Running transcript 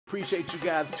Appreciate you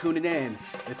guys tuning in.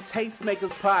 The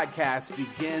Tastemakers podcast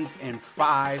begins in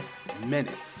 5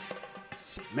 minutes.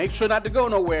 Make sure not to go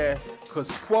nowhere, because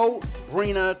Quote,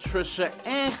 Brina, Trisha,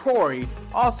 and Corey,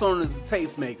 also known as the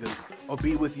Tastemakers, will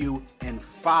be with you in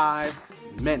 5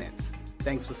 minutes.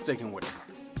 Thanks for sticking with us.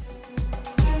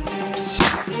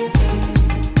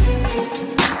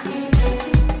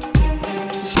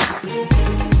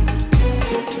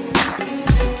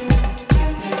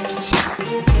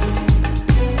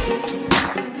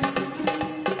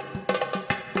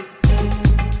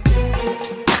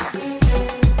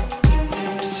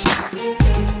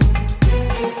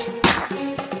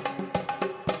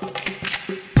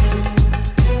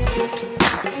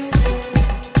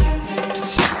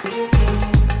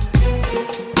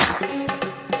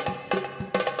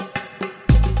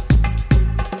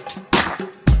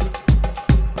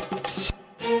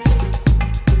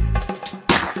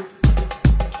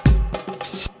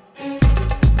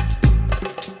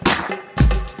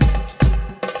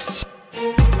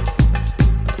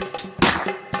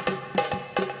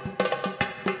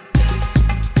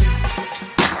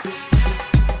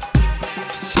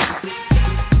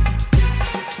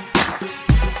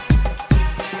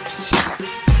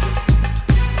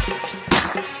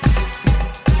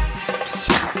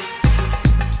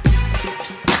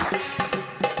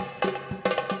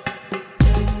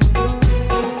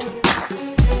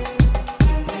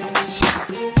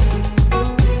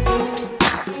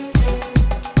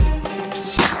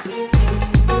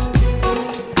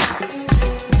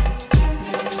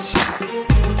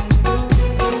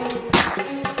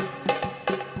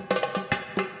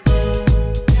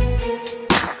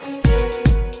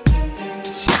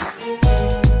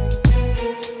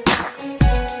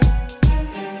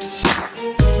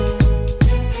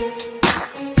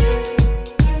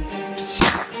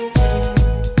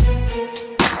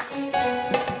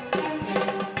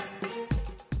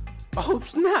 Oh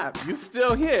snap, you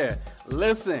still here.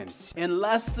 Listen, in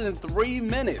less than 3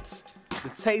 minutes, the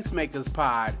Tastemakers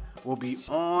pod will be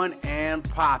on and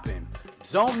popping.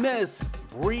 Don't miss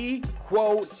Bree,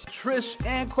 Quote, Trish,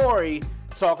 and Corey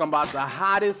talking about the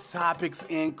hottest topics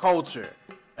in culture.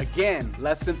 Again,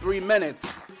 less than 3 minutes.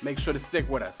 Make sure to stick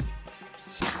with us.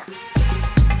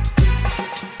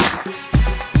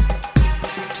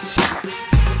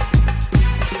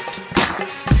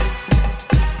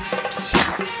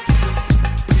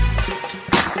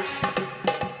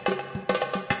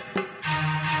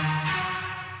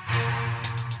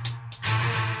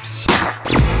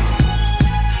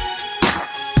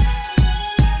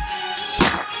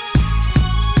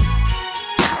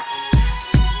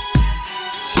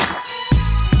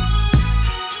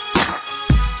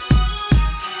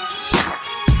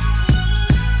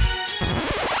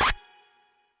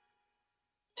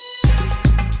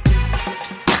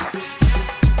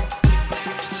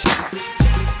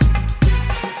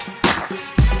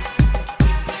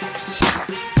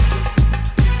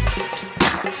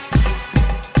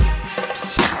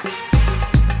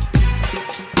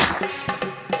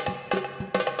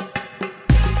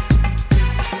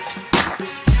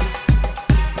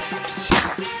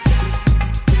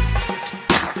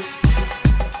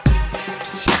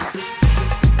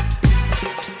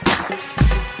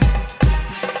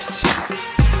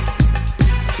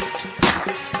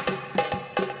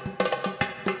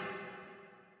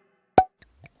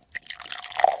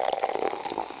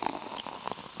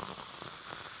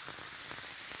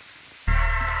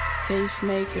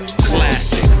 Tastemakers.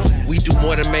 Classic. We do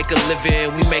more than make a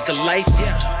living, we make a life.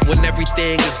 When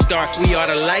everything is dark, we are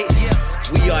the light.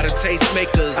 We are the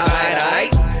tastemakers.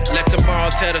 Aight. Let tomorrow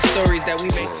tell the stories that we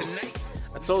make tonight.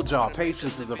 I told y'all,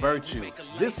 patience is a virtue.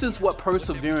 This is what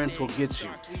perseverance will get you.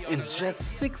 In just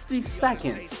 60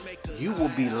 seconds, you will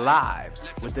be live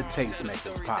with the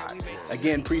Tastemakers pod.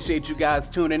 Again, appreciate you guys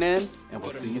tuning in, and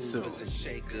we'll see you soon.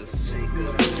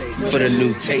 For the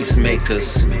new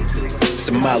tastemakers,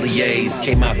 sommeliers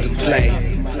came out to play.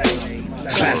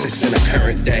 Classics in the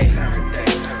current day.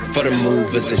 For the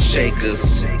movers and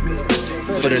shakers.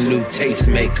 For the new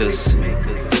tastemakers,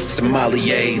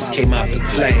 sommeliers came out to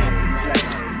play.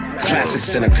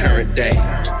 Classics in the current day.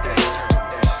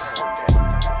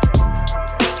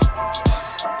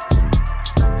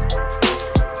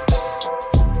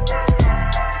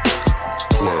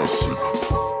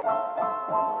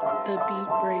 The Beat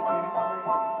Breaker.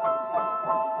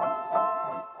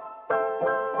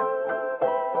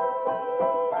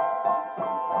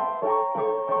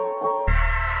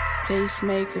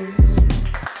 Tastemakers.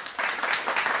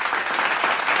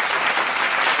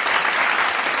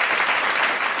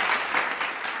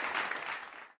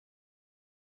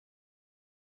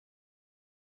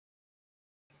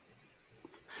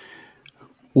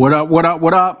 What up? What up?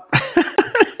 What up?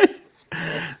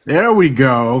 There we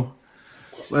go.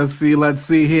 Let's see. Let's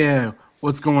see here.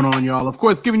 What's going on, y'all? Of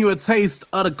course, giving you a taste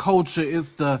of the culture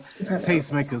is the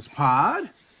Tastemakers Pod.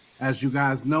 As you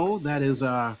guys know, that is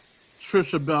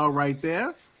Trisha Bell right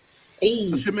there.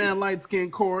 Hey. That's your man, Light Skin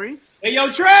Corey. Hey,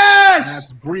 yo, Trash!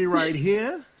 That's Bree right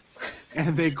here.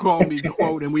 And they call me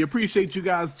Quote. And we appreciate you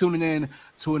guys tuning in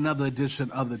to another edition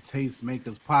of the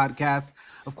Tastemakers Podcast.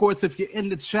 Of course, if you're in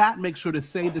the chat, make sure to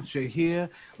say that you're here.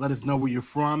 Let us know where you're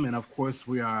from. And of course,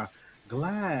 we are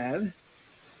glad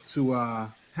to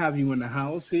have you in the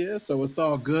house here. So it's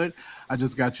all good. I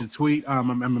just got your tweet.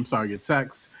 I'm sorry, your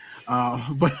text.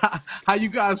 But how you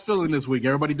guys feeling this week?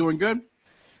 Everybody doing good?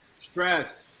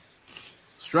 Stress.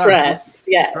 Stress.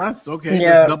 Yeah. Stress. Okay.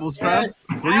 Yeah. Double stress.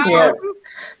 Yeah.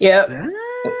 Yep.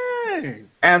 Dang.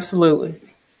 Absolutely.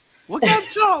 What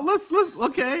got y'all? Let's.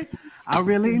 Okay. I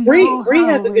really know Bree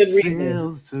has how a good it reason.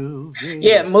 feels to be.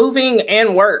 Yeah, moving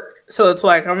and work. So it's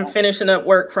like I'm finishing up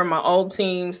work from my old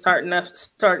team, starting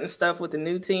stuff with the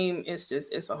new team.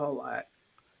 It's a whole lot.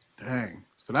 Dang.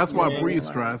 So that's why Bree's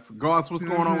stressed. Goss, what's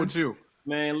going on with you?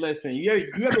 Man, listen, you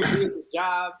ever be at the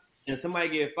job and somebody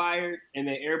get fired and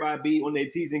then everybody be on their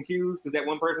P's and Q's because that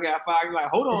one person got fired? You're like,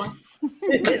 hold on.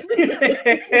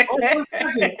 Hold on a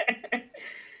second.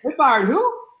 They fired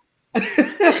who? And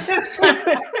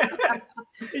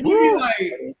you be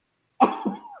like,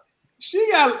 oh,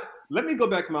 let me go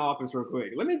back to my office real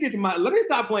quick. Let me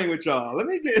stop playing with y'all.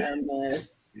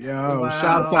 Yo,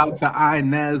 shouts out to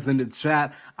Inez in the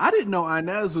chat. I didn't know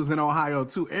Inez was in Ohio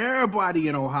too. Everybody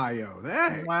in Ohio.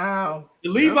 Dang. Wow. The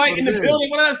Levite in the building.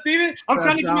 What up, Steven? I'm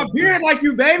trying to get my beard like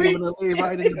you, baby. The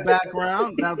Levite in the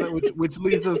background. Now which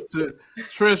leads us to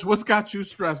Trish. What's got you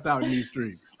stressed out in these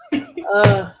streets?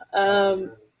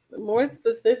 More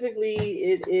specifically,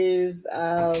 it is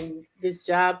this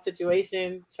job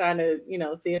situation, trying to,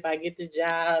 see if I get this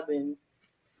job and,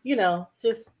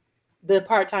 just the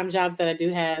part-time jobs that I do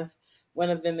have. One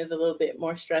of them is a little bit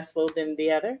more stressful than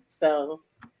the other. So,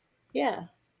 yeah,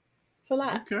 it's a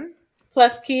lot. Okay.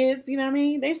 Plus kids, you know what I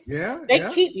mean? They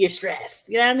keep you stressed.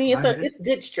 You know what I mean? It's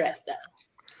good stress, though.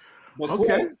 But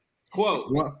okay.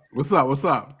 Quote. What's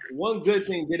up? One good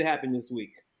thing did happen this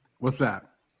week. What's that?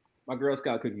 My Girl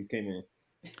Scout cookies came in.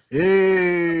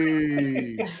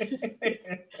 Hey.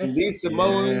 And these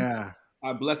Samoans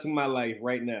are blessing my life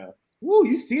right now. Woo,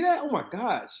 you see that? Oh my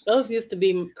gosh. Those used to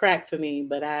be crack for me,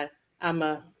 but I've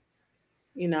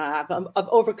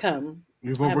overcome.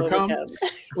 You've overcome?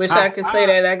 Wish I could say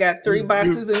that. I got 3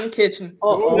 boxes in the kitchen.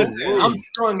 Listen, I'm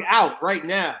strung out right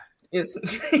now. Yes.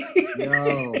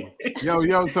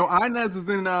 Yo. So Inez is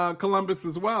in Columbus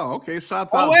as well. Okay,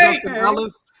 shouts out Justin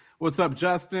Ellis. What's up,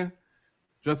 Justin?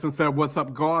 Justin said, "What's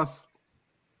up, Goss?"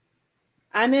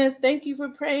 Inez, thank you for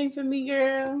praying for me,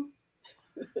 girl.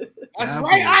 That's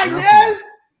right, Inez.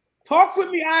 Talk with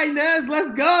me, Inez.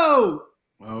 Let's go.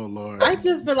 Oh Lord. I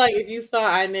just feel like if you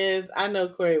saw Inez, I know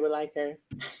Corey would like her.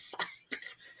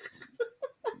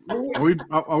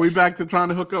 Are we back to trying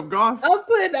to hook up Goss? I'm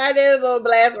putting Inez on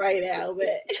blast right now,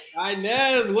 but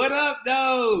Inez, what up,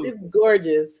 though? It's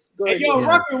gorgeous. Hey, yo,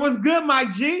 Rucker, what's good,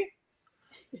 Mike G?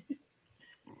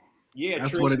 Yeah,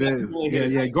 that's what it is.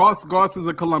 Yeah. Goss is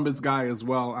a Columbus guy as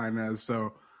well, Inez.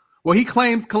 So, well, he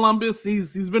claims Columbus.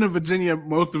 He's been in Virginia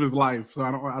most of his life, so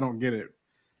I don't get it.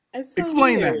 It's so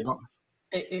Explain weird. that, Goss.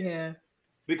 Yeah.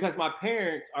 Because my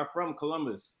parents are from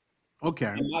Columbus. Okay.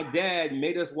 And my dad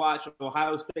made us watch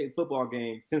Ohio State football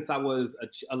games since I was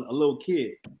a little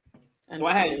kid. So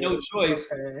I had no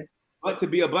choice but to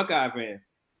be a Buckeye fan.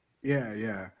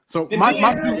 Yeah. So go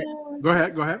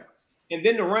ahead. And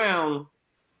then around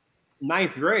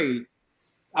 9th grade,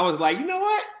 I was like, you know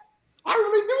what? I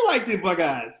really do like these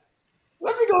Buckeyes.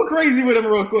 Let me go crazy with them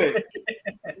real quick.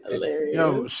 Hilarious.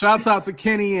 Yo, shouts out to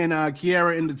Kenny and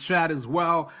Kiara in the chat as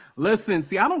well. Listen,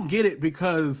 see, I don't get it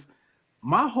because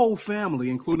my whole family,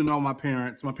 including all my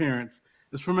parents,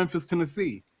 is from Memphis,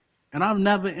 Tennessee. And I've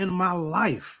never in my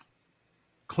life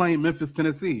claimed Memphis,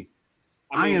 Tennessee.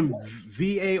 I am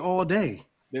VA all day.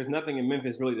 There's nothing in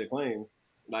Memphis really to claim.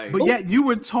 But yet you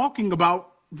were talking about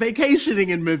vacationing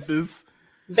in Memphis.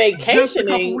 Vacationing? Just a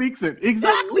couple weeks in.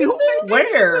 Exactly.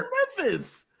 Where? In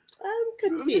Memphis? I'm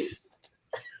confused.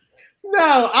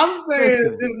 No, I'm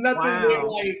saying there's nothing there.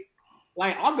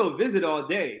 Like I'll go visit all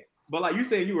day. But like you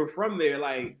saying you were from there,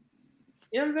 like,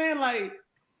 you know what I'm saying? Like,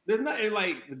 there's nothing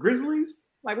like the Grizzlies.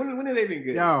 Like when have they been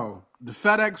good? Yo, the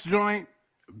FedEx joint,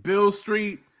 Bill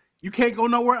Street, you can't go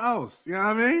nowhere else. You know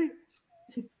what I mean?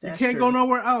 You can't go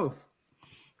nowhere else.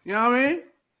 You know what I mean?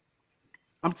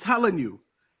 I'm telling you,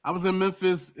 I was in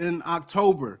Memphis in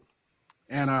October,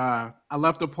 and I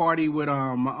left a party with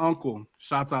my uncle.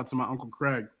 Shouts out to my Uncle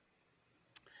Craig.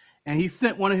 And he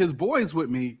sent one of his boys with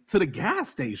me to the gas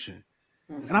station.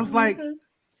 And I was like,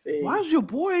 why's your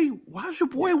boy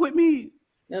with me?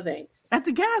 No thanks. At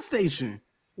the gas station.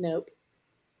 Nope.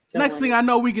 Next thing I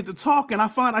know, we get to talk, and I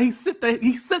find out he sent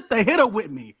the hitter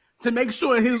with me to make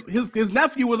sure his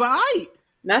nephew was all right.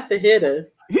 Not the hitter.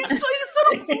 He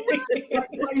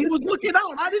was looking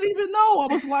out. I didn't even know. I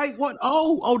was like, what?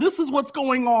 Oh, this is what's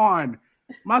going on.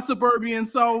 My suburban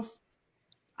self,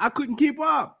 I couldn't keep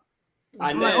up.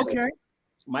 I know. Like, okay.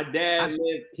 My dad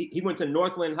lived, he went to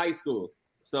Northland High School.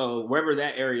 So wherever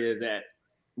that area is at,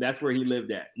 that's where he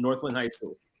lived at, Northland High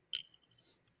School.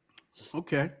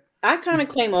 Okay. I kind of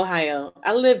claim Ohio.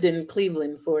 I lived in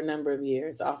Cleveland for a number of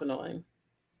years, off and on.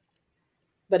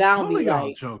 But I don't be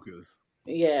like jokers.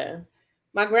 Yeah.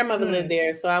 My grandmother lived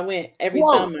there, so I went every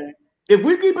summer. If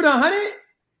we keep it 100,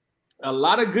 a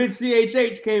lot of good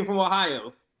CHH came from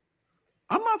Ohio.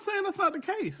 I'm not saying that's not the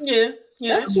case. Yeah,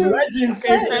 that's true. Legends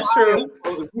came from Ohio.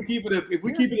 If we keep it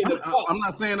in the I'm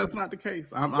not saying that's not the case.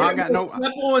 I got no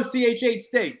step on CHH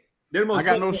State. I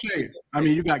got no shade. I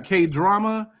mean, you got K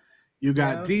Drama, you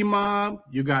got D Mob,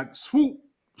 you got Swoop.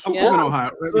 Swoop in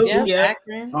Ohio. Yeah.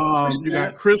 You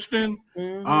got Christian.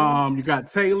 You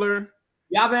got Taylor.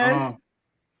 Yavez.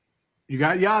 You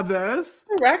got Yavez.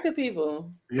 Rack people.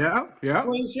 Yeah.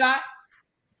 Slingshot.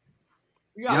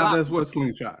 Yavez was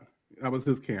Slingshot. That was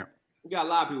his camp. We got a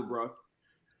lot of people, bro.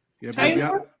 Yeah,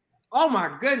 Taylor? Oh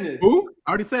my goodness. Who? I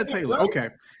already said Taylor. Okay.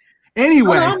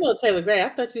 Anyway. I know Taylor Gray. I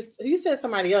thought you said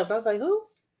somebody else. I was like, who?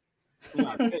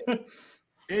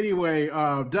 Anyway,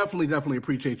 definitely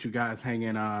appreciate you guys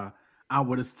hanging out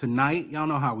with us tonight. Y'all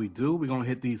know how we do. We're gonna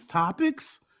hit these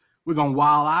topics. We're gonna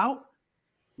wild out.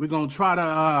 We're gonna try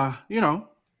to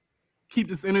keep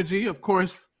this energy. Of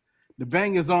course, the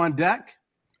bang is on deck.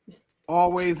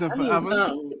 Always and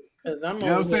forever. You know what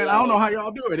I'm saying? I don't know how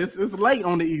y'all do it. It's late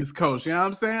on the East Coast. You know what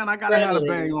I'm saying? I gotta have a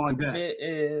bang on deck. It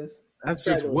is. That's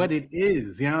just what it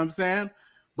is. You know what I'm saying?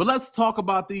 But let's talk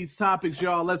about these topics,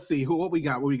 y'all. Let's see what we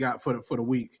got for the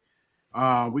week.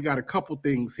 We got a couple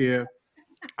things here.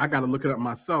 I gotta look it up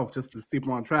myself just to keep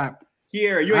on track.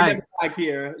 Kiera, you ain't never lied,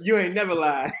 Kiera. You ain't never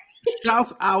lied.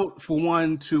 Shouts out for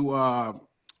one to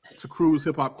Cruz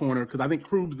Hip Hop Corner, because I think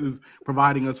Cruz is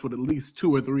providing us with at least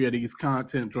 2 or 3 of these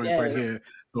content joints right here.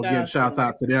 So again, shouts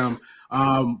out to them.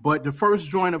 But the first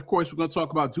joint, of course, we're going to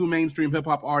talk about, do mainstream hip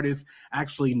hop artists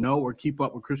actually know or keep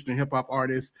up with Christian hip hop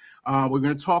artists? We're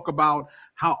going to talk about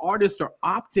how artists are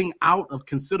opting out of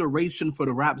consideration for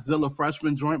the Rapzilla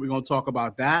freshman joint. We're going to talk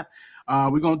about that.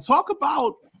 We're going to talk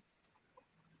about,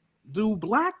 do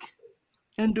black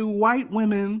and do white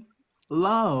women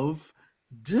love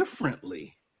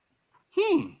differently?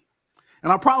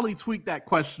 And I'll probably tweak that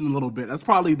question a little bit. That's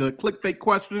probably the clickbait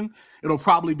question. It'll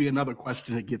probably be another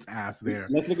question that gets asked there.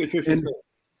 Let's look at Trisha's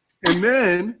face. And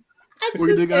then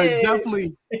we're going to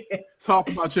definitely talk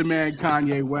about your man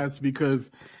Kanye West, because,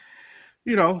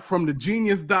 from the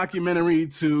Genius documentary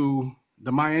to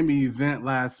the Miami event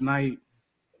last night,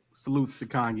 salutes to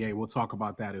Kanye. We'll talk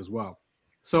about that as well.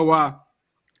 So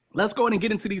let's go ahead and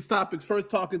get into these topics. First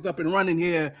talk is up and running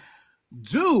here.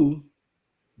 Do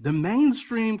the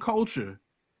mainstream culture,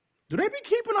 do they be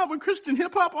keeping up with Christian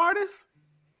hip hop artists?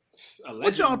 Allegedly.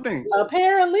 What y'all think?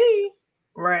 Apparently.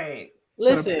 Right.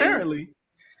 Listen. Apparently.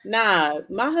 Nah,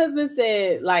 my husband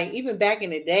said, like, even back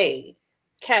in the day,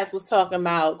 cats was talking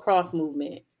about cross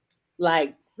movement.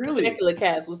 Like, really? Secular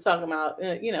cats was talking about,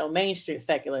 mainstream was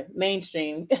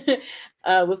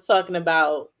talking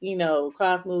about,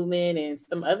 cross movement and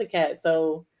some other cats.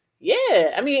 So,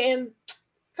 yeah, I mean, and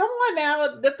come on now,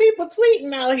 the people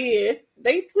tweeting out here,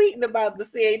 they tweeting about the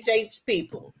CHH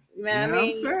people. You know what I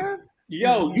mean?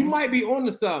 Yo, you might be on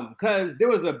to something, because there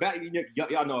was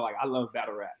y'all know, like, I love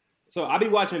battle rap. So I be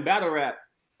watching battle rap,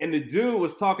 and the dude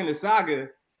was talking to Saga,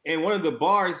 and one of the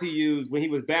bars he used when he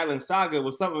was battling Saga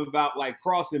was something about, like,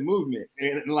 cross and movement,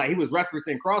 and like he was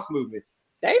referencing cross movement.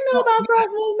 They know about cross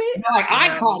movement. Like,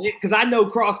 I caught it because I know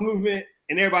cross movement,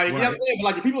 and everybody, you know what I'm saying? But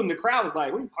like the people in the crowd was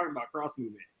like, "What are you talking about cross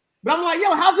movement?" But I'm like,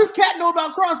 yo, how's this cat know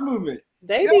about cross movement?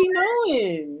 They be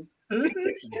knowing.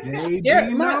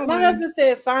 My husband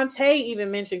said Fonte even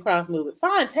mentioned cross movement.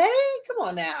 Fonte? Come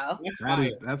on now. That's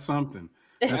something.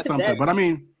 That's something. But I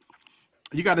mean,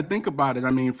 you got to think about it. I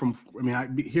mean,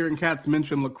 hearing cats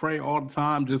mention Lecrae all the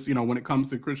time, just, when it comes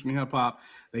to Christian hip hop,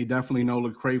 they definitely know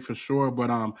Lecrae for sure.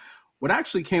 But what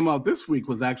actually came out this week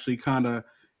was actually kind of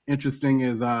interesting,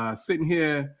 is sitting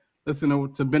here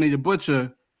listening to Benny the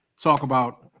Butcher talk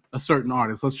about a certain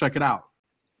artist. Let's check it out.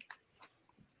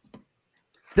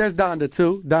 There's Donda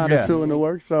 2 in the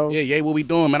works. So yeah, what we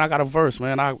doing, man? I got a verse,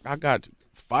 man. I got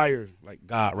fire like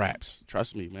God raps.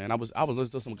 Trust me, man. I was listening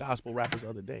to some gospel rappers the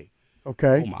other day.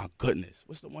 Okay. Oh my goodness,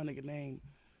 what's the one nigga name?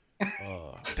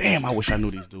 Damn, I wish I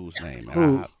knew these dudes' name, man.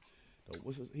 Who?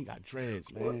 He got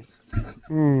dreads, man.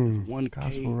 1K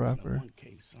gospel rapper.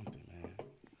 1K something, man.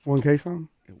 1K something?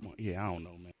 Yeah, I don't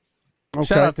know, man. Okay.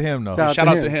 Shout out to him, though. Shout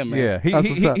out to him, man. Yeah, he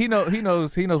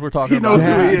knows we're talking He about. knows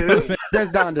who he is. There's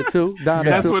Donda 2.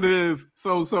 That's what it is.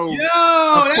 So Yo,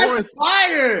 of that's course,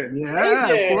 fire. yeah,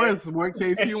 of course,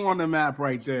 1K few on the map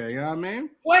right there. You know what I mean?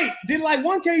 Wait, did like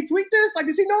 1K tweet this? Like,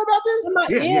 does he know about this?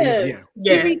 Yeah.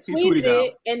 He retweeted out.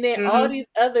 it, and then all these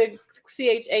other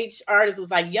CHH artists was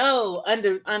like, "Yo,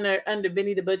 under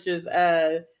Benny the Butcher's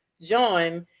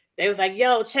join." They was like,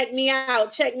 "Yo, check me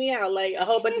out." Like a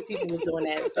whole bunch of people was doing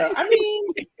that. So I mean,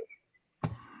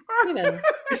 you know,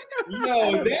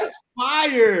 Yo, that's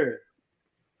fire.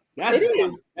 It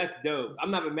is. That's dope.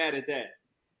 I'm not even mad at that.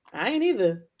 I ain't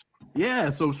either. Yeah,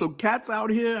 so cats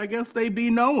out here, I guess they be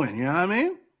knowing. You know what I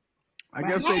mean? I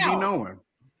guess they be knowing.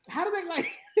 How do they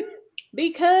like?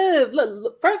 Because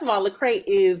look, first of all, Lecrae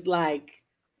is like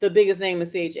the biggest name in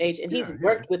CHH, and he's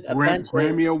worked with a bunch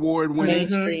Grammy of Award winning,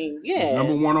 mainstream. Yeah,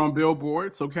 he's #1 on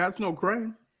Billboard. So cats know Cray.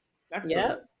 That's yeah,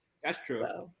 true. That's true.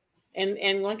 So, and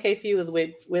 1K Few is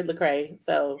with Lecrae,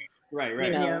 so Right.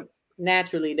 you know,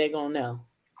 naturally they're gonna know.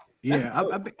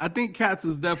 Yeah, I think cats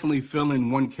is definitely feeling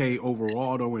 1K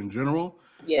overall though in general.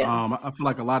 Yeah, I feel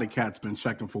like a lot of cats been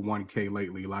checking for 1K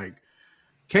lately. Like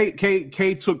K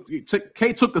took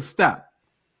a step.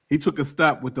 He took a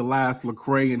step with the last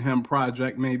Lecrae and him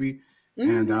project, maybe,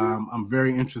 and I'm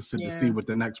very interested to see what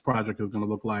the next project is going to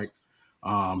look like.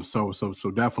 So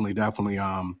definitely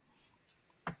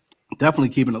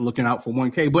keeping it looking out for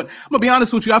 1K. But I'm gonna be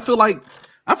honest with you, I feel like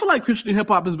Christian hip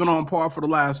hop has been on par for the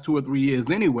last 2 or 3 years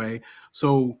anyway.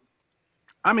 So,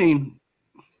 I mean,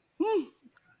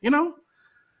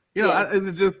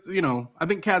 it's just I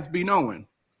think cats be knowing.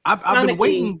 I've been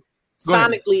waiting.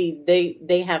 Sonically,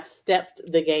 they have stepped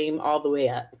the game all the way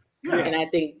up, and I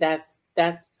think that's.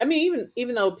 I mean,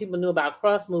 even though people knew about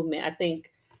cross movement, I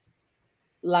think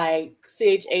like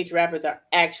CHH rappers are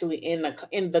actually in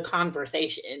the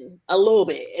conversation a little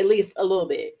bit, at least a little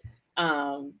bit.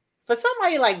 For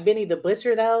somebody like Benny the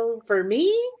Butcher, though, for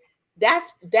me,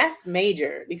 that's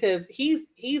major because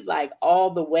he's like all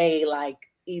the way like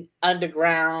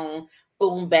underground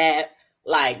boom bap,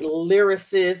 like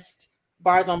lyricist,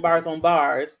 bars on bars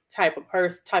type of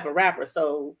rapper.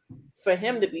 So for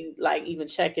him to be like even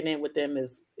checking in with them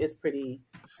is pretty.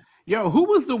 Yo, who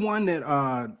was the one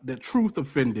that Truth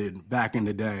offended back in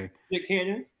the day? Nick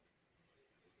Cannon?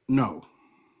 No.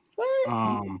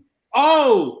 What?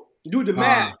 Oh, do the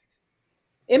math.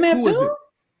 MF Doom?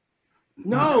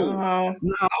 No.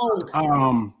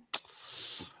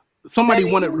 Somebody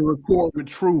wanted to record with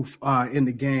Truth in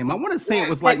the game. I want to say it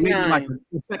was like maybe like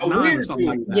Tech 9 or something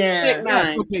like that. Yeah, Tech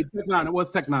 9. Okay, Tech 9. It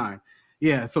was Tech 9.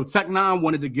 Yeah, so Tech 9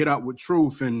 wanted to get up with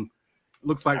Truth, and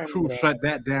looks like Truth shut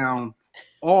that down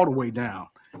all the way down.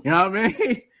 You know what I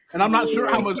mean? And I'm not sure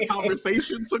how much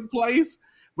conversation took place,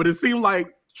 but it seemed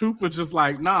like Truth was just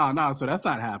like, nah, so that's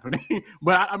not happening.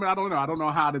 But I mean, I don't know. I don't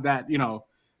know how did that,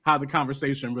 how the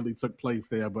conversation really took place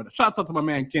there. But shouts out to my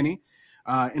man Kenny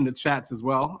in the chats as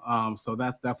well. So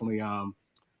that's definitely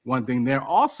one thing there.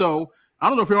 Also, I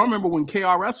don't know if you remember when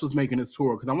KRS was making his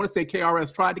tour, because I want to say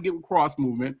KRS tried to get with Cross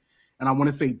Movement, and I want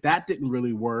to say that didn't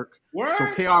really work. Word? So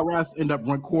KRS ended up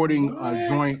recording a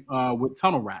joint with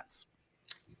Tunnel Rats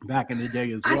back in the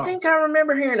day as well. I think I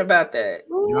remember hearing about that.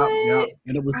 Yep.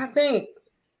 And it was. I think.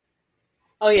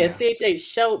 Oh yeah, CHH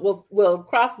show well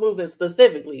Cross Movement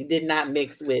specifically did not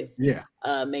mix with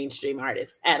mainstream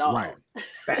artists at all. Right.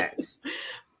 Facts.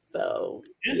 So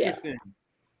Interesting.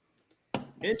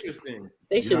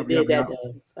 They should have did that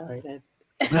though. Sorry, that.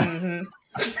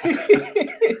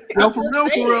 No, for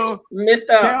real.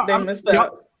 Missed out. They missed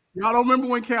out. Y'all don't remember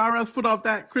when KRS put up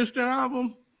that Christian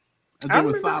album? And it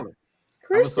was solid.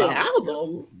 Christian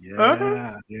album.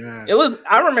 Yeah. It was.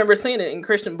 I remember seeing it in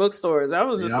Christian bookstores. I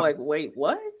was just like, "Wait,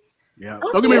 what?" Yeah.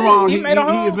 Don't get me wrong. He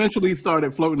eventually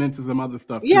started floating into some other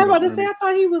stuff. Yeah, I was about to say. I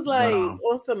thought he was like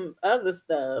on some other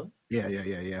stuff.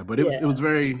 Yeah. But it was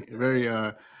very, very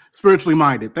spiritually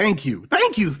minded. Thank you,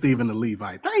 Stephen the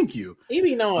Levite. Thank you. He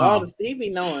be knowing all this. He be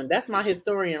knowing. That's my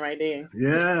historian right there.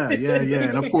 Yeah.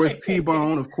 And of course,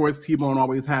 T-Bone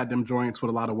always had them joints with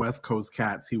a lot of West Coast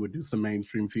cats. He would do some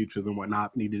mainstream features and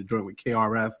whatnot. He did a joint with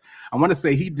KRS. I want to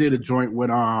say he did a joint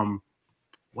with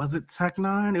was it Tech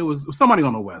 9? It was somebody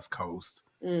on the West Coast.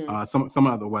 Some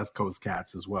other West Coast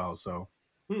cats as well. So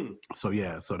So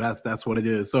yeah, so that's what it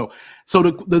is. So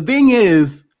the thing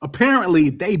is, apparently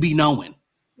they be knowing.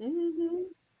 Mm-hmm.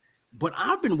 But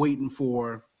I've been waiting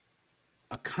for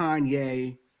a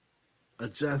Kanye, a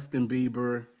Justin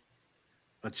Bieber,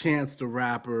 a Chance the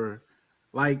Rapper.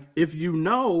 Like, if you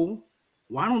know,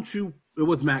 why don't you? It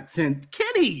was Mac 10.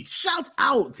 Kenny, shouts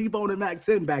out T-Bone and Mac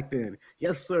 10 back then.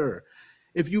 Yes, sir.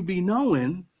 If you be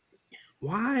knowing,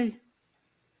 why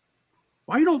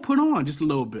you don't put on just a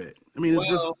little bit? I mean, it's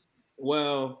just.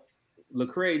 Well,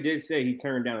 Lecrae did say he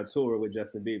turned down a tour with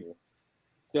Justin Bieber.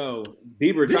 So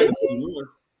Bieber tried to put him on.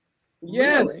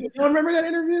 Yes. Really? You don't remember that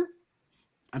interview?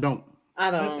 I don't. I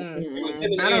don't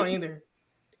either.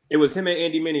 It was him and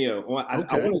Andy Mineo. Well, I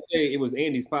want to say it was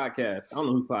Andy's podcast. I don't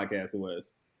know whose podcast it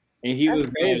was. And he was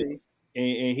like,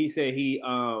 and he said he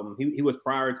was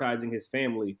prioritizing his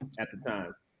family at the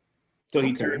time. So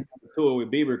he turned the tour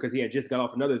with Bieber because he had just got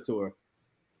off another tour.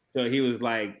 So he was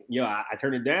like, yo, I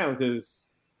turned it down because,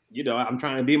 you know, I'm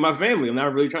trying to be my family. I'm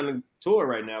not really trying to tour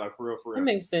right now, like for real. That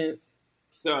makes sense.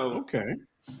 So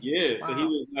yeah. Wow. So he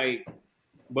was like,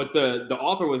 but the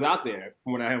offer was out there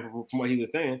from what he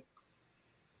was saying.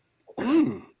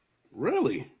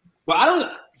 Really? But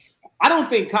I don't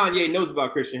think Kanye knows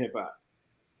about Christian hip hop.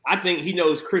 I think he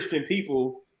knows Christian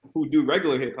people who do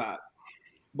regular hip hop.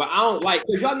 But I don't like,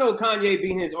 because y'all know Kanye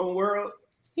be in his own world.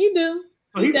 He do.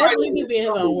 So he definitely do be in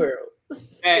his own world.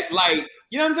 That, like,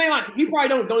 you know what I'm saying? Like, he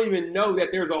probably don't even know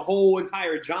that there's a whole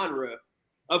entire genre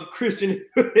of Christian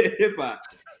hip hop.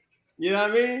 You know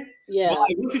what I mean? Yeah. But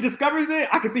like, once he discovers it,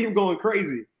 I can see him going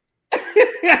crazy.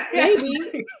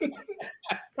 Maybe.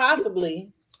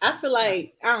 Possibly. I feel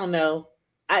like, I don't know.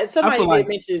 Somebody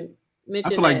did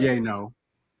mention I feel like Ye know.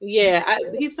 Yeah,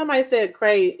 somebody said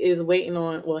Craig is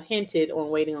hinted on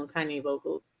waiting on Kanye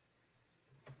vocals.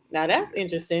 Now that's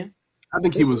interesting. I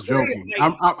think he was joking.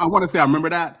 I want to say I remember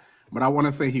that, but I want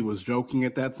to say he was joking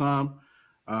at that time.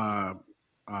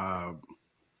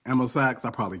 Emma Sachs, I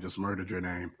probably just murdered your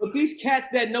name. But these cats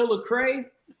that know Lecrae,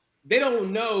 they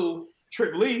don't know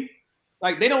Trip Lee.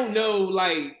 Like, they don't know,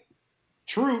 like,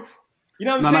 Truth. You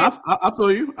know what I'm saying? No,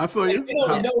 I feel you. They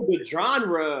don't know the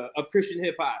genre of Christian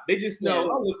hip hop. They just know,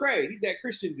 Lecrae, he's that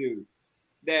Christian dude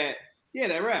that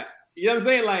raps. You know what I'm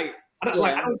saying? Like, I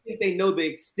don't think they know the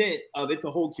extent of it's a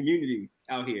whole community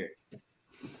out here.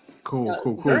 Cool.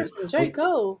 J.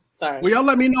 Cole. Sorry. Well, y'all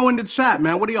let me know in the chat,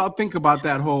 man. What do y'all think about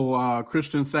that whole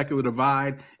Christian secular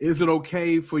divide? Is it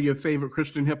okay for your favorite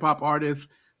Christian hip hop artist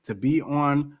to be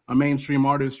on a mainstream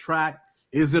artist track?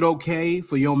 Is it okay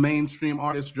for your mainstream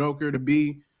artist Joker to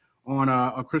be on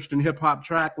a Christian hip hop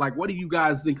track? Like, what do you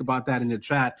guys think about that in the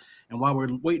chat? And while we're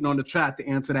waiting on the chat to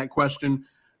answer that question,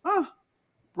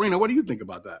 Brina, what do you think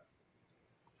about that?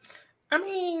 I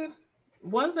mean,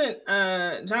 wasn't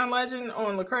John Legend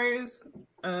on Lecrae's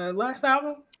last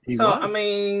album? He was. I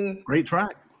mean, great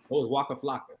track. It was Waka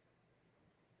Flocka.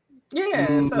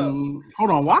 Yeah. So hold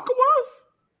on, Waka was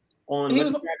on. He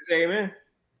was say amen.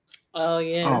 Oh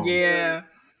yeah.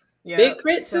 Yeah. Big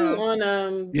Crit too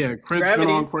on Crit's been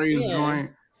on Crazy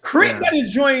joint. Crit got a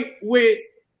joint with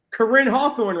Corinne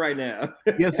Hawthorne right now.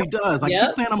 Yes, he does. I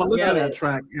keep saying I'm gonna listen to that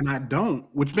track, and I don't,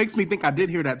 which makes me think I did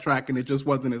hear that track, and it just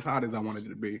wasn't as hot as I wanted it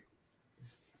to be.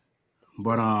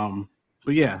 But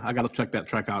yeah, I gotta check that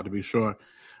track out to be sure.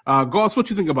 Goss, what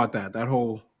you think about that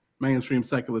whole mainstream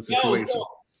secular situation?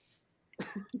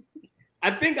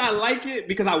 I think I like it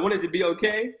because I want it to be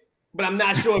okay, but I'm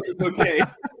not sure if it's okay.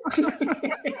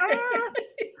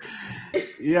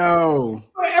 Yo,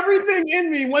 everything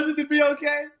in me wants it to be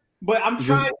okay. But I'm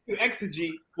trying to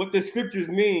exegete what the scriptures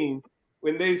mean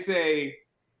when they say,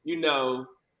 you know,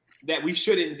 that we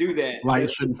shouldn't do that.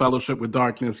 Light shouldn't fellowship with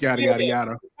darkness, yada, yada,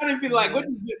 yada. I'm trying to be like, what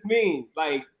does this mean?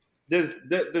 Like, does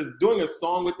doing a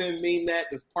song with them mean that?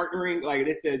 Does partnering, like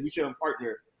it says we shouldn't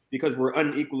partner because we're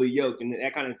unequally yoked and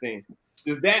that kind of thing.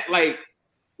 Does that, like,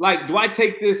 do I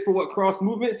take this for what Cross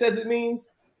Movement says it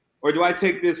means? Or do I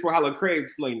take this for how Lecrae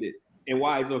explained it and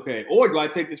why it's okay? Or do I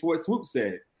take this for what Swoop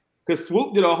said? Because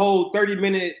Swoop did a whole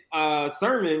 30-minute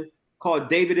sermon called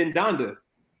David and Donda.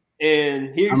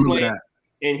 And he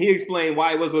explained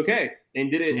why it was okay and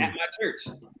did it at my church.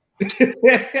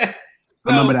 I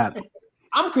remember that.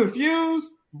 I'm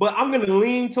confused, but I'm going to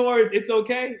lean towards it's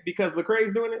okay because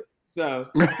Lecrae's doing it. So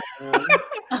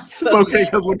it's okay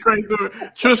because Lecrae's doing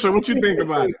it. Trisha, what you think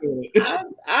about it?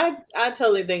 I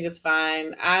totally think it's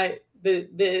fine.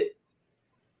 The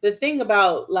thing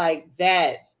about like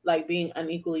that, like being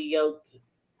unequally yoked,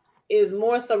 is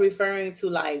more so referring to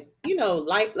like, you know,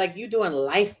 like you doing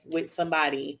life with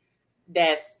somebody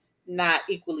that's not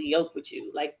equally yoked with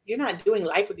you. Like, you're not doing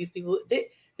life with these people.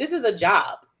 This is a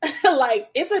job. Like,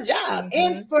 it's a job.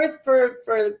 And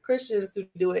for Christians who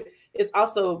do it, it's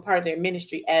also part of their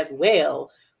ministry as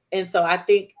well. And so I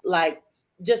think, like,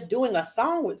 just doing a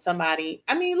song with somebody,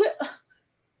 I mean, look,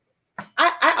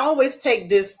 I always take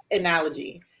this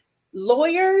analogy.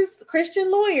 Lawyers,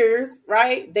 Christian lawyers,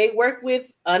 right? They work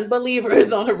with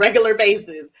unbelievers on a regular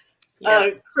basis.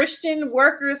 Christian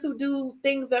workers who do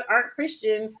things that aren't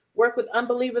Christian work with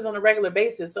unbelievers on a regular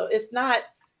basis. So it's not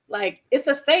like, it's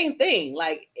the same thing.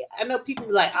 Like, I know people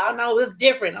be like, oh no, it's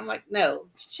different. I'm like, no,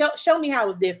 show me how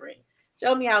it's different.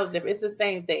 Show me how it's different. It's the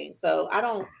same thing. So I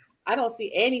don't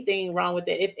see anything wrong with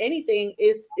it. If anything,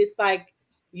 it's like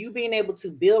you being able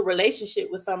to build relationship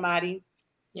with somebody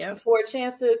for a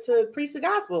chance to preach the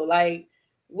gospel. Like,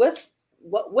 what's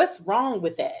wrong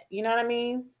with that? You know what I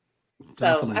mean?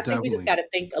 So I think we just got to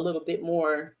think a little bit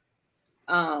more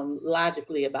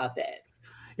logically about that.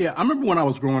 Yeah, I remember when I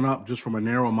was growing up, just from a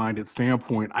narrow-minded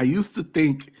standpoint, I used to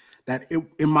think that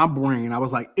in my brain, I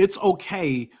was like, it's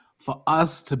okay for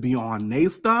us to be on their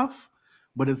stuff,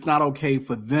 but it's not okay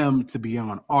for them to be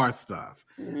on our stuff.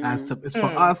 It's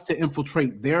for us to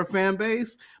infiltrate their fan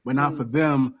base, but not for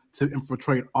them to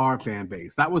infiltrate our fan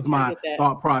base. That was my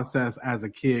thought process as a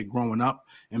kid growing up,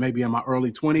 and maybe in my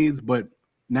early 20s. But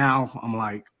now I'm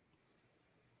like,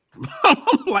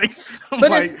 it's like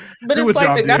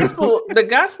the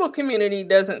gospel community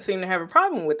doesn't seem to have a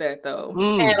problem with that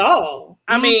though at all.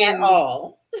 I mean, at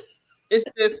all. It's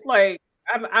just like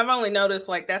I've only noticed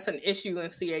like that's an issue in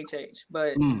CHH,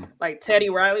 but like Teddy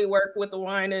Riley worked with the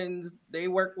Winans, they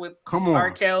work with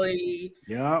R. Kelly,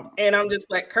 and I'm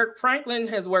just like Kirk Franklin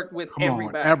has worked with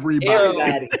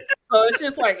everybody. So it's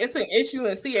just like it's an issue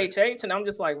in CHH, and I'm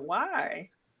just like, why?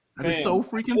 It's so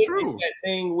freaking true. It's that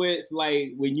thing with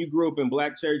like when you grew up in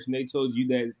black church and they told you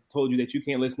that you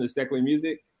can't listen to secular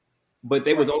music, but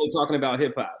they was only talking about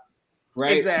hip hop,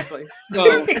 right? Exactly.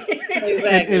 So,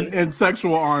 and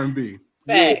sexual R&B.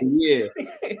 Yeah.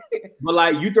 But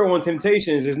like you throw on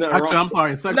Temptations, there's nothing wrong. I'm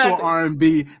sorry, sexual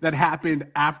R&B that happened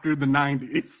after the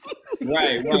 90s.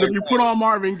 Right. Because if you put on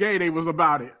Marvin Gaye, they was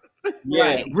about it.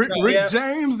 Yeah, Rick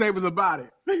James, they was about it.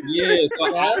 Yeah,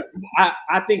 so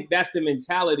I think that's the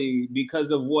mentality because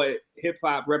of what hip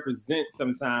hop represents.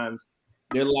 Sometimes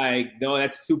they're like, no,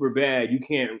 that's super bad. You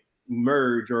can't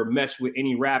merge or mesh with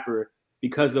any rapper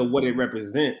because of what it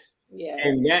represents. Yeah,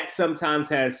 and that sometimes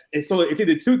it's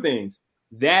either two things.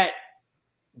 That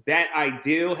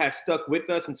ideal has stuck with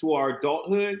us into our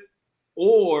adulthood,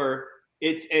 or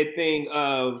it's a thing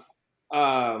of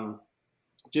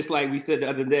just like we said the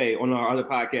other day on our other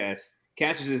podcast,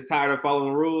 Cash is just tired of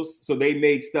following rules, so they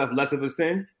made stuff less of a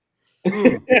sin.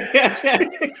 Because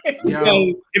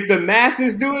if the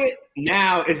masses do it,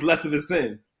 now it's less of a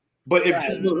sin. But if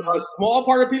a small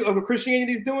part of people of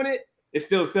Christianity is doing it, it's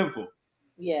still sinful.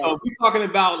 Yeah. So we're talking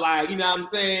about like, you know what I'm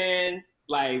saying,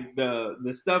 like the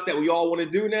stuff that we all want to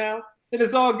do now, then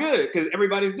it's all good because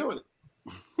everybody's doing it.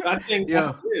 I think that's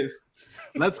what it is.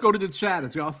 Let's go to the chat.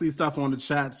 As y'all see stuff on the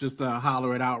chat, just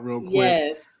holler it out real quick.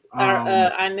 Yes.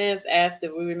 Inez asked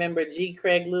if we remember G.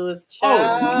 Craig Lewis.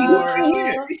 Oh, he's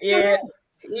still here.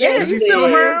 Yeah, he's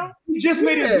still around. He just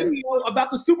made a video about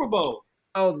the Super Bowl.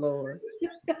 Oh, Lord.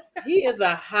 He is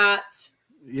a hot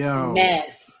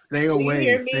mess. Stay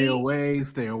away, stay away,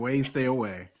 stay away, stay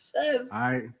away. All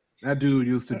right. That dude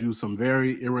used to do some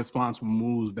very irresponsible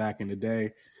moves back in the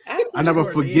day. I never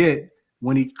forget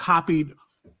when he copied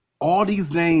all these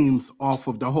names off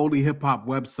of the Holy Hip Hop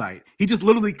website. He just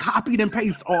literally copied and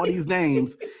pasted all these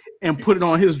names and put it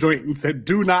on his joint and said,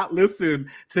 do not listen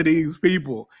to these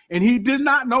people. And he did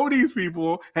not know these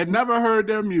people, had never heard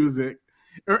their music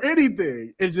or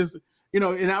anything. It just,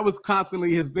 and that was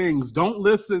constantly his things. Don't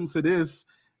listen to this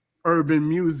urban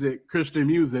music, Christian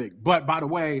music. But by the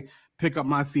way, pick up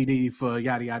my CD for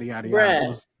yada, yada, yada,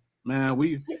 yada. Man,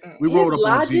 we rolled up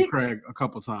on G. Craig a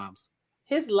couple times.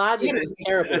 His logic is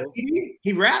terrible.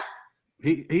 He rapped?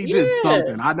 He did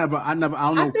something. I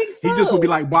don't know. He just would be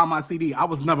like, buy my CD. I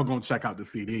was never gonna check out the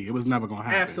CD. It was never gonna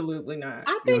happen. Absolutely not.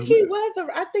 I think he was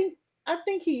I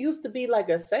think he used to be like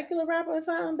a secular rapper or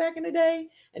something back in the day,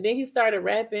 and then he started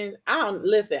rapping. I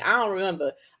don't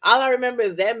remember. All I remember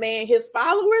is that man, his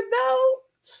followers though.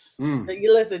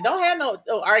 You listen, don't have no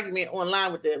argument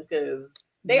online with them because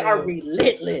they are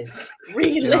relentless.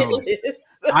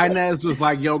 Inez was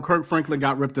like, yo, Kirk Franklin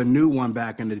got ripped a new one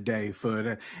back in the day for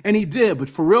that. And he did, but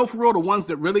for real, the ones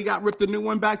that really got ripped a new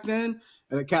one back then,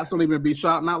 and the cats don't even be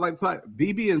shouting out like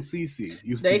BB and CC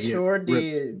used to get sure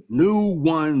did. New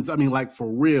ones, I mean, like for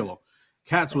real.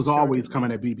 Cats was always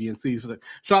coming at BB&C. So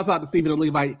shout out to Stephen and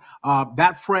Levite.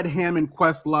 That Fred Hammond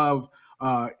Questlove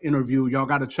interview, y'all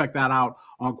got to check that out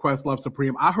on Questlove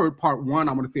Supreme. I heard part 1.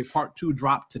 I'm going to say part 2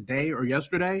 dropped today or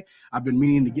yesterday. I've been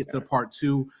meaning to get to part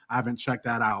 2. I haven't checked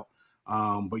that out.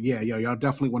 But yeah, y'all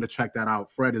definitely want to check that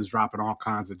out. Fred is dropping all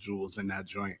kinds of jewels in that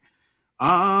joint.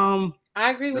 I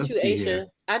agree with you, Aisha.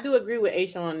 I do agree with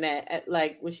Aisha on that.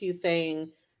 Like what she's saying,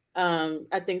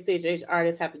 I think CHH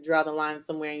artists have to draw the line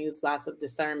somewhere and use lots of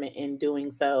discernment in doing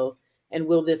so. And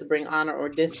will this bring honor or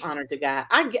dishonor to God?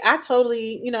 I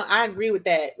totally, I agree with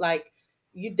that. Like,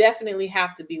 you definitely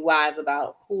have to be wise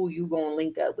about who you gonna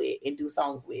link up with and do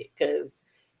songs with, because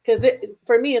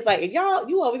for me, it's like, if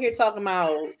you over here talking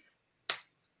about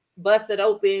busted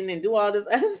open and do all this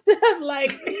other stuff,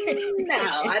 like,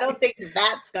 no, I don't think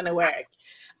that's gonna work.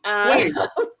 Wait,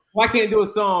 why can't do a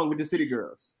song with the City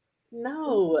Girls?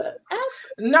 No,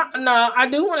 I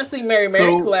do want to see Mary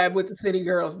collab with the City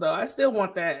Girls, though. I still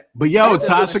want that. But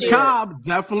Tasha Cobb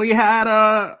definitely had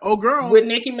a girl with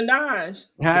Nicki Minaj.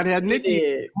 Had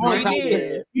Nicki. She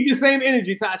did. You the same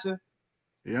energy, Tasha.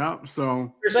 Yeah.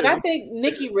 So, but I think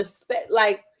Nicki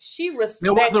she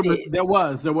respected. There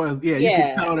was. Yeah, you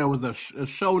could tell there was a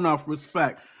show enough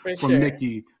respect from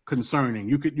Nicki concerning.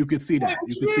 You could see that.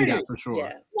 You could see that for sure.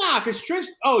 Yeah. Nah, because Trish.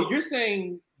 Oh, you're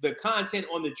saying the content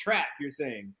on the track. You're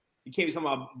saying you can't be talking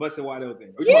about busted wide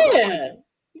open.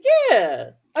 Yeah.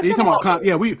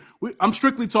 I'm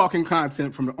strictly talking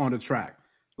content on the track.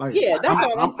 Like, that's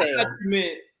what I'm saying. I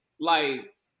meant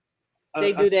like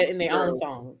they do that in their own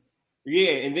songs.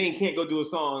 Yeah, and then you can't go do a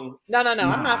song. No.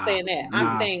 I'm not saying that.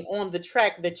 I'm saying on the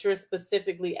track that you're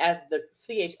specifically as the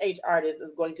CHH artist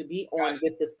is going to be on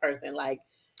with this person. Like,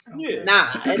 it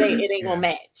ain't gonna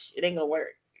match. It ain't gonna work.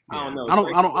 I don't know.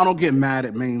 I don't get mad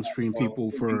at mainstream people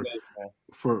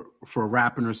for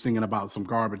rapping or singing about some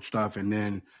garbage stuff and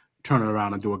then turn it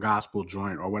around and do a gospel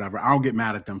joint or whatever. I don't get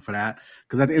mad at them for that,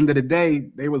 because at the end of the day,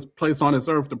 they was placed on this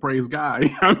earth to praise God. You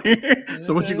know what I mean? Mm-hmm.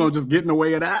 So what, you gonna just get in the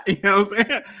way of that? You know what I'm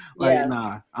saying? Like,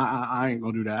 nah, I ain't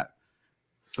gonna do that.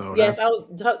 So yes,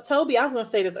 Toby, I was gonna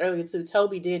say this earlier too.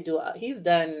 Toby did he's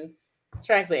done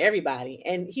tracks with everybody,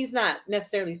 and he's not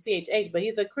necessarily CHH, but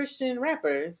he's a Christian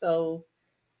rapper. So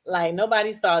like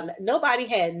nobody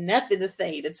had nothing to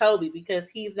say to Toby because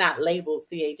he's not labeled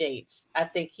CHH. I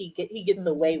think he gets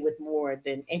away with more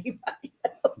than anybody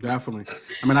else. Definitely.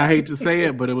 I mean, I hate to say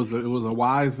it, but it was a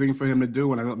wise thing for him to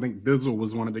do, and I don't think Dizzle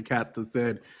was one of the cats that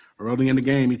said early in the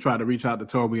game he tried to reach out to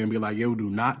Toby and be like, "Yo, do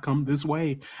not come this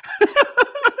way."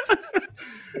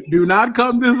 Do not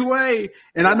come this way.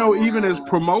 And I know even as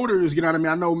promoters, you know what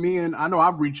I mean? I know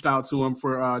I've reached out to him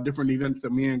for different events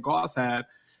that me and Goss had.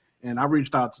 And I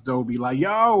reached out to Toby like,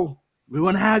 "Yo, we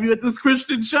want to have you at this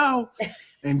Christian show."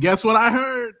 And guess what I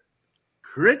heard?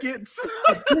 Crickets.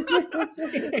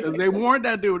 Because they warned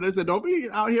that dude. They said, "Don't be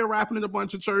out here rapping in a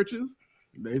bunch of churches."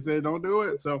 They said, "Don't do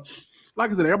it." So, like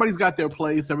I said, everybody's got their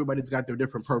place. Everybody's got their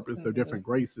different purpose, their different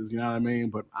graces. You know what I mean?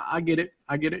 But I get it.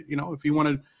 You know, if you want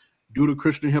to do the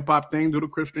Christian hip hop thing, do the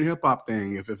Christian hip hop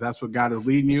thing. If that's what God is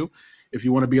leading you. If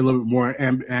you want to be a little bit more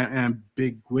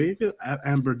ambiguous,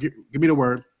 give me the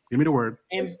word.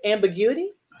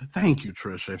 Ambiguity? Thank you,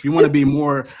 Trisha. If you want to be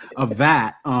more of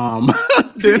that,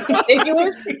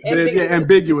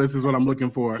 ambiguous is what I'm looking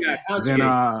for. Then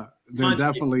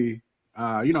definitely,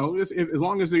 you know, if as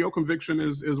long as your conviction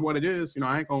is what it is, you know,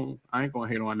 I ain't gonna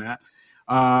hate on that.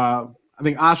 I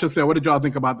think Asha said, "What did y'all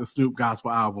think about the Snoop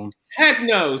gospel album?" Heck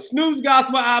no, Snoop's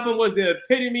gospel album was the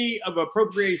epitome of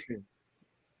appropriation.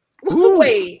 Ooh,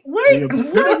 wait, the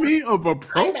epitome of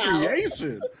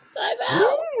appropriation.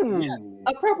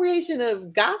 Appropriation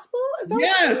of gospel? Is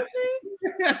that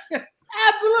yes.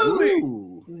 Absolutely.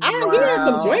 He had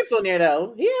some joints on there,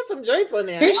 though. He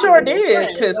sure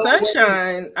did. Because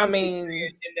Sunshine, I mean,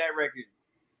 in that record.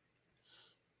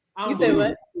 You said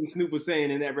what? Snoop was saying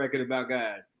in that record about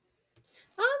God.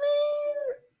 I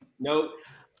mean, nope.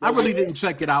 I really didn't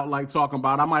check it out like talking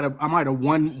about. I might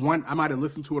have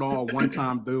listened to it all one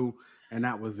time through. And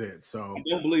that was it. So I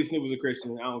don't believe Snoop was a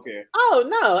Christian. I don't care. Oh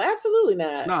no, absolutely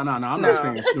not. No. I'm not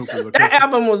saying Snoop was a Christian. That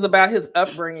album was about his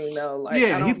upbringing, though. Like,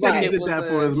 he said he did that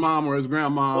for his mom or his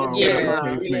grandma or whatever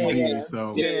the case may be.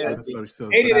 So that's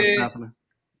definitely.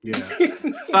 Yeah.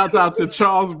 Shout out to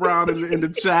Charles Brown in the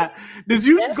chat. Did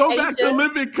you go back to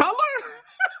Living Color?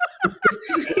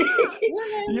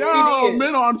 Yo,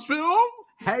 Men on Film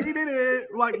hated it.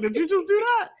 Like, did you just do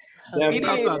that?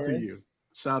 Shouts out to you.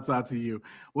 Shouts out to you.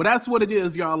 Well, that's what it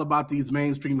is, y'all, about these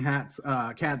mainstream cats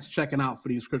checking out for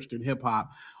these Christian hip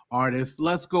hop artists.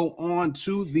 Let's go on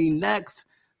to the next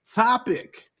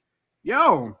topic.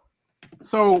 Yo,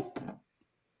 so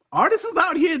Artists is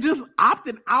out here just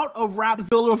opting out of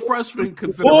Rapzilla freshman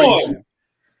consideration.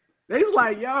 They's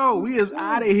like, yo, we is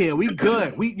out of here. We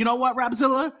good. You know what,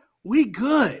 Rapzilla? We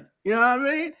good. You know what I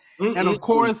mean? Mm-mm. And of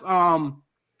course,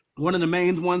 one of the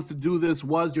main ones to do this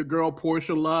was your girl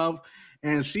Portia Love.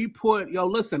 And she put, yo,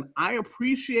 listen, I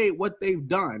appreciate what they've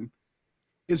done.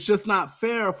 It's just not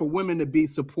fair for women to be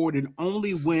supported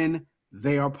only when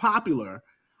they are popular.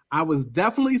 I was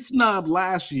definitely snubbed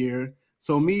last year,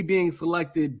 so me being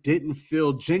selected didn't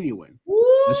feel genuine.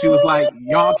 And she was like,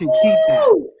 y'all can keep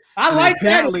that. I like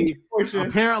apparently, that.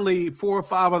 Apparently 4 or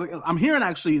 5 other, I'm hearing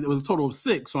actually, it was a total of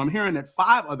 6. So I'm hearing that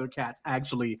 5 other cats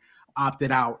actually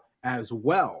opted out as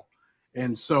well.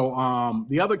 And so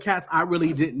the other cats, I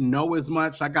really didn't know as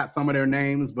much. I got some of their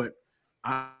names, but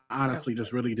I honestly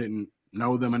just really didn't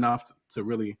know them enough to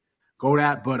really go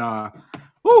that. But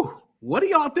what do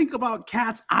y'all think about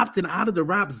cats opting out of the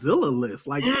Rapzilla list?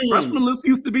 Like freshman list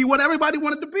used to be what everybody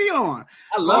wanted to be on.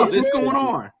 I love what's going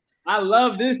on. I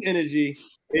love this energy,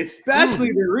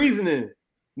 especially the reasoning.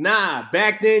 Nah,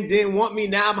 back then didn't want me.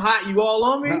 Now I'm hot. You all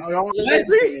on me? Let's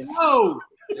see.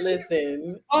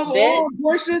 Listen.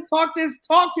 Portia, talk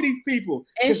to these people.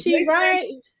 And she's right.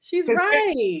 She's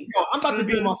right. I'm about to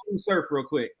be in my Sue Surf real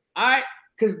quick. All right,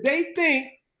 because they think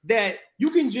that you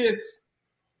can just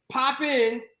pop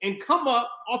in and come up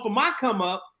off of my come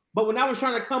up, but when I was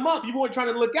trying to come up, you weren't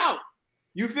trying to look out.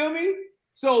 You feel me?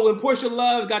 So when Portia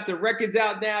Love got the records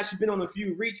out now, she's been on a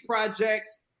few Reach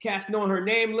projects, cats knowing her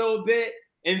name a little bit,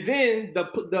 and then the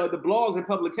blogs and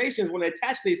publications want to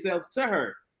attach themselves to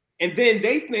her. And then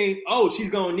they think, oh,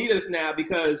 she's gonna need us now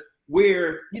because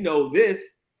we're, this,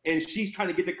 and she's trying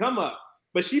to get to come up.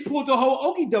 But she pulled the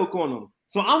whole okie doke on them.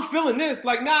 So I'm feeling this,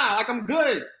 like, nah, like I'm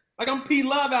good. Like I'm P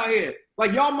Love out here.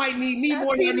 Like y'all might need me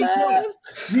more than I need you.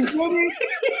 You feel me?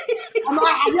 I'm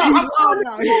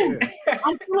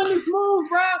feeling this move,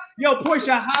 bro. Yo,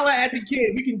 Portia, holla at the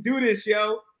kid. We can do this,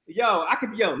 yo.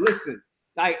 Listen.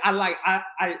 Like I'm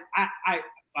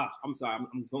sorry,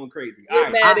 I'm going crazy. You're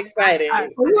mad excited.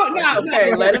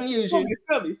 Let him use you.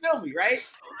 Feel me, right?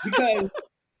 Because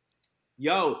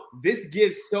this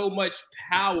gives so much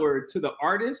power to the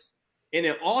artist, and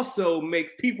it also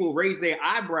makes people raise their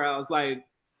eyebrows like,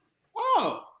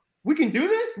 oh, we can do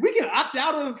this? We can opt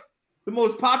out of the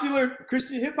most popular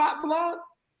Christian hip hop blog,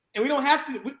 and we don't have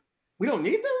to. We don't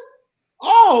need them.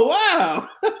 Oh wow!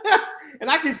 And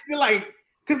I can still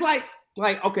because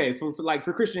okay,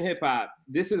 for Christian hip hop,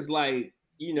 this is when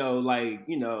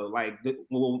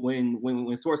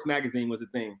Source Magazine was a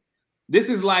thing. This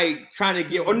is like trying to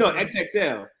get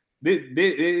XXL. This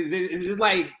is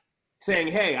like saying,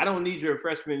 hey, I don't need your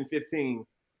freshman 15.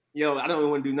 I don't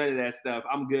want to do none of that stuff.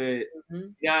 I'm good. Mm-hmm.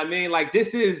 You know what I mean? Like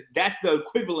that's the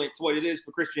equivalent to what it is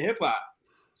for Christian hip hop.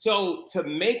 So to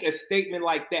make a statement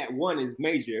like that, 1 is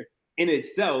major in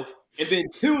itself. And then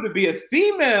 2, to be a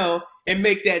female and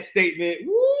make that statement.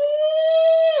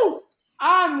 Woo!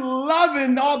 I'm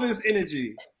loving all this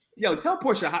energy. Yo, tell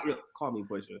Portia, call me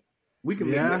Portia. We can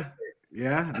make that.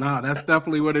 Yeah, no, that's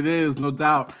definitely what it is, no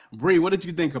doubt. Bree, what did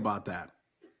you think about that?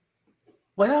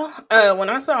 Well, when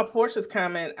I saw Portia's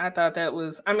comment, I thought that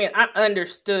was, I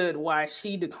understood why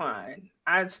she declined.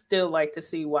 I'd still like to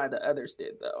see why the others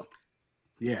did, though.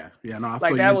 Yeah, no, I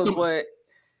like that was what.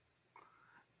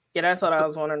 Yeah, that's what I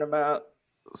was wondering about.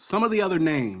 Some of the other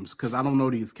names, because I don't know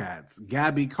these cats: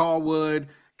 Gabby Callwood,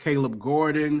 Caleb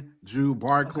Gordon, Drew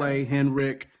Barclay,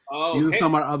 Henrik. These are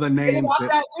some of the other names.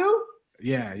 That too?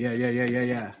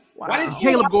 Yeah. Wow.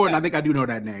 Caleb Gordon, I think I do know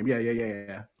that name.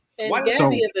 Yeah. And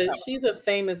Gabby she's a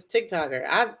famous TikToker.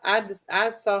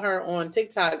 I saw her on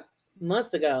TikTok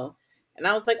months ago, and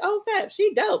I was like, oh snap,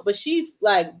 she dope. But she's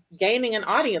like gaining an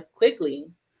audience quickly.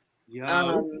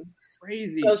 Yeah,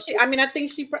 crazy. So I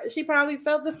think she probably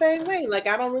felt the same way. Like,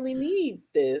 I don't really need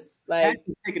this. Like, that's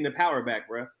just taking the power back,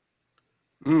 bro.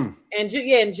 And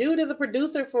Jude is a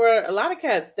producer for a lot of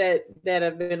cats that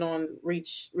have been on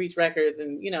Reach Records,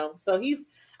 and so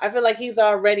I feel like he's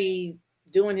already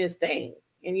doing his thing,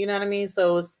 and you know what I mean.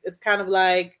 So it's kind of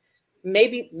like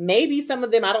maybe some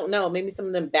of them, I don't know, maybe some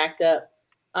of them backed up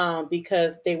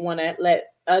because they want to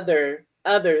let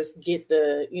others get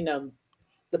the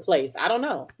place. I don't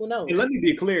know. Who knows? And let me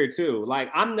be clear too.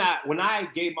 Like, when I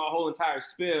gave my whole entire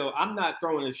spiel, I'm not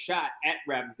throwing a shot at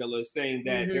Rapzilla saying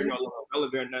that they're no longer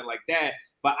relevant or nothing like that.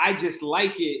 But I just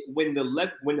like it when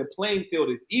the playing field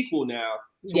is equal now,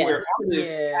 where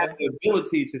artists have the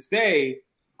ability to say,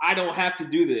 I don't have to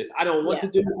do this. I don't want to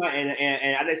do this,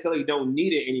 and I necessarily don't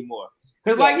need it anymore.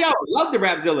 Because love the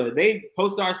Rapzilla. They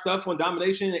post our stuff on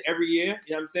Domination every year.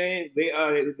 You know what I'm saying?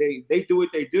 They do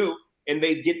what they do. And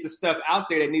they get the stuff out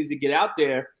there that needs to get out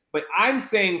there. But I'm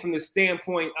saying from the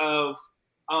standpoint of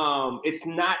it's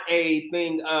not a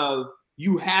thing of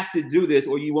you have to do this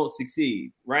or you won't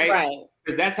succeed, right? Right.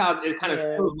 Because that's how it kind of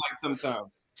feels like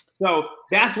sometimes. So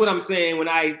that's what I'm saying when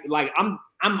I like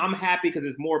I'm happy because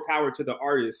it's more power to the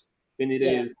artists than it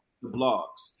is the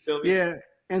blogs. Feel me? Yeah,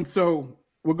 and so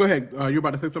well, go ahead. You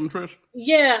about to say something, Trish?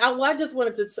 Yeah, I just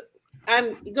wanted to.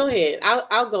 Go ahead.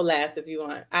 I'll go last if you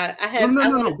want. I have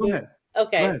no. Go ahead.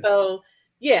 Okay, go ahead. So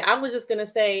yeah, I was just gonna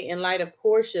say in light of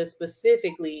Portia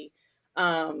specifically,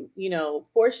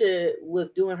 Portia was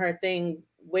doing her thing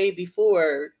way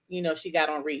before she got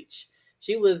on Reach.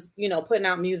 She was putting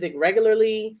out music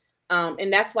regularly,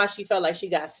 and that's why she felt like she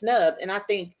got snubbed. And I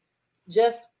think I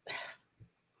just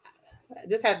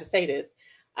have to say this,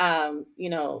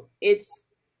 it's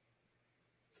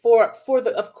for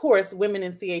the, of course, women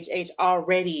in CHH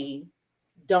already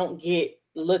don't get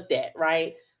looked at,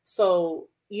 right? So,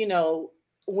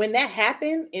 when that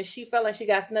happened and she felt like she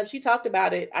got snubbed, she talked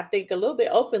about it, I think, a little bit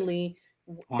openly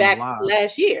back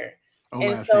last year.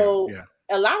 And so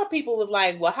a lot of people was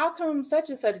like, well, how come such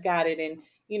and such got it? And,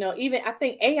 even I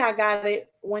think AI got it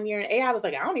one year, and AI was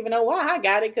like, I don't even know why I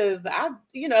got it, because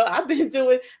I've been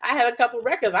doing, I had a couple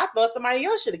records. I thought somebody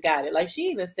else should have got it. Like, she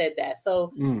even said that.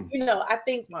 So, I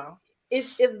think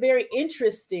it's very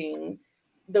interesting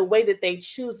the way that they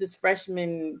choose the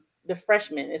freshmen.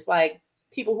 It's like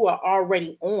people who are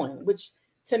already on, which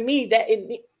to me, that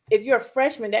if you're a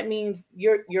freshman, that means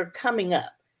you're coming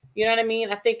up. You know what I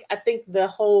mean? I think the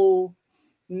whole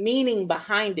meaning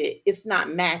behind it, it's not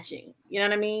matching. You know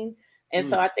what I mean? And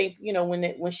so I think,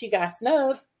 when she got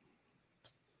snubbed,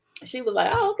 she was like,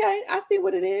 oh, okay, I see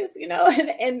what it is,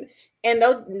 and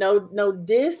no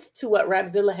diss to what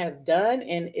Rapzilla has done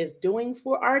and is doing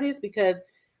for artists, because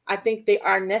I think they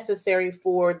are necessary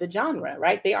for the genre,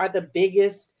 right? They are the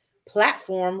biggest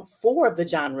platform for the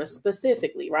genre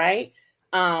specifically, right?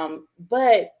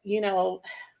 But you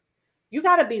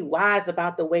got to be wise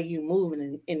about the way you move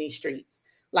in these streets.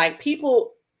 Like,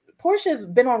 Portia's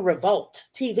been on Revolt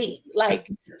TV. Like,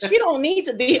 she don't need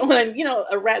to be on,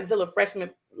 a Rapzilla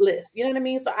freshman list. You know what I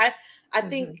mean? So I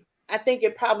think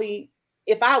it probably,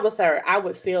 if I was her, I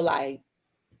would feel like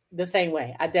the same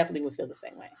way. I definitely would feel the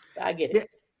same way. So I get it.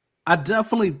 I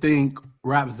definitely think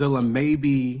Rapzilla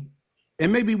maybe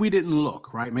we didn't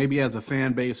look, right? Maybe as a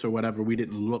fan base or whatever, we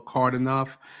didn't look hard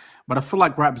enough. But I feel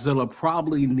like Rapzilla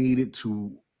probably needed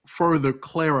to further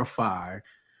clarify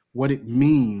what it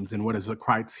means and what is the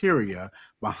criteria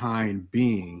behind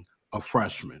being a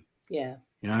freshman. Yeah.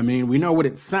 You know what I mean? We know what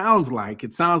it sounds like.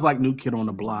 It sounds like New Kid on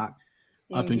the Block,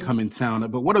 up and coming town.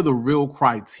 But what are the real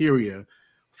criteria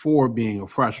for being a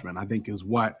freshman? I think is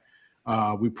what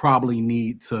we probably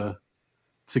need to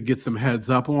get some heads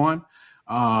up on.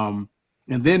 And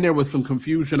then there was some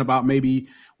confusion about maybe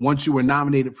once you were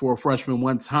nominated for a freshman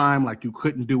one time, like you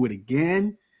couldn't do it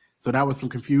again. So that was some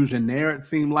confusion there, it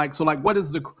seemed like. So, like, what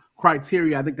is the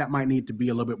criteria? I think that might need to be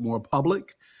a little bit more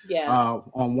public. Yeah.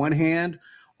 On one hand.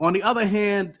 On the other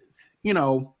hand,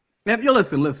 and you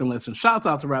listen. Shouts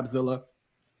out to Rapzilla.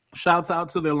 Shouts out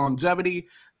to their longevity,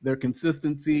 their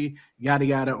consistency, yada,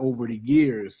 yada, over the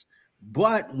years.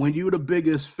 But when you're the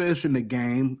biggest fish in the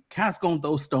game, cats gonna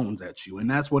throw stones at you, and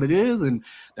that's what it is, and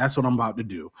that's what I'm about to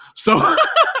do. So,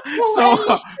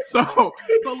 so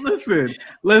listen. I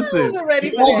wasn't ready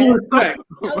for all that. due respect.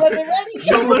 I wasn't ready.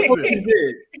 So listen.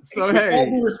 So hey, all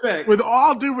due respect. With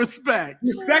all due respect,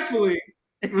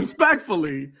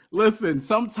 respectfully, listen.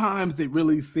 Sometimes it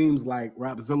really seems like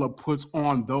Rapzilla puts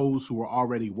on those who are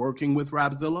already working with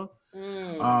Rapzilla.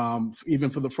 Even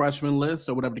for the freshman list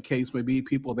or whatever the case may be,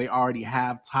 people they already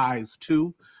have ties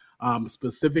to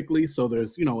specifically. So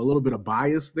there's, a little bit of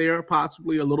bias there,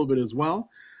 possibly a little bit as well.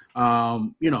 I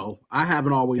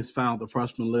haven't always found the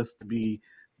freshman list to be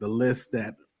the list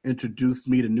that introduced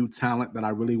me to new talent that I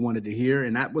really wanted to hear.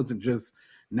 And that wasn't just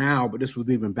now, but this was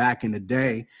even back in the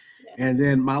day. Yeah. And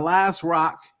then my last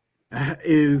rock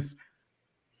is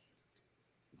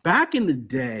back in the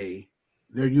day,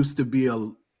 there used to be a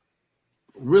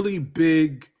really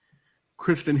big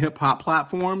Christian hip hop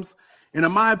platforms. And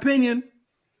in my opinion,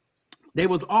 they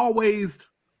was always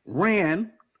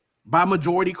ran by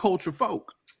majority culture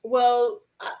folk. Well,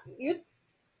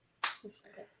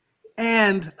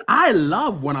 and I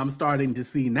love what I'm starting to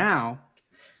see now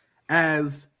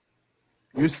as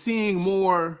you're seeing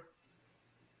more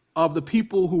of the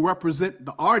people who represent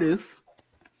the artists.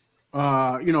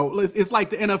 It's like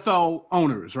the NFL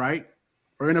owners, right?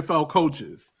 Or NFL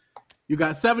coaches. You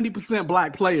got 70%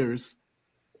 black players,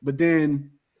 but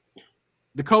then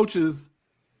the coaches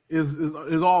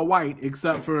is all white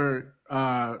except for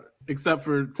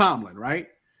Tomlin, right?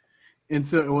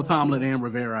 into Tomlin and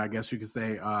Rivera, I guess you could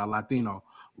say, Latino.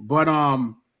 But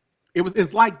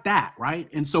it's like that, right?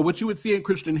 And so what you would see in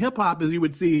Christian hip hop is you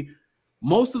would see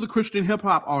most of the Christian hip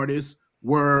hop artists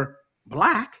were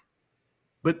black,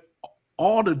 but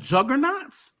all the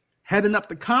juggernauts heading up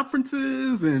the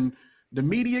conferences and the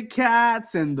media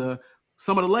cats and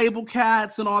some of the label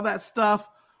cats and all that stuff.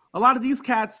 A lot of these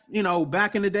cats,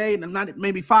 back in the day, not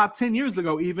maybe 5-10 years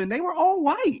ago, even, they were all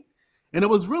white. And it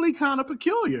was really kind of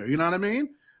peculiar, you know what I mean?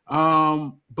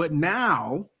 But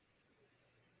now,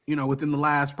 within the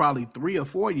last probably 3 or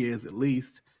 4 years at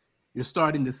least, you're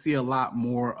starting to see a lot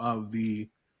more of the,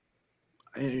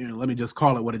 let me just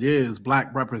call it what it is,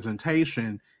 black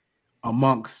representation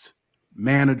amongst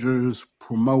managers,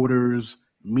 promoters,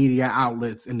 media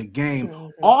outlets in the game. Mm-hmm.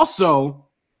 Also,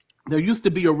 there used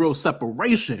to be a real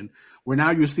separation where now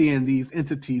you're seeing these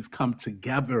entities come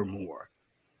together more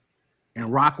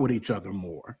and rock with each other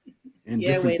more and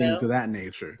different things of that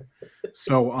nature.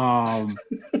 So,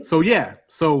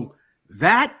 so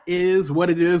that is what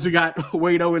it is. We got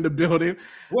Wado in the building.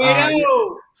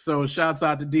 Wado! So shouts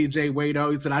out to DJ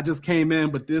Wado. He said, I just came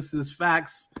in, but this is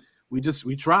facts. We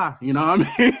try, you know what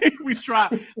I mean? We try.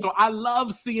 So I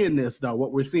love seeing this though,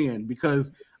 what we're seeing,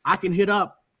 because I can hit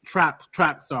up trap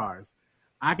stars.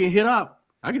 I can hit up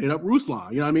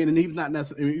Ruslan, you know what I mean? And he's not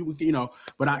necessarily,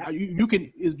 but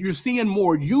you're seeing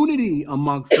more unity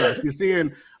amongst us. You're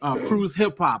seeing Cruise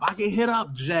Hip Hop. I can hit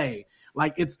up Jay.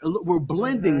 Like we're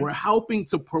blending, we're helping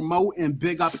to promote and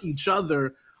big up each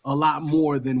other a lot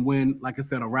more than when, like I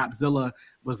said, a Rapzilla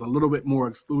was a little bit more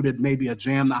excluded. Maybe a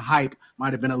Jam the Hype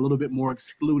might have been a little bit more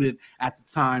excluded at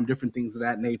the time, different things of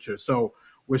that nature. So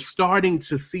we're starting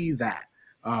to see that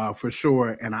for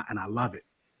sure. And I love it.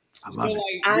 I love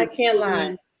it. I can't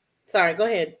lie. Sorry, go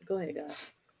ahead,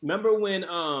 guys. Remember when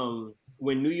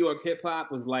New York hip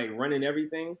hop was like running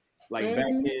everything, like back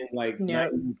in like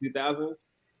 90s, 2000s,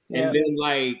 and then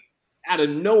like out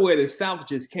of nowhere the South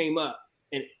just came up,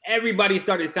 and everybody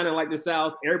started sounding like the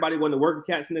South. Everybody wanted to work with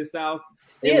cats in the South.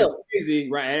 Still, it was crazy,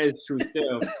 right? That is true.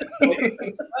 Still,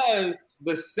 because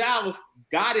the South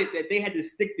got it that they had to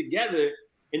stick together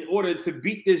in order to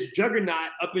beat this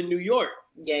juggernaut up in New York.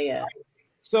 Yeah.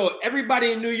 So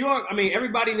everybody in New York,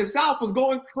 everybody in the South was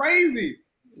going crazy.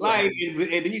 Like, and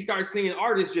then you start seeing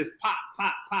artists just pop,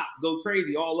 pop, pop, go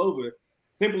crazy all over,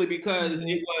 simply because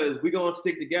it was, we're going to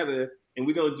stick together and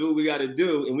we're going to do what we got to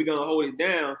do and we're going to hold it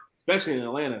down, especially in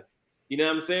Atlanta. You know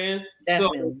what I'm saying?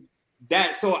 Definitely.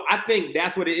 So I think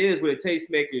that's what it is with the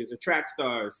Tastemakers, the Track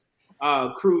Stars,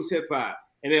 Cruise Hip Hop,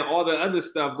 and then all the other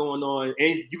stuff going on.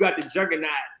 And you got the juggernaut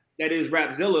that is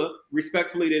Rapzilla.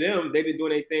 Respectfully to them, they've been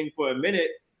doing their thing for a minute,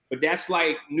 but that's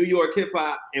like New York hip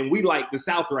hop, and we like the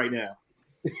South right now.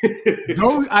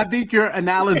 I think your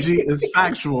analogy is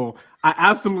factual. I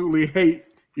absolutely hate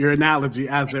your analogy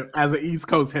as an East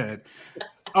Coast head.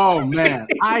 Oh man,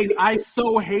 I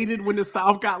so hated when the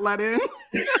South got let in.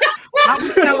 I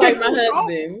was like my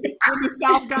husband when the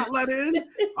South got let in.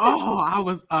 Oh, I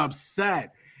was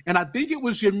upset, and I think it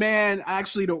was your man.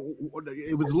 Actually,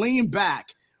 it was Lean Back,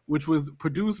 which was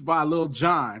produced by Lil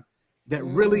Jon, that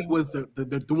really was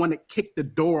the one that kicked the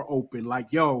door open. Like,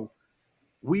 yo,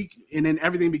 and then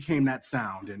everything became that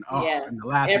sound, and and the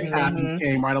Laughing Tabbies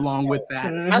came right along with that.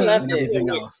 I loved and everything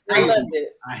it. else. I loved it.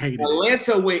 I hated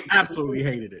Atlanta it. Absolutely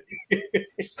hated it.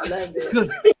 I loved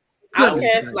it.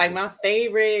 Outkast, like my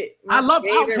favorite. I love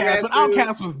Outkast, but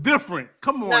Outkast was different.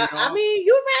 Come on, y'all. I mean,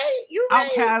 you're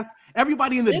right. Outkast.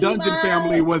 Everybody in the Dungeon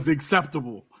family was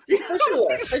acceptable. For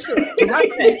sure. We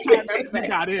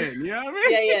got in, you know what I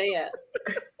mean? Yeah.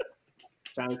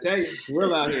 Trying to tell you, it's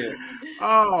real out here.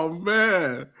 Oh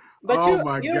man! But you're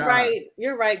right.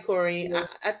 You're right, Corey. Yeah.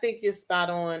 I think you're spot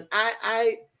on.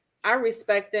 I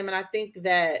respect them, and I think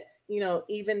that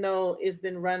even though it's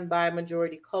been run by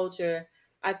majority culture,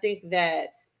 I think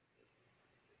that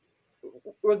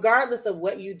regardless of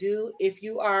what you do, if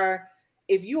you are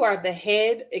the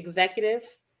head executive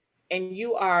and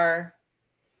you're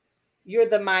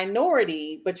the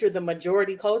minority, but you're the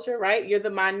majority culture, right? You're the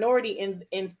minority in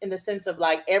the sense of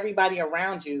like everybody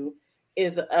around you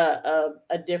is a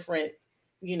different,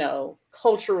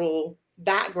 cultural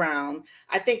background.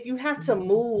 I think you have to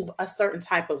move a certain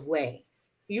type of way.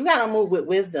 You got to move with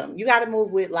wisdom. You got to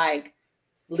move with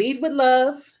lead with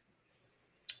love.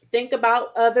 Think about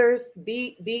others.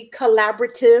 Be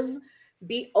collaborative.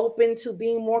 Be open to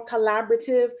being more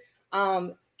collaborative.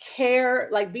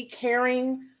 Be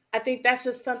caring. I think that's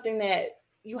just something that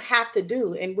you have to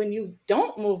do. And when you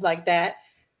don't move like that,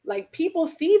 people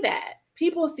see that.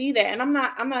 And I'm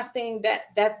not saying that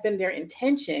that's been their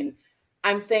intention.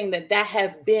 I'm saying that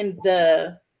has been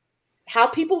the how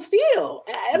people feel.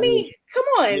 I mean, come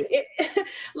on.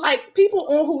 Like people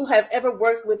who have ever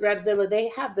worked with Rapzilla, they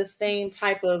have the same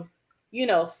type of,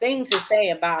 thing to say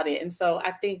about it. And so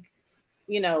I think,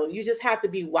 you just have to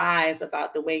be wise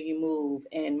about the way you move.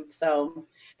 And so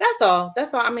that's all.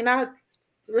 I mean, I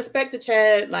respect to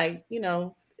Chad, like,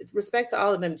 respect to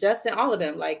all of them, Justin, all of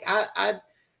them. Like I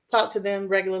talk to them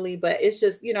regularly, but it's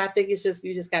just, I think it's just,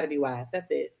 you just got to be wise. That's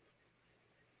it.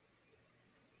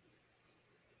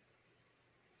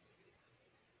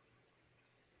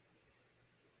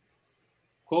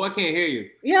 Cole, I can't hear you.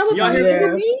 Yeah, y'all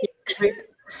hear me?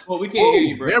 Well, we can't hear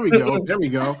you, bro. There we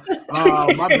go.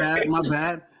 My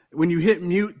bad. When you hit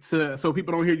mute so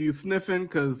people don't hear you sniffing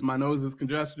because my nose is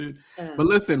congested. But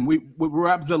listen, we're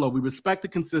Rapzilla. We respect the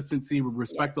consistency. We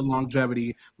respect the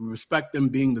longevity. We respect them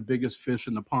being the biggest fish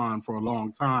in the pond for a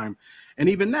long time. And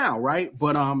even now, right?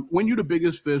 But when you're the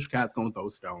biggest fish, cats gonna throw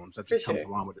stones. That just comes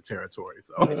along with the territory.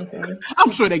 So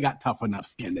I'm sure they got tough enough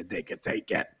skin that they could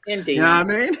take it. Indeed. You know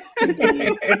what I mean?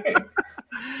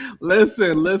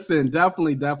 Listen.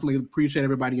 Definitely appreciate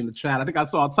everybody in the chat. I think I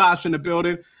saw Tosh in the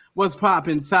building. What's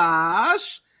poppin',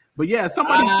 Tosh? But yeah,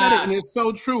 somebody said it, and it's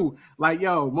so true. Like,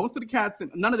 yo, none of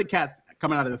the cats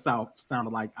coming out of the South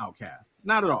sounded like Outcasts.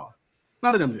 Not at all.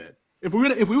 None of them did. If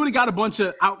we would have got a bunch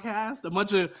of Outcasts, a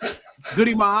bunch of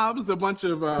Goody Mobs, a bunch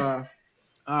of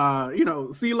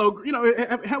CeeLo,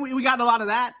 we got a lot of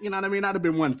that. You know what I mean? That'd have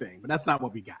been one thing, but that's not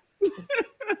what we got.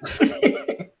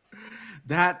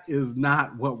 That is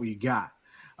not what we got.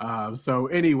 So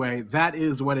anyway, that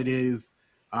is what it is.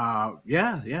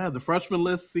 The freshman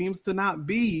list seems to not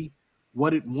be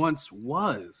what it once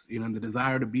was. The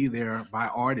desire to be there by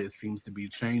artists seems to be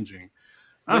changing.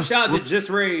 Rashad is just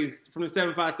raised from the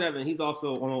 757. He's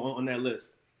also on that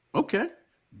list. Okay,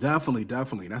 definitely.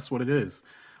 That's what it is.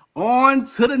 On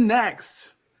to the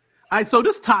next. All right, so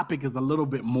this topic is a little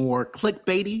bit more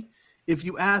clickbaity, if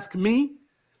you ask me.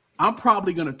 I'm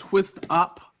probably going to twist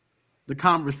up the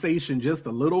conversation just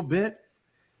a little bit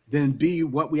than be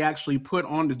what we actually put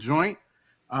on the joint.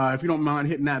 If you don't mind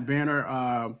hitting that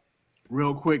banner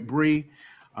real quick, Bree.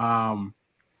 The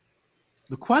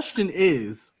question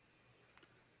is,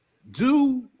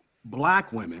 do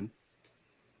Black women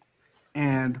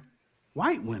and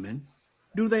white women,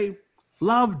 do they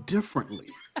love differently?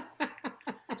 All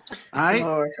right?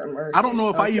 I don't know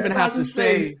if I even have to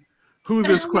say who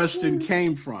this question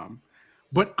came from,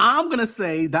 but I'm going to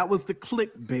say that was the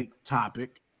clickbait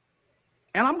topic.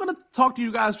 And I'm going to talk to you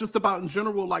guys just about in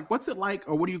general, like, what's it like,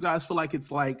 or what do you guys feel like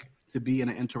it's like to be in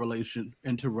an interracial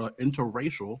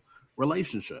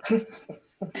relationship? You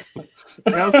know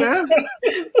what I'm saying?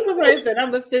 Somebody said,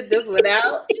 I'm going to sit this one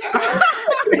out.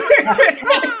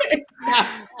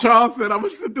 Charles said, I'm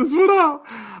going to sit this one out.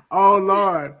 Oh,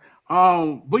 Lord.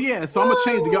 But yeah, so I'm going to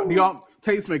change. Do y'all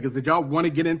tastemakers, did y'all want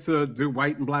to get into do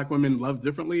white and Black women love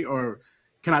differently, or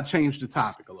can I change the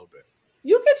topic a little bit?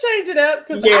 You can change it up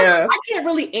because I can't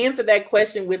really answer that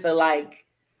question with a like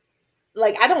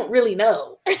I don't really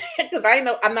know because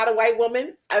I'm not a white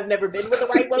woman. I've never been with a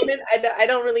white woman. I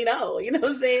don't really know. You know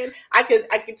what I'm saying? I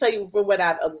could tell you from what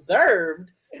I've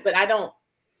observed, but I don't.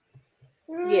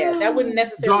 Yeah, that wouldn't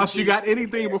necessarily. Josh, you got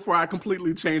anything before I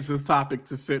completely change this topic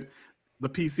to fit the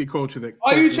PC culture that?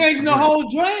 Are you changing the whole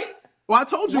joint? Well, I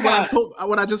told you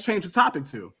what I just changed the topic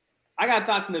to. I got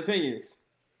thoughts and opinions.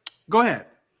 Go ahead.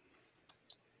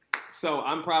 So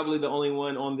I'm probably the only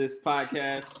one on this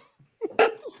podcast.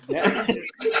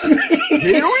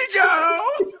 Here we go.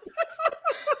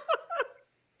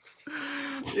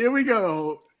 Here we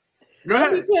go. Go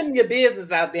ahead. You're putting your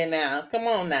business out there now. Come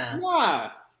on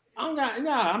now. I'm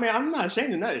not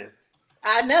ashamed of nothing.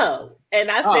 I know.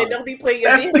 And I said, don't be putting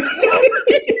your business out.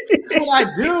 That's what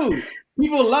I do.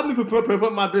 People love me for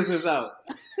putting my business out.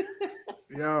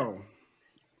 Yo.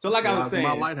 So like I was saying,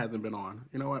 my light hasn't been on.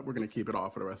 You know what? We're gonna keep it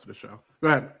off for the rest of the show. Go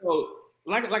ahead. So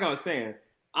like I was saying,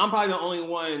 I'm probably the only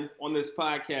one on this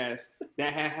podcast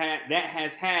that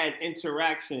has had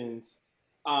interactions.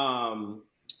 I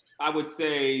would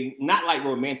say not like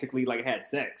romantically, like had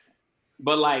sex,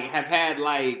 but like have had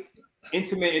like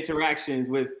intimate interactions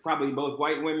with probably both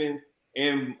white women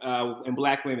and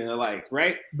Black women alike,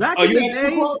 right? Back in the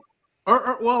day,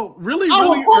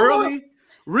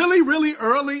 really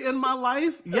early in my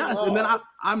life, yes. And then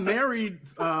I married.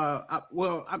 I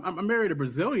married a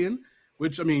Brazilian,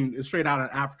 which I mean is straight out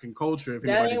of African culture. If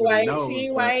that ain't white. Knows, she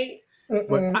ain't white.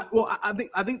 But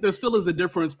I think there still is a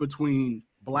difference between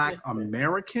Black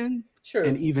American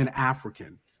and even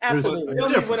African. Absolutely.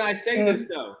 When I say this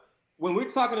though, when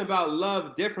we're talking about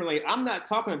love differently, I'm not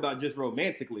talking about just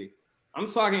romantically. I'm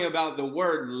talking about the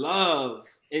word love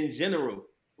in general,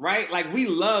 right? Like we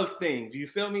love things. You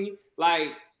feel me? Like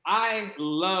I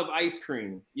love ice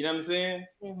cream. You know what I'm saying?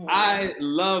 Mm-hmm. I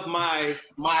love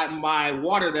my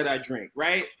water that I drink,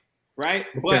 right? Right?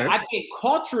 Okay. But I think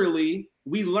culturally,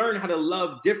 we learn how to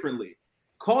love differently.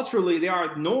 Culturally, there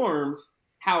are norms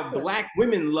how Black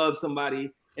women love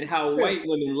somebody and how white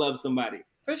women love somebody.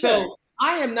 For sure. So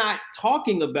I am not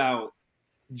talking about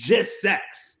just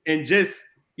sex and just,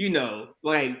 you know,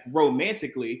 like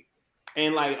romantically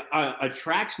and like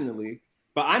attractionally,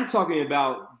 but I'm talking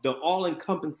about the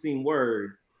all-encompassing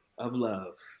word of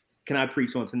love. Can I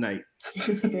preach on tonight?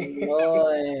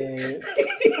 Lord.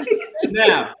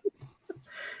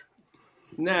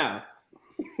 Now,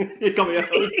 here come here.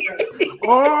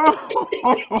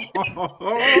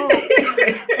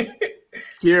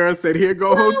 Kiara said, "Here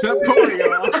go Hotep Corey,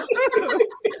 y'all."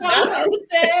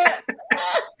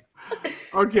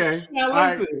 Okay. Now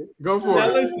listen. Right, go for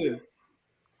it. Listen.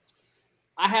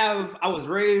 I was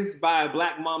raised by a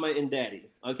Black mama and daddy.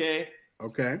 Okay.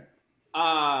 Okay. And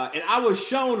I was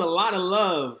shown a lot of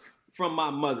love from my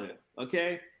mother.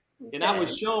 Okay. And I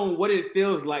was shown what it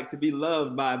feels like to be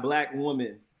loved by a Black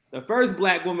woman. The first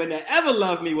Black woman that ever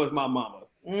loved me was my mama.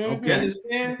 Mm-hmm. You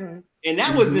understand? Mm-hmm. And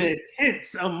that was an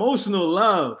intense, emotional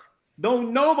love.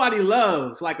 Don't nobody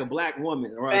love like a Black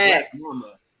woman or a Black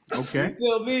mama. Okay. You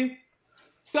feel me?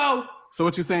 So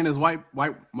what you're saying is white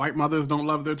mothers don't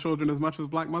love their children as much as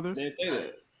Black mothers? I didn't say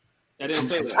that. I didn't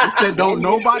say that. I said don't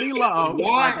nobody love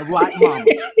like a Black mama.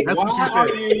 That's what you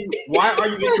said. Why are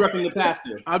you interrupting the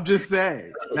pastor? I'm just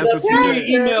saying. That's what you said. Send me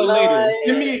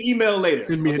an email later.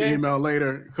 Send me an email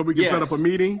later. So we can set up a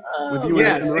meeting with you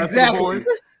and the rest of the boys?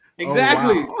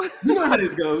 Exactly. Oh, wow. You know how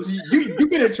this goes. You've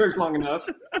been in church long enough.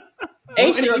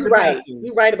 Aisha, you're right.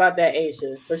 You're right about that,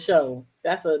 Aisha, for sure.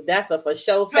 That's a for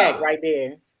sure fact right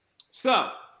there. So,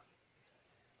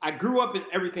 I grew up in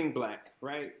everything Black,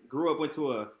 right? Grew up, went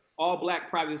to a all-Black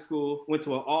private school, went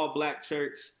to an all-Black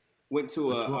church, went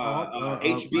to a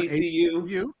HBCU.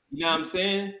 You know what I'm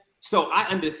saying? So I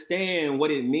understand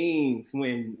what it means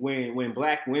when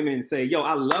Black women say, "Yo,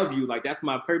 I love you. Like that's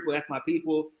my purple, that's my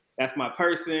people, that's my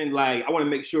person. Like I want to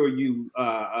make sure you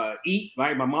eat.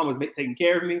 Right? My mom was taking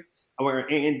care of me."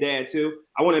 And dad too.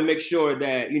 I want to make sure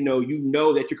that you know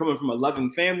that you're coming from a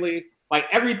loving family. Like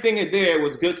everything in there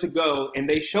was good to go, and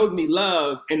they showed me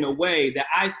love in a way that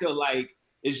I feel like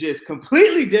is just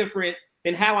completely different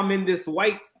than how I'm in this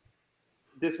white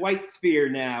sphere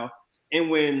now. And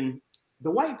when the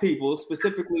white people,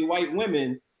 specifically white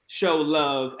women, show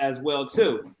love as well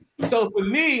too. So for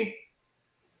me,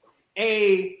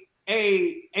 a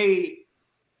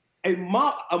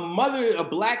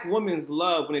Black woman's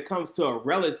love when it comes to a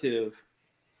relative,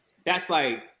 that's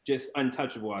like just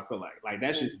untouchable. I feel like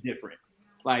that's just different.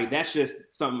 Like that's just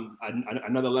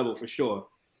another level for sure.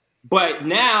 But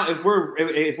now if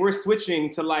we're switching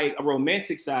to like a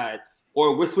romantic side,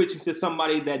 or we're switching to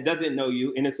somebody that doesn't know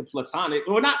you and it's a platonic,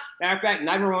 or not, matter of fact,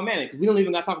 not even romantic, because we don't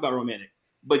even got to talk about romantic,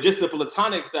 but just the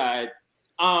platonic side,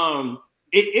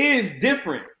 it is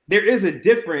different. There is a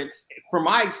difference from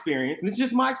my experience, and this is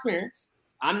just my experience.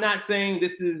 I'm not saying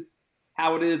this is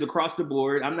how it is across the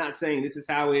board. I'm not saying this is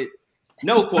how it,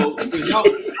 no quote, I'm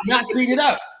not speaking it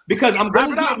up because I'm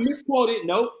going to get misquoted.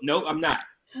 No, I'm not.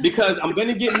 Because I'm going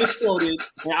to get misquoted,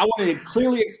 and I want to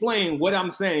clearly explain what I'm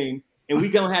saying, and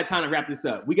we're going to have time to wrap this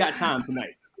up. We got time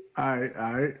tonight. All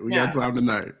right. We got time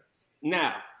tonight.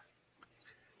 Now,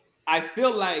 I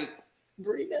feel like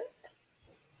there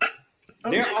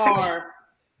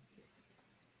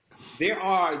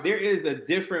is a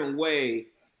different way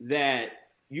that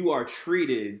you are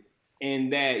treated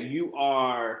and that you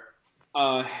are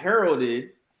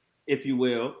heralded, if you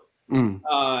will.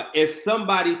 If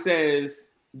somebody says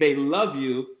they love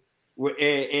you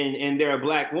and they're a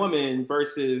Black woman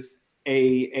versus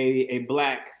a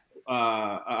Black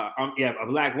a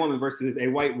Black woman versus a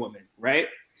white woman, right?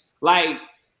 Like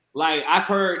I've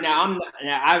heard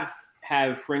I've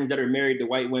have friends that are married to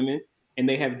white women and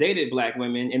they have dated Black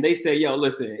women and they say, "Yo,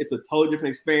 listen, it's a totally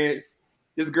different experience.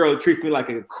 This girl treats me like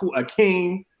a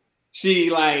king. She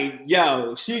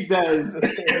she does.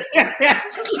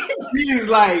 She's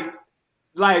like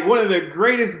one of the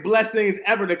greatest blessings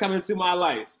ever to come into my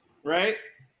life." Right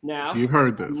now, you've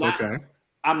heard this, okay?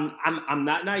 I'm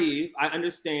not naive. I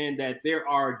understand that there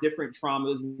are different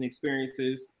traumas and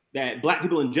experiences that Black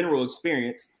people in general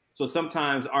experience. So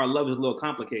sometimes our love is a little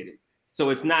complicated. So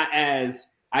it's not as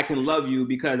I can love you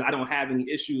because I don't have any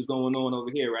issues going on over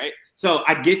here, right? So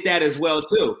I get that as well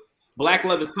too. Black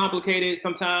love is complicated.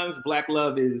 Sometimes Black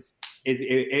love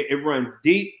it runs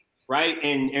deep, right?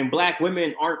 And Black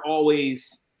women aren't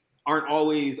always aren't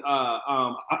always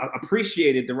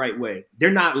appreciated the right way.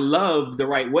 They're not loved the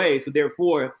right way, so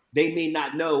therefore they may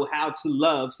not know how to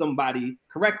love somebody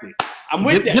correctly. I'm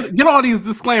with that. Get all these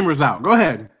disclaimers out. Go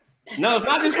ahead. No, it's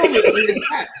not disclaimers. It's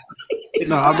facts.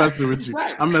 I'm messing with you.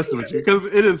 I'm messing with you because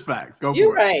it is facts. Go for it.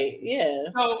 You're right. Yeah.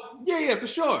 So yeah, for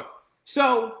sure.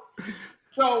 So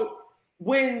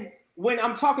when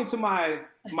I'm talking to my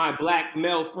black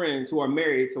male friends who are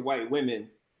married to white women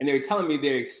and they're telling me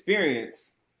their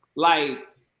experience, like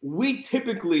we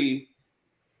typically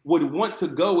would want to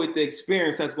go with the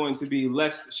experience that's going to be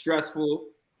less stressful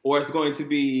or it's going to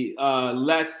be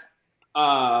less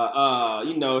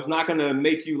it's not going to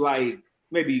make you like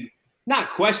maybe not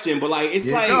question, but like it's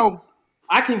like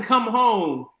I can come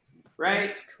home right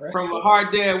from a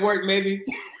hard day at work maybe.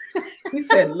 He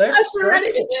said less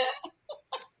stressful.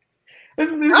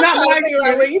 This is not my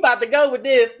experience. Where you about to go with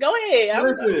this? Go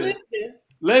ahead.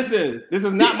 Listen. This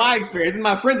is not my experience. This is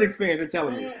my friend's experience. They're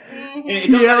telling me.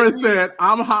 Kiara said,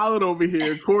 "I'm hollering over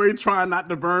here. Corey trying not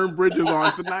to burn bridges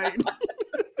on tonight."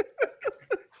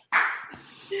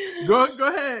 Go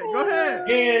ahead.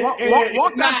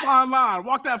 Walk that fine line.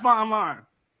 Walk that fine line.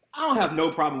 I don't have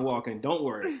no problem walking. Don't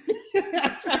worry.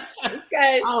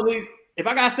 Okay. If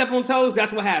I gotta step on toes,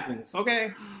 that's what happens.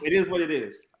 Okay, it is what it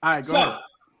is. All right, go ahead.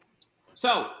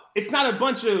 So it's not a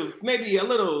bunch of maybe a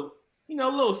little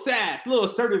sass, a little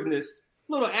assertiveness,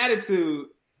 a little attitude,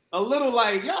 a little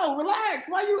like, yo, relax.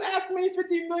 Why you asking me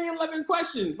 50 million 11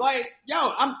 questions? Like,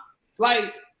 yo, I'm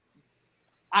like,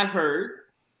 I've heard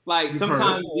like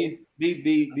sometimes these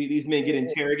men get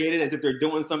interrogated as if they're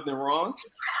doing something wrong,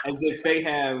 as if they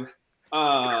have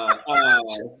have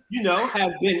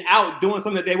been out doing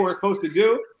something that they weren't supposed to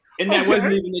do, and that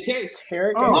wasn't even the case.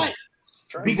 But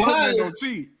because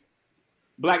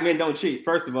black men don't cheat.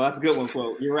 First of all, that's a good one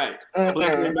quote. You're right.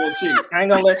 Black men don't cheat. I ain't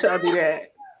gonna let y'all do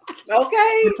that.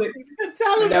 Okay.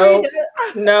 Tell them.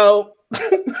 No.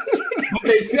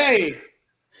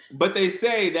 But they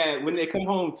say that when they come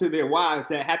home to their wives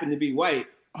that happen to be white.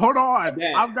 Hold on.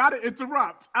 I've got to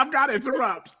interrupt.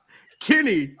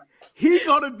 Kenny, he's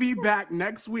going to be back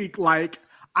next week like,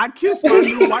 I kissed my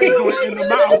new white boy in the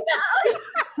mouth.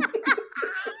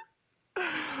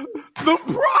 The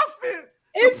prophet.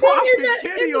 The prophet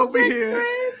Kenny over here.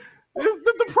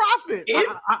 The prophet.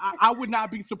 I would not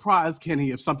be surprised,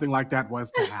 Kenny, if something like that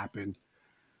was to happen.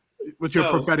 With your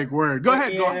prophetic word. Go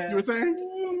ahead, Goss, you were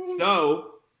saying?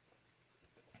 So,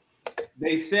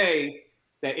 they say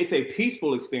that it's a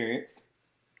peaceful experience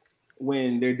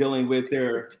when they're dealing with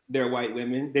their white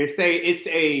women. They say it's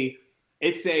a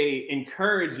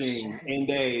encouraging and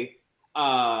a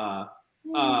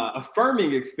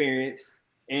affirming experience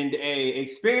and a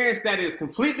experience that is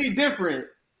completely different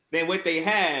than what they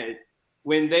had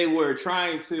when they were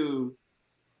trying to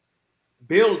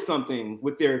build something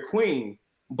with their queen,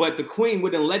 but the queen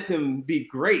wouldn't let them be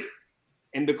great.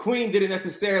 And the queen didn't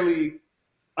necessarily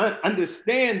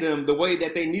understand them the way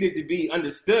that they needed to be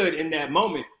understood in that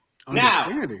moment. Now,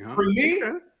 for me,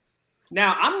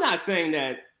 now I'm not saying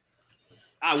that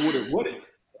I wouldn't.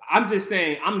 I'm just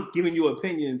saying I'm giving you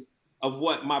opinions of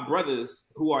what my brothers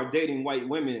who are dating white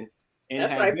women. And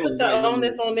that's right. Put the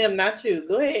onus on them, not you.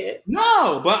 Go ahead.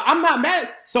 No, but I'm not mad.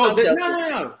 So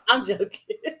no. I'm joking.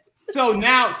 So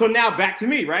now back to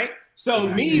me, right?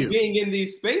 So being in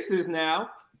these spaces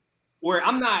now where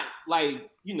I'm not like,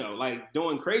 like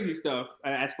doing crazy stuff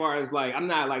as far as like, I'm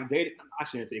not like dating. I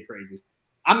shouldn't say crazy.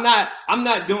 I'm not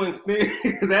doing things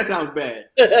because that sounds bad.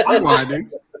 I'm winding.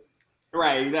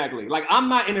 Right, exactly. Like I'm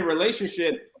not in a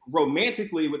relationship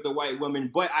romantically with the white woman,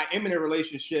 but I am in a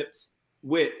relationships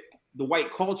with the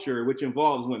white culture, which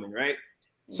involves women, right?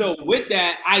 So with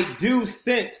that, I do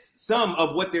sense some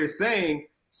of what they're saying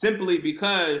simply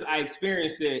because I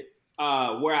experienced it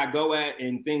where I go at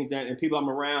and things that and people I'm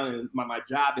around and my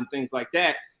job and things like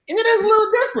that. And it is a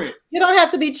little different. You don't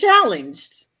have to be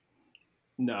challenged.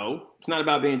 No, it's not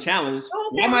about being challenged.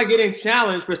 Okay. Why am I getting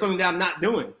challenged for something that I'm not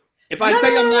doing? If I no,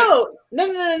 tell you I'm not,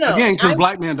 no. Again, because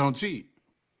black men don't cheat.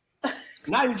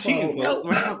 Not even cheating. No.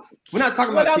 We're not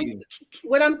talking about cheating.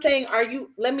 What I'm saying,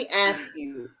 let me ask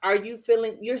you, are you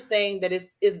feeling, you're saying that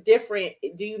it's different.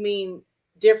 Do you mean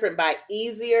different by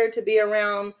easier to be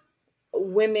around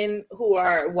women who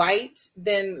are white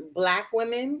than black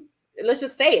women? Let's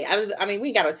just say it. I mean,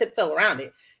 we got to tiptoe around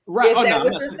it. Right. Is that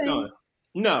what you're saying?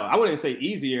 No, I wouldn't say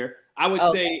easier. I would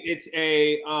say it's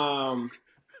a,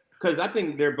 because I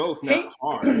think they're both not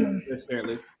hard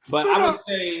necessarily. But I would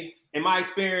say, in my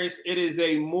experience, it is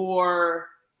a more,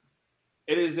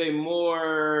 what's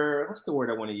the word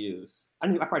I want to use? I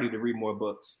probably need to read more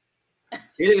books.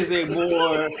 It is a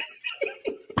more,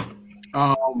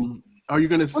 Are you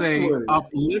going to say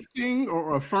uplifting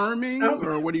or affirming,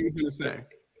 or what are you going to say?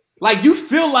 Like you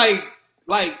feel like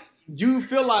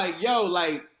yo,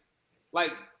 like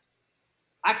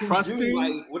I can trusting? Do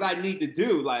like what I need to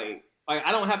do. Like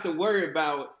I don't have to worry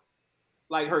about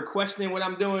like her questioning what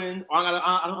I'm doing. Or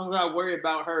I don't gotta worry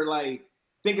about her like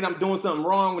thinking I'm doing something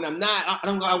wrong when I'm not. I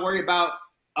don't gotta worry about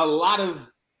a lot of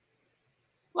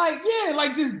like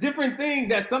just different things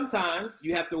that sometimes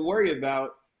you have to worry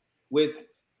about with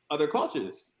other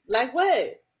cultures. Like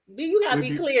what? Do you gotta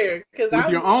be clear? Because with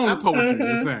your own culture,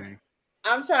 you're saying.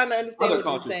 I'm trying to understand other what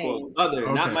cultures, you're saying.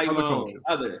 Not my own.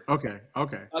 Other. Okay.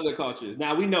 Other cultures.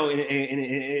 Now we know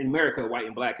in America, white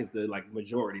and black is the like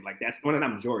majority. Like that's not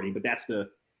majority, but that's the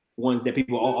ones that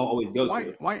people always go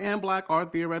to. White and black are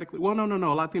theoretically. Well, no.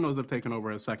 Latinos have taken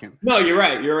over a second. No, you're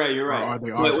right. Or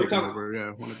they are taking over. Yeah,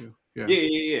 one of you.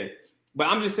 Yeah. But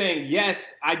I'm just saying,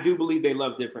 yes, I do believe they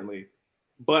love differently,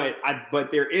 but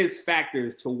there is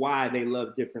factors to why they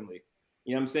love differently.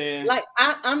 You know what I'm saying? Like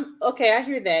I'm okay. I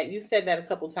hear that you said that a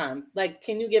couple times. Like,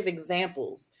 can you give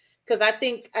examples? Because I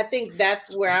think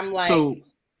that's where I'm like, so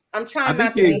I'm trying. I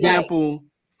think the example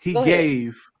he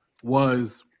gave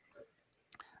was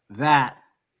that.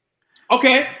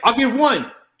 Okay, I'll give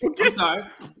one. I'm sorry.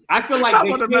 I feel like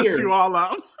they cater. You all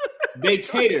out. They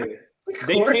cater.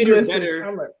 They cater better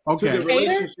to the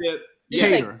relationship.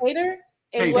 Cater?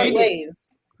 In what ways?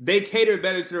 They cater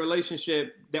better to the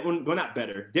relationship not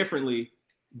better, differently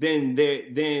than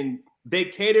they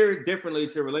cater differently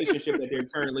to the relationship that they're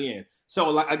currently in. So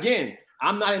like again,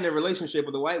 I'm not in a relationship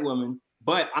with a white woman,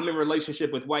 but I'm in a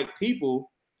relationship with white people,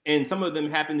 and some of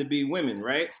them happen to be women,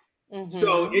 right? Mm-hmm.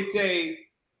 So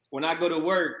when I go to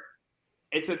work,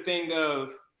 it's a thing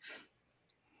of,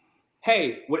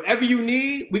 hey, whatever you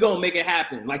need, we're gonna make it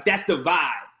happen. Like that's the vibe.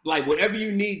 Like whatever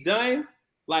you need done,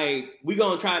 like we're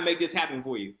gonna try and make this happen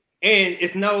for you. And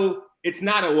it's not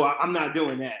I'm not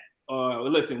doing that. Or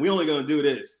listen, we only gonna do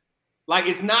this. Like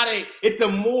it's a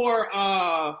more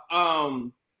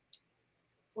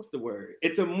what's the word?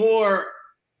 It's a more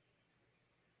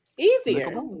easier.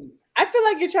 I feel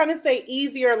like you're trying to say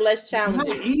easier, less challenging. It's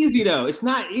not easy though. It's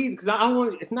not easy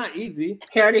because it's not easy.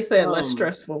 He already said less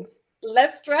stressful.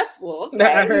 Less stressful. Okay.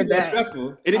 I heard that.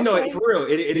 Stressful. It didn't know it for real.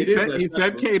 He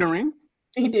said catering.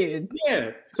 He did.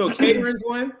 Yeah. So catering's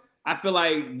one. I feel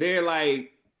like they're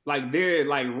like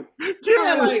Karen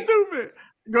is stupid.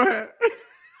 Go ahead.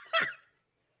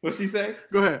 What'd she say?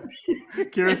 Go ahead.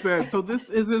 Karen said, so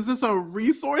is this a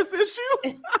resource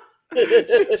issue? Not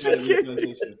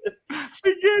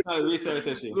a resource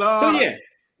issue. So yeah,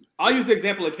 I'll use the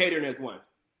example of catering as one.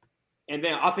 And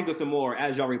then I'll think of some more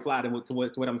as y'all reply to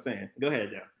what I'm saying. Go ahead,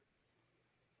 Dale.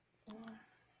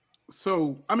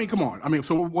 So, I mean, come on. I mean,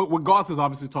 so what Goss is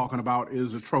obviously talking about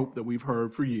is a trope that we've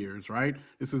heard for years, right?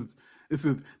 This is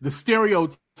the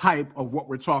stereotype of what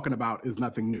we're talking about is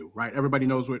nothing new, right? Everybody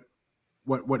knows what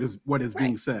is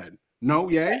being said. No,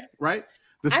 yay, right?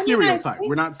 The stereotype.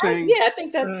 We're not saying. I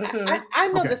think that I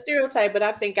know the stereotype, but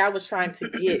I think I was trying to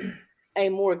get a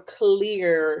more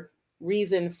clear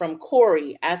reason from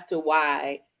Corey as to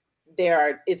why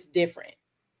it's different.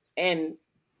 And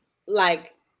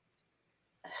like,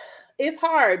 it's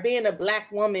hard being a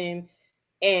black woman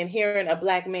and hearing a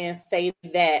black man say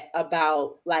that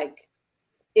about like,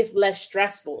 it's less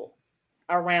stressful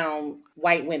around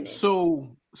white women. So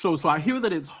I hear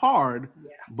that it's hard,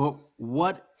 but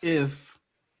what if,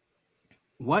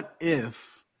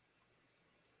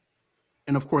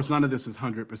 and of course, none of this is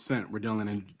 100%. We're dealing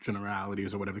in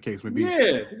generalities or whatever the case may be.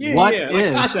 Yeah. What if?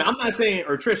 Like Tasha, I'm not saying,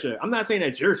 or Trisha, I'm not saying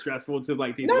that you're stressful to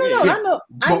like people. No,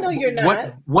 I know you're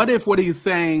not. What if what he's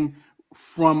saying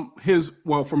from his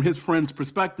friends'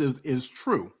 perspectives is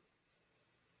true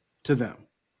to them?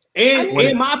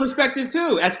 And my perspective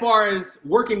too, as far as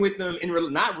working with them in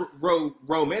not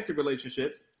romantic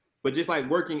relationships, but just like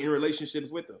working in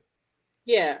relationships with them.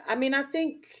 Yeah, I mean, I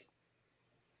think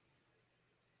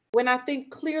when I think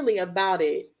clearly about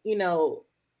it, you know,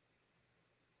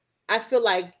 I feel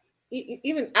like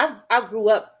even I grew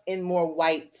up in more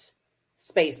white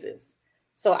spaces.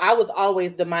 So I was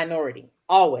always the minority,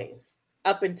 always,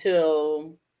 up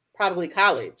until probably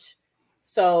college.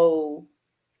 So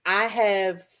I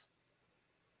have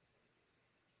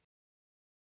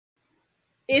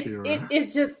it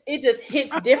just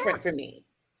hits different for me.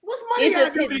 What's money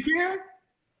got to do here?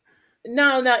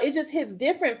 No, it just hits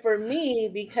different for me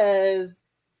because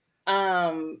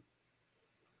I've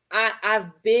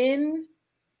been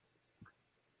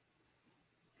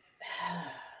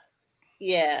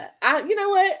you know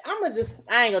what?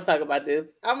 I ain't gonna talk about this.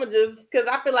 Because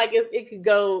I feel like it could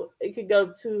go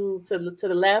to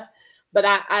the left. But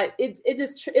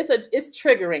it's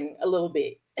triggering a little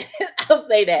bit. I'll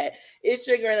say that it's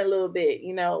triggering a little bit,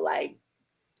 like,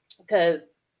 because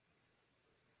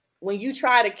when you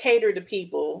try to cater to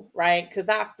people, right? Because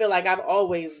I feel like I've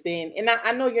always been, and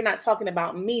I know you're not talking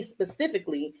about me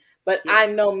specifically, but I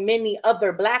know many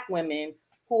other Black women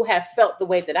who have felt the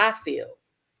way that I feel.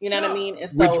 You know what I mean?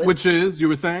 And so which is, you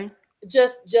were saying?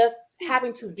 Just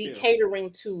having to be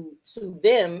catering to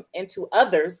them and to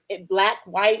others, Black,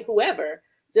 white, whoever,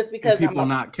 just because and people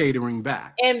not catering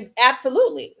back. And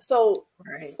absolutely. So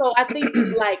I think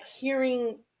like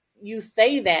hearing you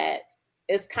say that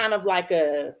is kind of like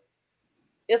a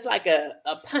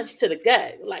punch to the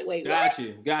gut. Like, wait, got what?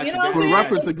 you. You know For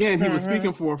reference, again, he was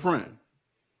speaking for a friend.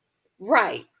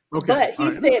 Right. Okay. But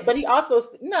he said, but he also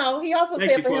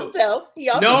said for himself. He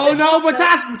also but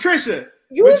Patricia.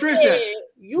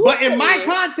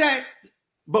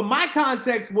 My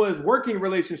context was working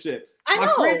relationships. I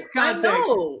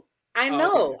know.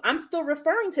 Okay. I'm still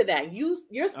referring to that.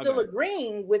 You're still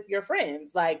agreeing with your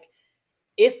friends. Like,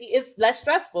 it's less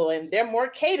stressful, and they're more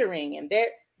catering, and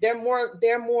they're more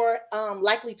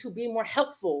likely to be more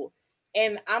helpful.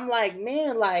 And I'm like,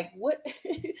 man, like what,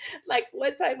 like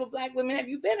what type of Black women have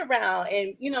you been around?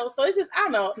 And so it's just, I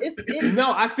don't know. It's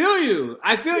no, I feel you.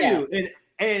 you.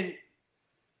 And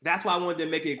that's why I wanted to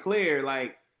make it clear.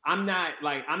 Like, I'm not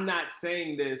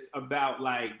saying this about,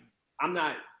 like, I'm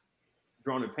not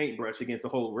drawing a paintbrush against the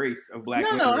whole race of Black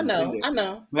women. No, I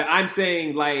know. But I'm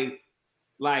saying like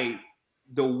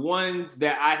the ones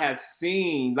that I have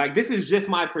seen, like, this is just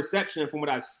my perception from what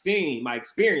I've seen, my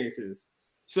experiences.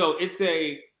 So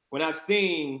when I've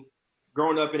seen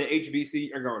growing up in an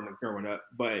HBCU, or growing up,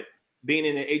 but being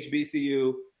in an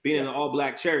HBCU, being in an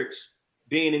all-Black church,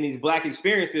 being in these Black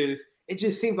experiences, it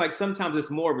just seems like sometimes it's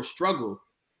more of a struggle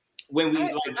when we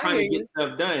trying to get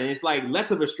stuff done. It's like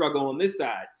less of a struggle on this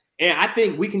side. And I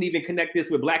think we can even connect this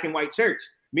with Black and white church.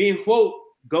 Me and Quote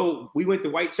we went to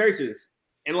white churches,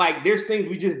 and like there's things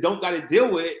we just don't got to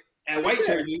deal with at white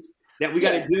churches that we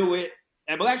got to deal with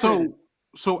at Black churches.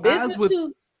 So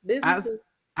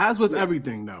as with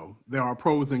everything, though, there are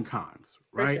pros and cons,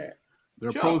 right? Sure. There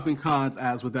are pros and cons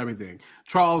as with everything.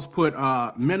 Charles put,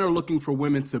 men are looking for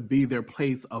women to be their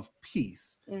place of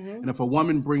peace. And if a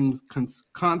woman brings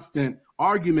constant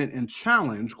argument and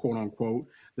challenge, quote unquote,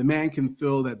 the man can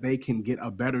feel that they can get a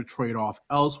better trade-off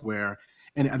elsewhere.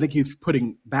 And I think he's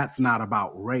putting, that's not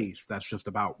about race. That's just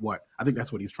about what, I think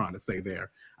that's what he's trying to say there.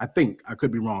 I think, I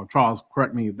could be wrong. Charles,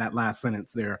 correct me that last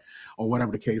sentence there, or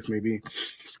whatever the case may be.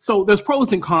 So there's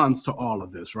pros and cons to all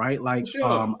of this, right? Like,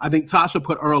 I think Tasha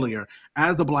put earlier,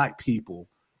 as a Black people,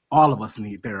 all of us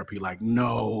need therapy, like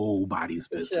nobody's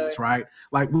business, right?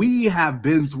 Like, we have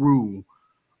been through,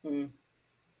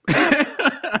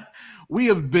 we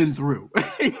have been through,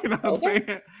 you know what I'm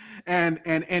saying?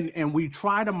 And we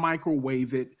try to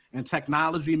microwave it, and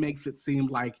technology makes it seem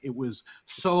like it was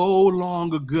so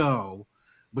long ago.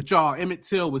 But y'all, Emmett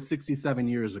Till was 67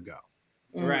 years ago.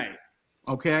 Right.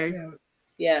 Okay?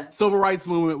 Yeah. Civil rights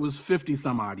movement was 50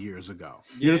 some odd years ago.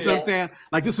 You know what I'm saying?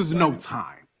 Like, this is no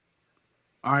time.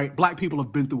 All right? Black people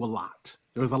have been through a lot.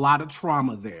 There's a lot of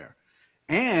trauma there.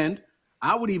 And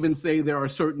I would even say there are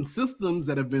certain systems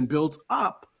that have been built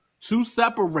up to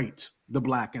separate the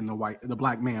Black and the white, the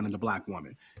Black man and the Black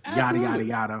woman. Absolutely. Yada, yada,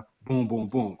 yada, boom, boom,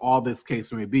 boom. All this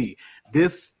case may be.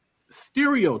 This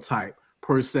stereotype,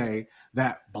 per se,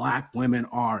 that Black women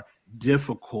are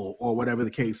difficult or whatever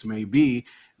the case may be,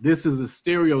 this is a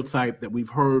stereotype that we've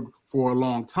heard for a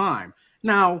long time.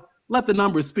 Now, let the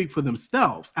numbers speak for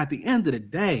themselves. At the end of the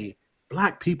day,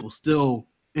 Black people still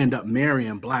end up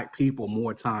marrying Black people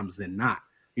more times than not.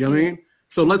 You know what I mean?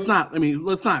 So let's not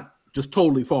just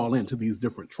totally fall into these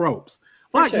different tropes.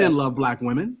 Black men love Black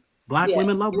women. Black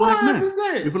women love Black men.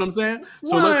 You know what I'm saying?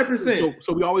 100%.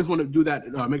 So we always want to do that.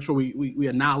 Make sure we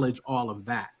acknowledge all of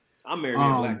that. I'm marrying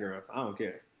a Black girl. I don't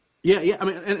care. Yeah. I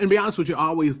mean, and be honest with you, I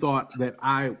always thought that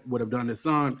I would have done the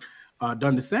same.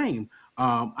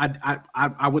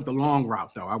 I went the long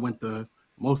route though. I went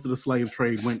most of the slave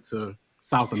trade went to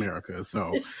South America,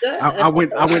 so I went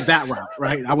that route,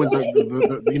 right? I went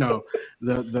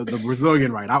the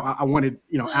Brazilian route. I wanted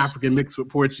African mixed with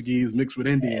Portuguese, mixed with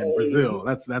Indian, Brazil.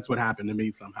 That's what happened to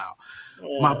me somehow.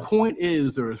 My point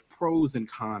is, there is pros and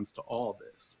cons to all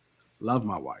this. Love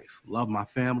my wife, love my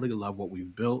family, love what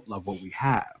we've built, love what we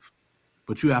have.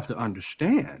 But you have to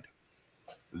understand,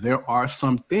 there are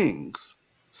some things,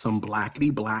 some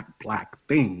blackity black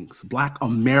things, Black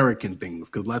American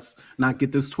things, because let's not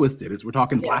get this twisted. We're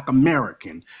talking Black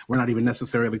American. We're not even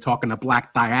necessarily talking a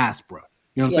Black diaspora.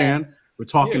 You know what I'm saying? We're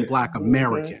talking Black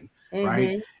American,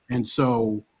 right? And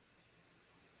so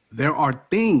there are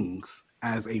things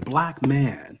as a black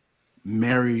man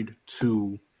married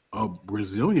to a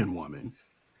Brazilian woman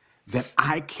that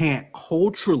I can't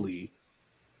culturally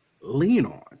lean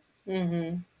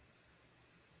on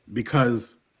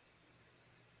because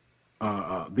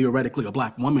theoretically a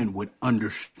black woman would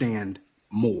understand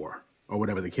more or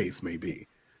whatever the case may be.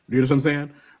 You know what I'm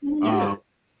saying? Yeah.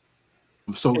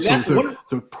 So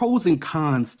pros and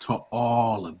cons to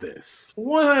all of this.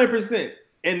 100%.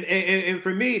 And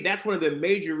for me, that's one of the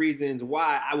major reasons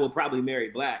why I will probably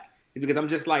marry black is because I'm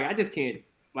just like, I just can't,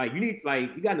 like, you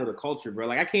gotta know the culture, bro.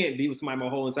 Like, I can't be with somebody my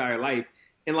whole entire life.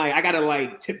 And like, I gotta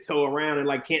like tiptoe around and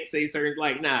like, can't say certain,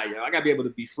 like, nah, yo, I gotta be able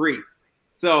to be free.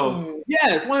 So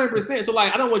yes, 100%. So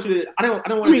like, I don't want you to, I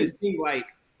don't want it to seem like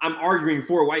I'm arguing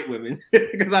for white women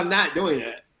because I'm not doing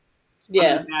that.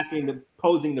 Yeah. I'm just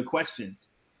posing the question.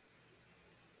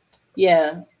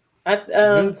 Yeah.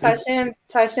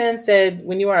 Taishan said,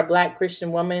 when you are a black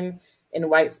Christian woman in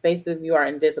white spaces, you are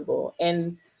invisible.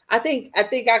 And I think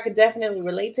I could definitely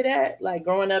relate to that. Like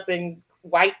growing up in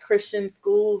white Christian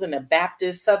schools in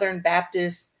a Southern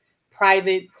Baptist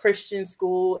private Christian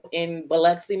school in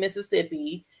Biloxi,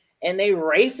 Mississippi, and they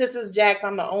racist as jacks.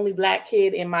 I'm the only black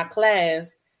kid in my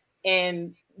class.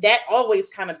 And that always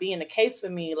kind of being the case for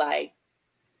me. Like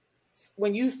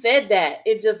when you said that,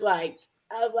 it just like,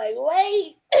 I was like,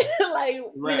 wait, like,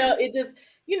 right. You know, it just,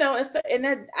 you know, and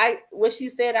that what she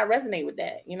said, I resonate with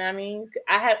that. You know what I mean?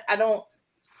 I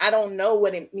don't know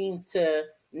what it means to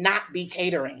not be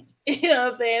catering. You know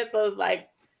what I'm saying? So it's like,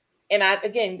 and I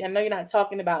know you're not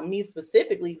talking about me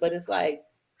specifically, but it's like,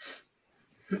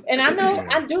 and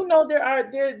I do know there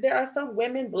are some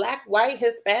women, black, white,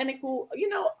 Hispanic, who, you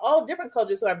know, all different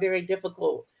cultures who are very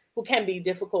difficult, who can be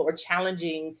difficult or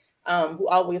challenging, who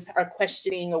always are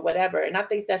questioning or whatever. And I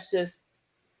think that's just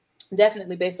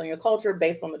definitely based on your culture,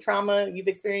 based on the trauma you've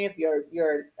experienced, your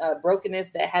brokenness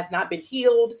that has not been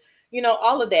healed, you know,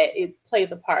 all of that, it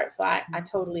plays a part. So I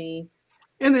totally,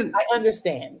 and then I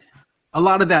understand. A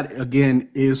lot of that, again,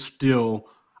 is still,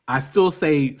 I still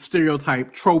say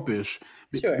stereotype, tropish,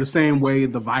 sure. The same way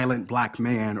the violent black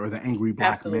man or the angry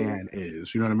black man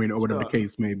is, you know what I mean? Or whatever the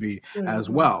case may be as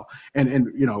well. And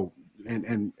you know,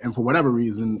 and for whatever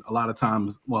reason, a lot of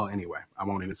times, well, anyway, I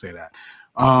won't even say that.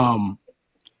 All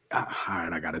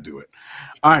right, I got to do it.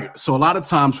 All right. So a lot of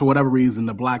times, for whatever reason,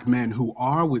 the black men who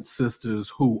are with sisters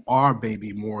who are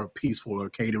maybe more peaceful or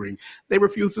catering, they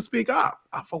refuse to speak up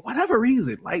for whatever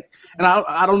reason. Like, and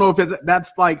I don't know if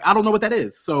that's like, I don't know what that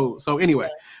is. So anyway,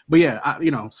 but yeah,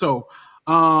 you know, so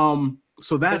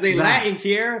that's they Latin,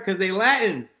 Kiera, because they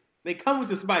Latin. They come with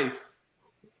the spice.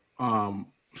 Why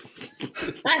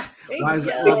is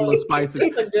it a little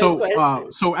spicy?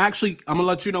 So actually, I'm gonna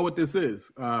let you know what this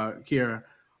is, Kiera.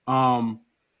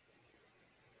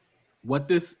 What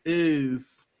this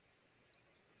is,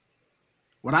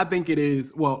 what I think it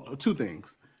is, well, two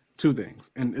things,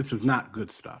 and this is not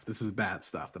good stuff. This is bad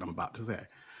stuff that I'm about to say.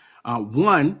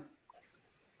 One,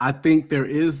 I think there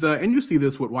is and you see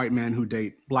this with white men who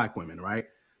date black women, right?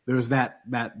 There's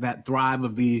that drive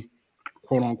of the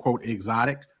quote unquote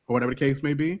exotic or whatever the case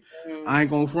may be. I ain't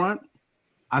gonna front.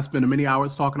 I spent many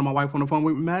hours talking to my wife on the phone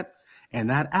when we met, and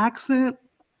that accent,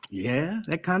 yeah,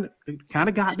 that kind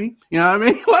of got me. You know what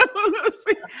I mean?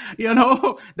 You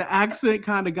know, the accent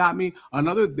kind of got me.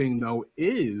 Another thing though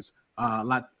is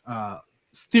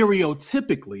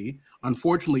stereotypically,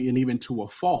 unfortunately, and even to a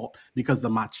fault, because the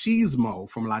machismo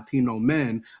from Latino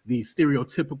men, the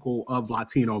stereotypical of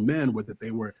Latino men was that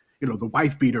they were, you know, the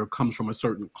wife beater comes from a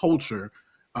certain culture,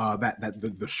 that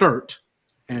the shirt,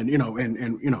 and you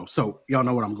know, so y'all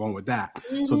know what I'm going with that.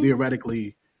 Mm-hmm. So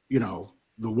theoretically, you know,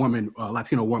 the woman,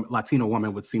 Latino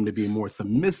woman would seem to be more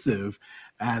submissive,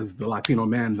 as the Latino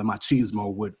man, the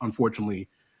machismo would unfortunately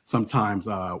sometimes,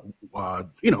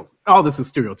 you know, all this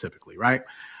is stereotypically, right?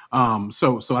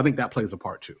 So I think that plays a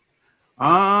part too.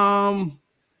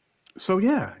 So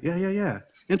yeah.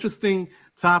 Interesting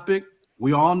topic.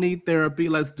 We all need therapy.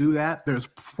 Let's do that. There's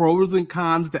pros and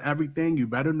cons to everything. You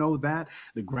better know that.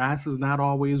 The grass is not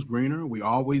always greener. We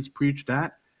always preach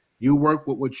that. You work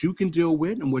with what you can deal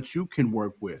with and what you can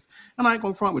work with. And I ain't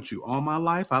gonna front with you. All my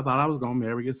life, I thought I was gonna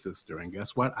marry a sister. And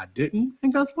guess what? I didn't.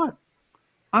 And guess what?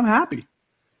 I'm happy.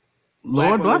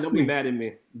 Lord bless me. Don't be mad at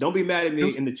me. Don't be mad at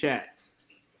me in the chat.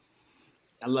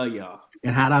 I love y'all.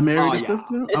 And had I married a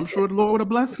sister, I'm sure the Lord would have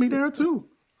blessed me there too.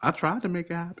 I tried to make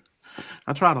it happen.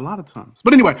 I tried a lot of times.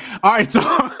 But anyway, all right, so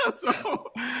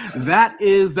that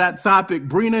is that topic.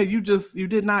 Brina, you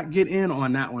did not get in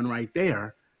on that one right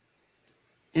there.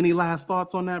 Any last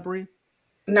thoughts on that, Bree?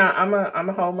 No, I'm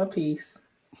a hold my peace.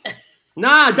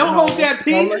 Nah, don't hold that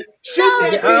peace. Shoot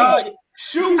that peace.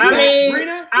 Shoot, I mean,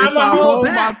 Brina. I'm a whole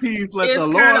my peace. Let it's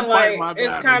the kind of Lord fight like my it's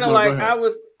battles. kind of No, like go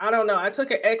ahead. I don't know. I took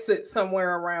an exit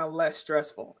somewhere around less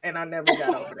stressful, and I never got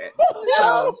over that.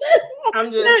 No,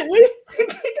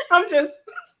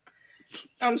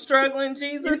 I'm struggling.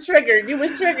 Jesus, you triggered. You was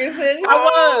triggered, sis.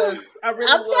 I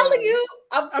really I'm was. telling you.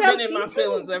 I've been in my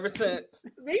feelings ever since.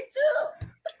 Me too.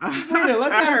 Brina,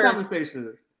 let's have a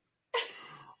conversation.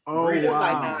 Oh Like,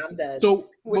 wow! nah, I'm done. So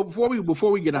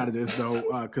before we get out of this though,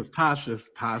 because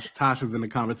Tasha's in the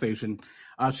conversation,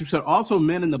 she said also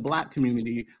men in the Black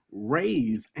community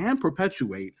raise and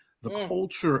perpetuate the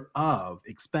culture of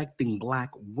expecting Black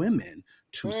women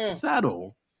to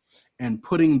settle and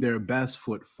putting their best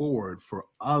foot forward for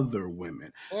other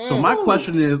women. So my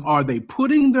question is, are they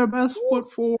putting their best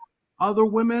foot forward for other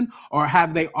women, or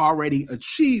have they already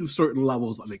achieved certain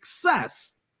levels of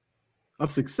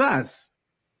success?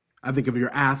 I think of your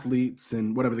athletes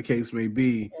and whatever the case may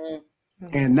be.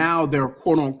 And now they're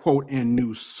quote unquote in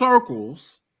new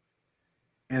circles.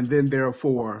 And then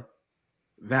therefore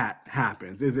that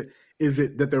happens. Is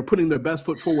it that they're putting their best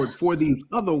foot forward for these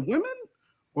other women,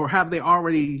 or have they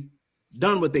already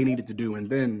done what they needed to do and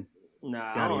then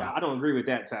I don't agree with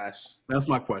that, Tash. That's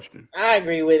my question. I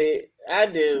agree with it. I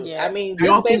do. Yeah. I mean,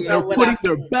 they're putting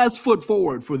their best foot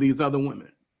forward for these other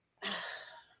women.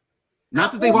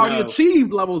 Not that they've already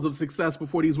achieved levels of success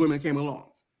before these women came along.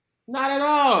 Not at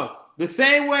all. The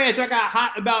same way as y'all got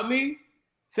hot about me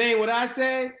saying what I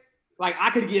said, like I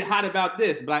could get hot about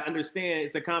this, but I understand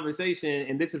it's a conversation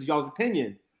and this is y'all's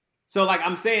opinion. So like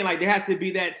I'm saying, like there has to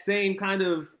be that same kind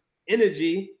of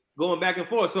energy going back and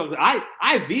forth. So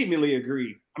I vehemently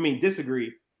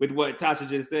disagree with what Tasha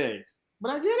just said.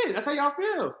 But I get it. That's how y'all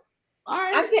feel. All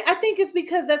right. I think it's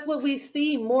because that's what we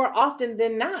see more often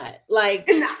than not. Like,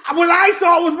 and what I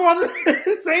saw was more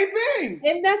the same thing.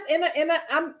 And that's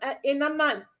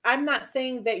I'm not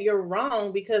saying that you're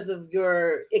wrong because of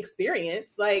your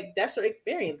experience. Like that's your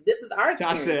experience. This is our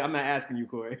experience. Josh said, I'm not asking you,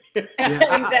 Corey.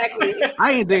 Exactly.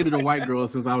 I ain't dated a white girl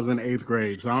since I was in 8th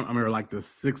grade. So I'm in like the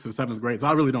 6th or 7th grade. So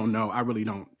I really don't know.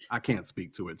 I can't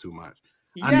speak to it too much.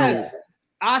 Yes. I know.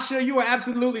 Asha, you are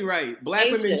absolutely right.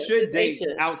 Black women should date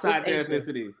outside their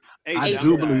ethnicity. I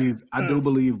do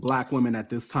believe Black women at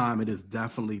this time, it is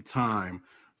definitely time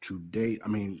to date. I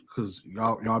mean, because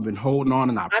y'all been holding on,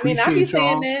 and I appreciate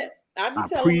y'all. I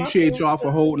appreciate y'all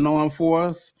for holding on for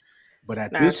us. But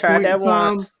at this point in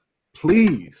time,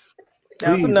 please,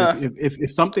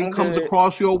 if something comes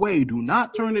across your way, do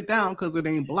not turn it down because it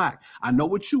ain't Black. I know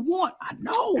what you want. I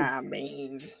know. I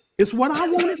mean, it's what I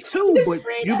wanted too, but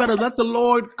you better let the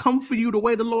Lord come for you the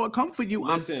way the Lord come for you.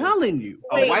 Listen, I'm telling you.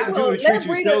 A white dude treat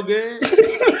you so good.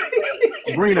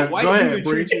 Brina, go ahead,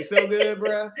 treat you so good,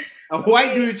 bro. A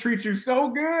white dude treat you so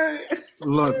good.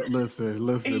 Listen.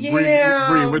 Yeah,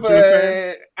 Bree, what you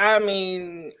saying? I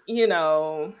mean, you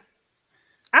know,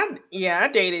 I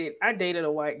dated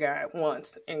a white guy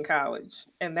once in college,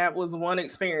 and that was one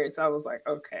experience. I was like,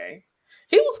 okay,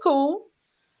 he was cool,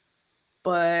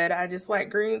 but I just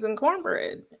like greens and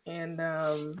cornbread,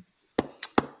 and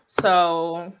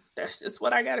so that's just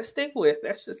what I got to stick with.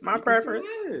 That's just my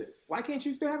preference. Why can't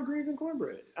you still have greens and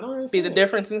cornbread? I don't understand. Be the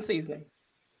difference in seasoning.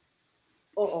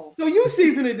 So you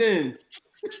season it then.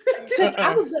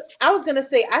 I was gonna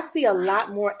say I see a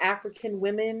lot more African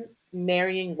women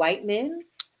marrying white men,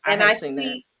 and I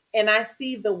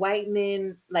see the white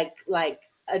men like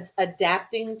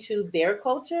adapting to their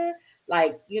culture.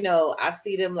 Like, you know, I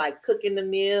see them like cooking the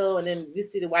meal, and then you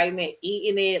see the white man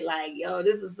eating it like, yo,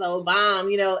 this is so bomb,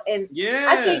 you know. And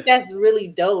I think that's really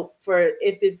dope for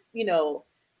if it's, you know,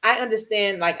 I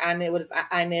understand like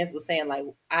Inez was saying, like,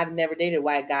 I've never dated a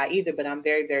white guy either, but I'm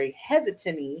very, very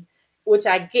hesitant-y, which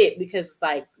I get because it's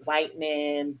like white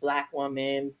man, Black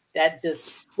woman. That just,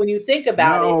 when you think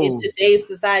about it in today's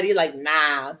society, you're like,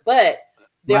 nah, but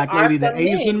Black lady, the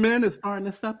Asian men is starting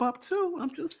to step up too. I'm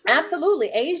just saying. Absolutely,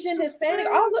 Asian, Hispanic,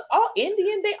 all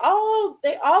Indian, they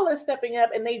all are stepping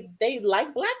up, and they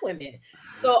like Black women.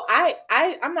 So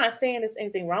I'm not saying there's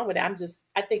anything wrong with it.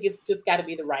 I think it's just got to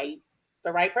be the right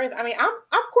person. I mean,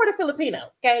 I'm quarter Filipino,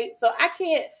 okay, so I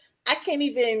can't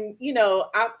even, you know,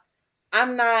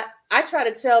 I'm not. I try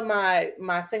to tell my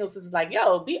single sisters like,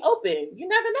 yo, be open. You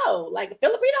never know. Like a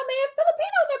Filipino man,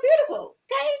 Filipinos are beautiful,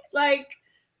 okay, like.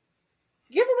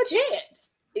 Give them a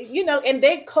chance, you know, and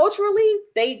they culturally,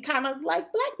 they kind of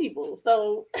like Black people.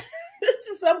 So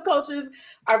some cultures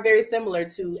are very similar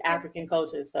to African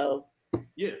culture. So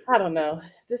yeah, I don't know.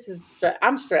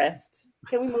 I'm stressed.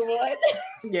 Can we move on?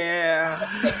 Yeah.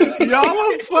 Y'all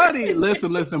are funny.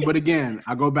 Listen. But again,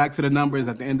 I go back to the numbers.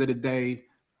 At the end of the day,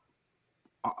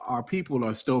 our people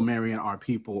are still marrying our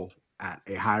people at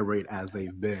a high rate as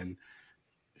they've been.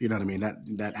 You know what I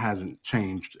mean? That hasn't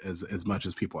changed as much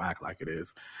as people act like it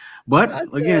is.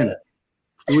 But again,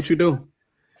 do what you do.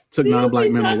 Took non-black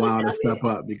men a while to step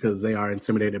up because they are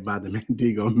intimidated by the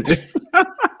Mendigo myth.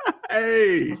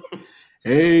 Hey.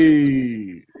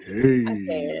 You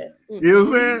know what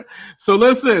I'm saying? So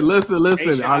listen.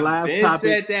 Aisha, Our last topic.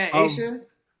 Said that, Aisha.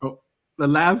 The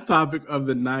last topic of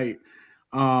the night.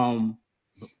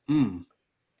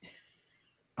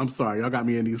 I'm sorry, y'all got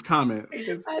me in these comments.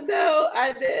 I know,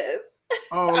 I did.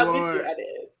 Oh, I'll Lord. get you, I did.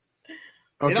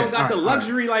 Okay, they don't got the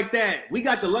luxury like that. We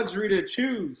got the luxury to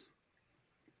choose.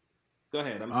 Go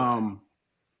ahead. I'm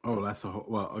sorry. That's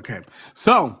okay.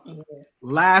 So,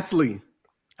 lastly,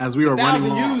 as we were running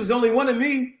long, 1,000 views, only one of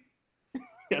me.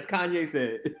 As Kanye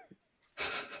said.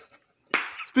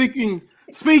 Speaking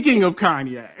of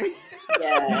Kanye, you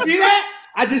see that?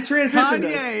 I just transitioned.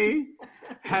 Kanye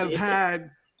has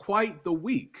had quite the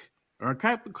week, or a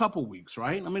couple weeks,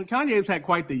 right? I mean, Kanye's had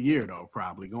quite the year, though,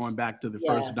 probably, going back to the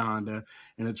first Donda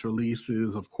and its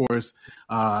releases. Of course,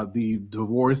 the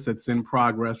divorce that's in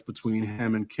progress between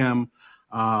him and Kim,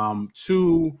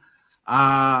 to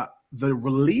the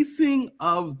releasing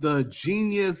of the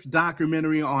Genius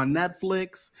documentary on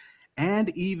Netflix, and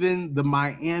even the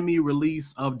Miami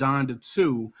release of Donda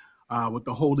 2, with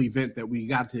the whole event that we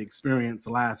got to experience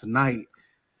last night.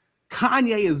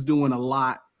 Kanye is doing a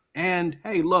lot. And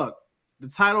hey, look, the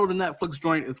title of the Netflix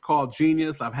joint is called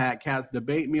Genius. I've had cats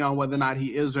debate me on whether or not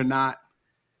he is or not.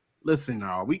 Listen,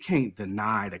 y'all, we can't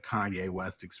deny the Kanye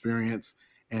West experience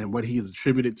and what he's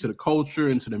attributed to the culture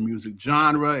and to the music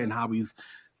genre and how he's,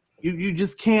 you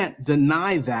just can't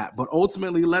deny that. But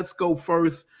ultimately, let's go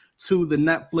first to the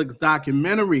Netflix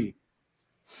documentary.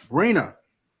 Brina.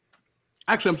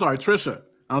 Actually, I'm sorry, Trisha.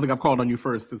 I don't think I've called on you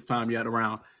first this time yet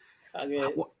around.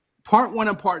 Okay. Part 1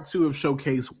 and part 2 of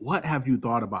Showcase. What have you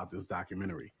thought about this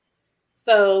documentary?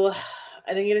 So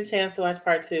I didn't get a chance to watch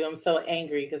part 2. I'm so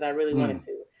angry because I really wanted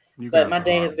to. But my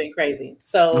day has been crazy.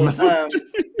 So but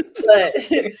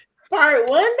part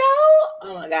 1 though,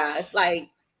 oh my gosh, like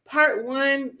part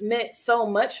 1 meant so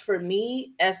much for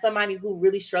me as somebody who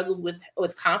really struggles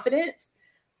with confidence.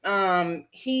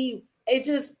 It's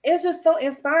just so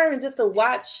inspiring just to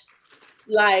watch,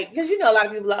 like, because a lot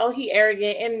of people are like, oh, he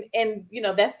arrogant, and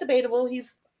that's debatable.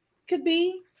 He's could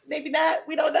be, maybe not,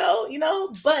 we don't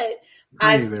know, but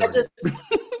I just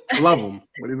love him.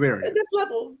 What is arrogant? There's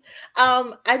levels.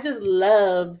 I just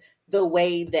loved the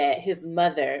way that his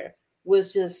mother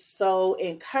was just so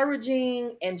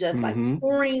encouraging and just like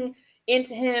pouring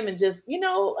into him, and just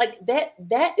like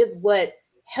that is what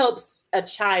helps a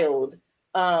child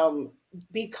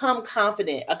become a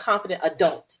confident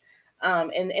adult.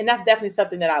 And that's definitely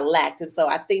something that I lacked. And so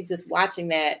I think just watching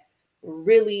that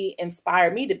really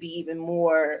inspired me to be even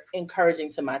more encouraging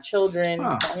to my children,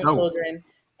 children,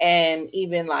 and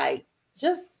even like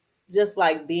just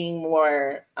like being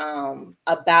more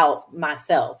about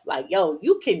myself. Like, yo,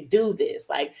 you can do this.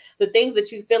 Like the things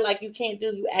that you feel like you can't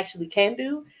do, you actually can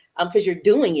do, because you're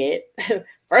doing it.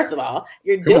 First of all,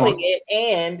 you're doing it,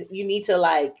 and you need to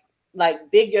like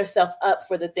big yourself up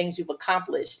for the things you've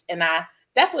accomplished. And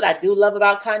that's what I do love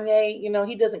about Kanye.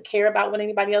 He doesn't care about what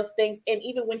anybody else thinks. And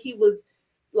even when he was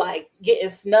like getting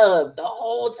snubbed the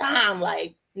whole time,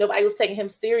 like nobody was taking him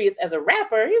serious as a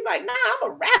rapper, he's like, nah,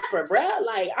 I'm a rapper, bruh.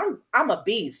 Like I'm a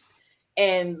beast.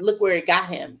 And look where it got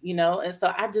him, And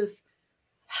so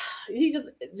he's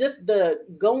just the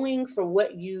going for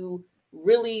what you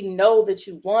really know that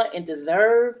you want and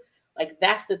deserve. Like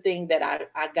that's the thing that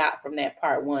I got from that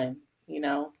part 1,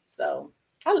 So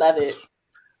I love it.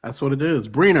 That's what it is.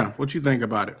 Brina, what you think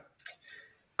about it?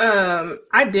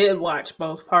 I did watch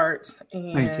both parts,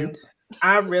 and thank you.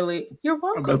 You're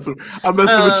welcome. I'm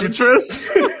messing with you,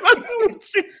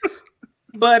 Trish.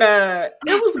 But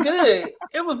it was good.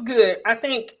 It was good. I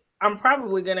think I'm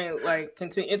probably gonna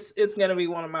continue. It's gonna be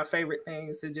one of my favorite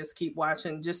things to just keep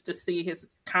watching, just to see his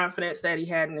confidence that he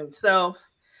had in himself,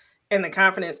 and the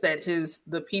confidence that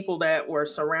the people that were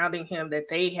surrounding him, that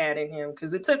they had in him,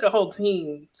 because it took a whole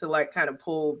team to kind of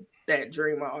pull that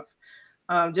dream off.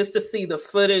 Just to see the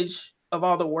footage of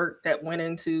all the work that went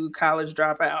into College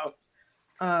Dropout,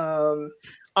 all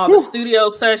the studio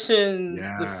sessions,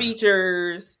 the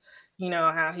features,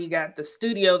 how he got the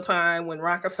studio time when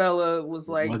Rockefeller was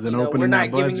like, we're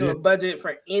not giving you a budget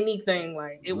for anything.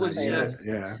 Like it was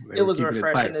it was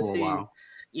refreshing to see.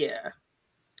 Yeah.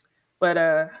 But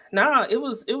it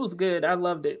was good. I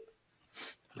loved it.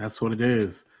 That's what it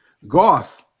is.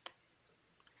 Goss,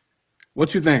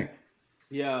 what you think?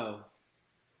 Yo,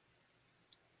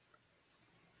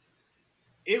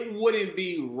 it wouldn't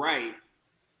be right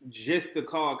just to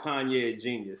call Kanye a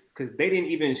genius, because they didn't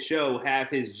even show half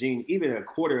his genius, even a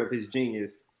quarter of his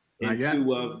genius in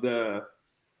the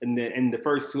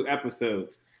first 2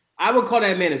 episodes. I would call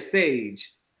that man a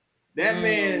sage. That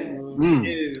man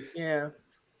is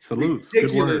salutes.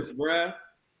 Ridiculous, bruh.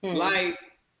 Like,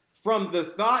 from the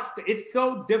thoughts, it's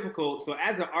so difficult. So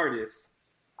as an artist,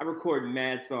 I record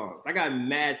mad songs. I got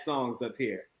mad songs up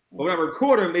here. But when I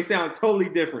record them, they sound totally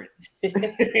different.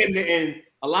 and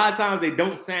a lot of times they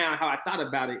don't sound how I thought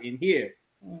about it in here.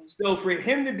 So for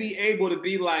him to be able to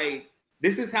be like,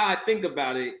 this is how I think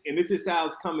about it, and this is how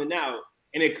it's coming out,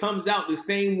 and it comes out the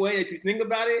same way that you think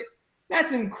about it,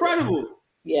 that's incredible.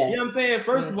 Yeah. You know what I'm saying?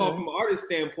 First of all, from an artist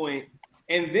standpoint,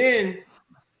 and then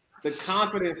the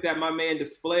confidence that my man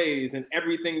displays and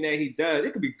everything that he does,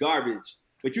 it could be garbage,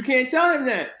 but you can't tell him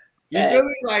that. You feel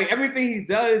me? Like, everything he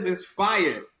does is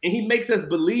fire, and he makes us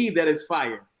believe that it's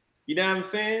fire. You know what I'm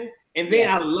saying? And then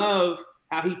I love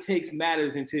how he takes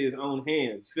matters into his own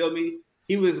hands. Feel me?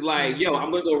 He was like, yo,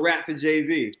 I'm going to go rap for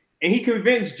Jay-Z. And he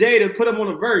convinced Jay to put him on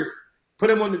a verse, put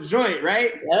him on the joint,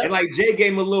 right? Yep. And like Jay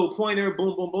gave him a little pointer,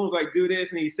 boom, boom, boom, like do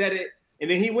this, and he said it.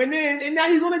 And then he went in, and now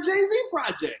he's on a Jay-Z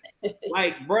project.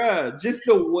 Like, bruh, just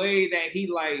the way that he,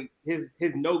 like, his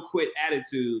no-quit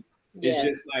attitude is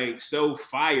just, like, so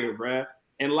fire, bruh.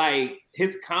 And, like,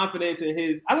 his confidence and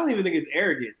his, I don't even think it's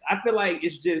arrogance. I feel like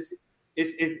it's just,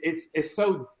 it's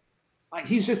so, like,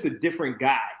 he's just a different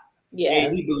guy. Yeah.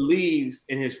 And he believes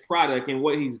in his product and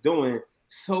what he's doing,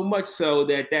 so much so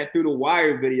that Through the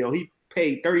Wire video, he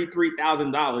paid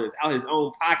 $33,000 out his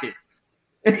own pocket.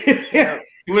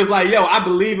 He was like, yo, I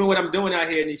believe in what I'm doing out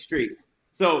here in these streets.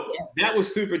 So that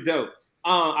was super dope.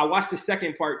 I watched the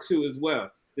second part too as well.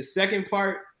 The second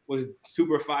part was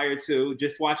super fire too.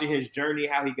 Just watching his journey,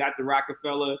 how he got to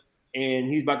Rockefeller, and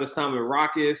he's about to sign with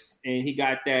Raucus, and he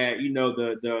got that, you know,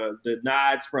 the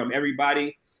nods from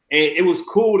everybody. And it was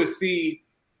cool to see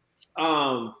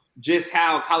just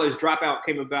how College Dropout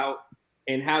came about,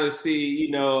 and how to see, you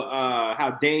know,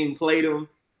 how Dame played him,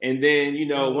 and then, you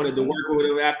know, wanted to work with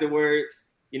him afterwards.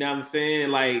 You know what I'm saying?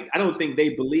 Like, I don't think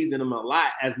they believed in him a lot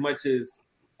as much as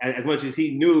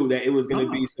he knew that it was going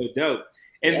to be so dope.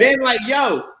 And then, like,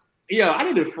 yo, I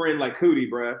need a friend like Cootie,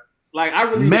 bro. Like, I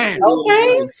really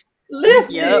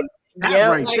listen.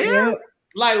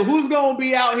 Like, who's gonna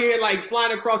be out here like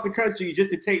flying across the country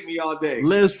just to take me all day?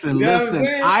 Listen.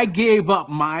 I gave up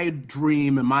my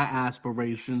dream and my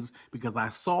aspirations because I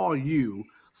saw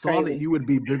that you would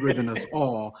be bigger than us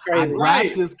all. I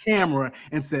grabbed this camera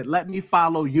and said, let me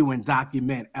follow you and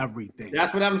document everything.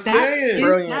 That's what I'm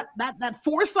saying. That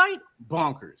foresight,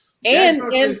 bonkers. And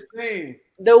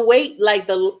the wait, like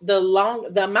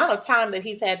the amount of time that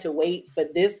he's had to wait for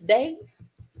this day,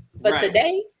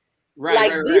 today.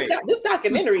 This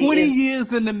documentary it's 20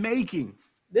 years in the making.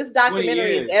 This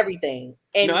documentary is everything.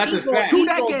 And that's a fact. 2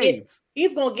 decades.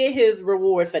 He's gonna get his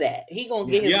reward for that. He's gonna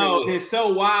get his reward. It's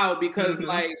so wild because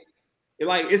like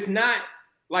it's not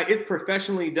like it's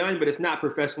professionally done, but it's not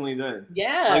professionally done.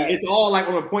 Yeah. Like, it's all like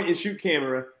on a point and shoot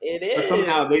camera. It is. But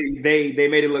somehow they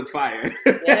made it look fire.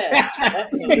 Yeah.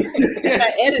 That's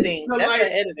that editing. So, that's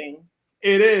the editing.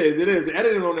 It is. The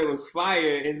editing on it was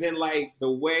fire. And then like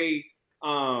the way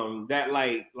that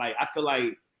like I feel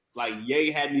like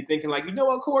Ye had me thinking like, you know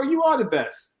what, Corey, you are the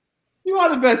best. You are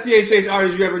the best CHH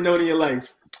artist you ever known in your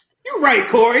life. You're right,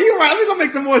 Corey. You're right. Let me go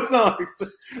make some more songs.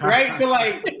 Right? So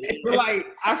like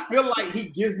I feel like he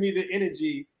gives me the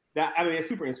energy that, I mean, it's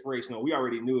super inspirational. We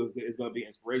already knew it's going to be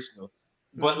inspirational.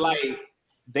 But like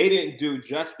they didn't do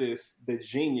justice the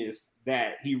genius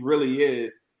that he really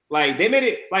is. Like they made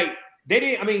it like they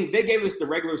didn't. I mean, they gave us the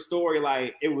regular story.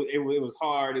 Like it was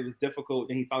hard. It was difficult.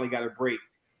 Then he finally got a break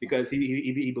because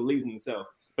he believed in himself.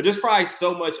 But there's probably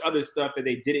so much other stuff that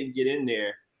they didn't get in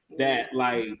there that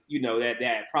like, you know,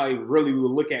 that probably really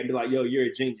will look at and be like, yo, you're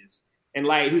a genius. And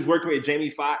like he was working with Jamie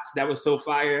Foxx. That was so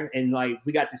fire. And like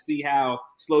we got to see how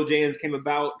Slow Jams came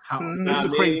about. This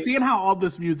is crazy. Seeing how all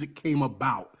this music came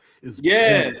about is super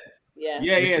fire. Yep. You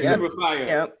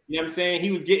know what I'm saying?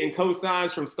 He was getting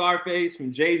cosigns from Scarface,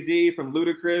 from Jay-Z, from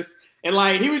Ludacris. And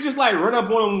like he would just like run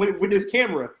up on him with his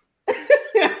camera.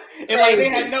 And like they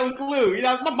had no clue. You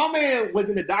know, my man was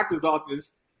in the doctor's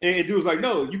office and dude was like,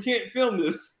 no, you can't film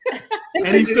this. And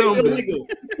he filmed it. Illegal.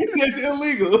 He said it's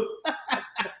illegal.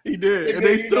 He did. And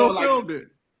they still filmed it.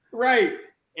 Right.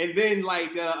 And then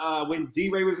like when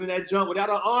D-Ray was in that jump, without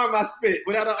an arm I spit.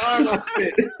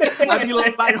 I'd be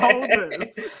like hold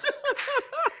this.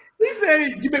 He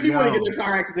said, you made me want to get in a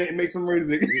car accident and make some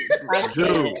music.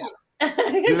 Dude,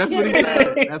 that's what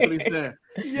he said.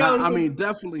 Now, I mean,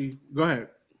 definitely. Go ahead.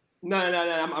 No.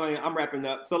 I'm wrapping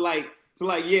up. So So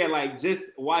like, yeah, like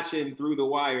just watching Through the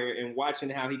Wire and watching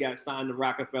how he got signed to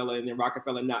Rockefeller and then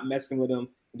Rockefeller not messing with him.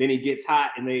 Then he gets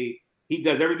hot and he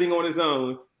does everything on his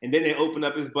own. And then they open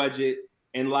up his budget.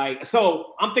 And like,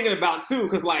 so I'm thinking about too,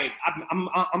 because like I'm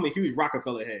a huge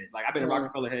Rockefeller head. Like I've been a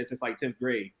Rockefeller head since like 10th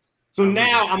grade. So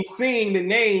now I'm seeing the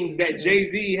names that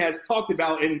Jay-Z has talked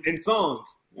about in songs.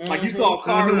 Like you saw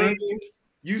Carlene,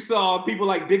 you saw people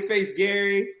like Big Face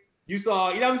Gary, you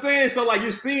saw, you know what I'm saying? So like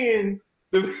you're seeing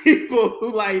the people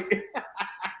who like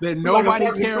that nobody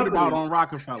cared about on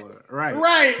Rockefeller, right?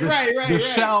 Right. The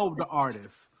shelved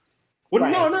artists.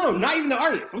 Well, no, not even the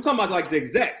artists. I'm talking about like the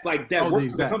execs, like that work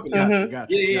for the company. Gotcha.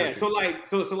 Yeah. So like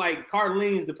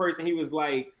Carlene's the person. He was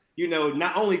like, you know,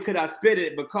 not only could I spit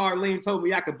it, but Carlene told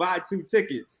me I could buy 2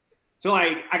 tickets. So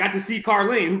like I got to see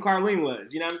Carlene, who Carlene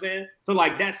was. You know what I'm saying? So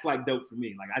like that's like dope for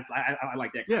me. Like I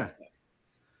like that kind of stuff.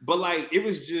 But like it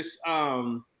was just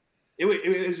it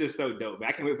was just so dope.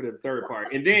 I can't wait for the third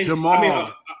part. And then Jamal,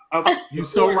 you're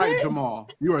so right, Jamal.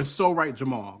 You are so right,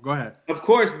 Jamal. Go ahead. Of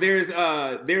course, there's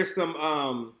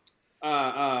some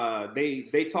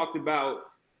they talked about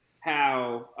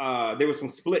how there was some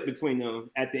split between them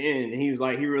at the end, and he was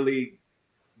like he really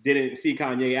didn't see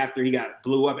Kanye after he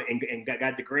blew up and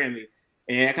got the Grammy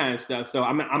and that kind of stuff. So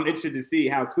I'm interested to see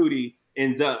how Cootie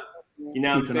ends up. You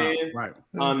know what I'm saying? Right.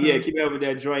 Yeah, keep it up with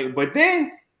that joint. But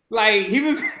then like he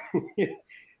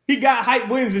got Hype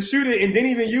Williams to shoot it and didn't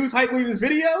even use Hype Williams'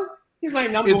 video. He's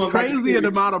like, no, it's crazy the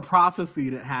amount of prophecy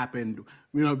that happened.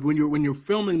 You know, when you're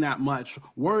filming that much,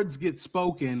 words get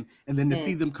spoken, and then to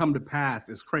see them come to pass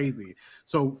is crazy.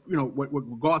 So you know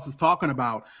what Goss is talking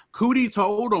about. Cootie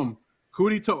told him.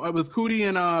 It was Cootie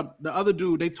and the other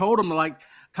dude. They told him like,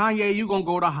 Kanye, you gonna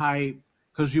go to Hype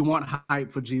because you want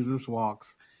Hype for Jesus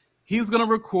Walks. He's gonna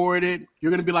record it.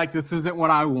 You're gonna be like, this isn't what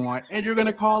I want, and you're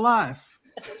gonna call us.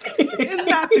 And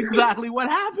that's exactly what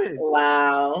happened.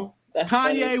 Wow. That's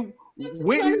Kanye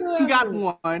went and got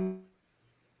one,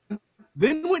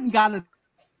 then went and got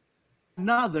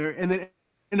another, and then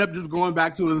ended up just going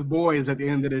back to his boys at the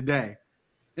end of the day.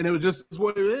 And it was just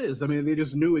what it is. I mean, they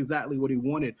just knew exactly what he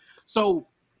wanted. So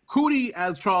Cootie,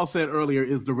 as Charles said earlier,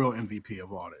 is the real MVP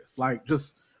of all this. Like,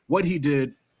 just what he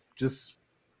did, just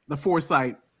the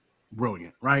foresight,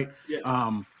 brilliant, right?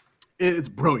 Yeah. It's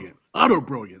brilliant, utter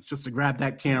brilliance, just to grab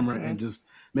that camera and just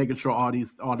making sure all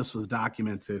this was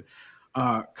documented.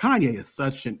 Kanye is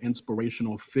such an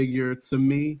inspirational figure to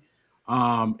me.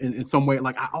 In some way,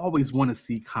 like I always want to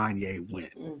see Kanye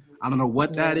win. I don't know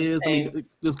what that is. I mean,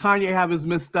 does Kanye have his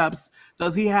missteps?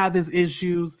 Does he have his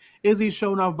issues? Is he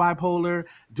showing off bipolar?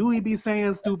 Do he be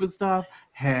saying stupid stuff?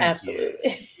 Heck absolutely.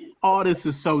 Yeah. All this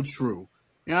is so true.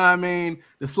 You know what I mean?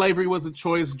 The slavery was a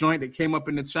choice joint that came up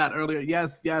in the chat earlier.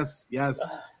 Yes.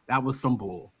 That was some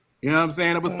bull. You know what I'm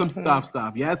saying? It was some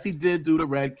stuff. Yes, he did do the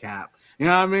red cap. You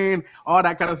know what I mean? All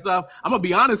that kind of stuff. I'm going to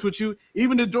be honest with you.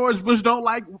 Even the George Bush don't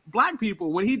like black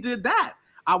people. When he did that,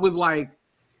 I was like,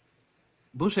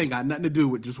 Bush ain't got nothing to do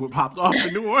with just what popped off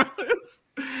in New Orleans.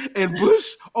 And Bush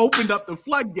opened up the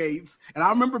floodgates. And I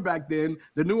remember back then,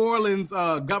 the New Orleans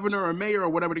governor or mayor or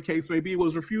whatever the case may be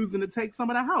was refusing to take some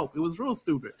of the help. It was real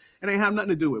stupid. It ain't have nothing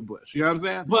to do with Bush. You know what I'm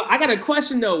saying? But I got a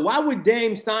question, though. Why would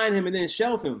Dame sign him and then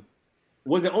shelf him?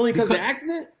 Was it only because of the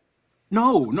accident?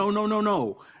 No.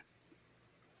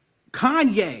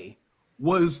 Kanye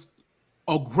was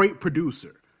a great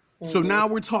producer. So now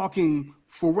we're talking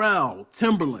Pharrell,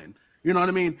 Timberland. You know what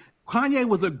I mean? Kanye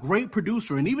was a great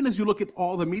producer. And even as you look at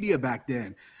all the media back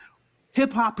then,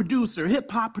 hip hop producer,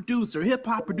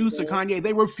 Kanye,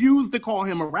 they refused to call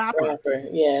him a rapper.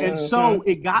 Yeah. And so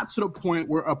it got to the point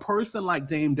where a person like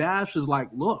Dame Dash is like,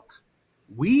 look,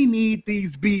 we need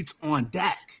these beats on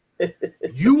deck.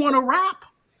 You want to rap?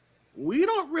 We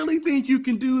don't really think you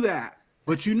can do that.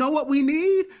 But you know what we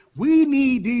need? We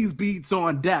need these beats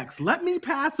on decks. Let me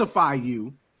pacify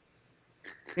you.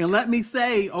 And let me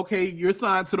say, okay, you're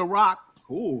signed to The Rock.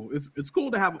 Cool. It's cool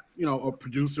to have, a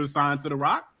producer signed to The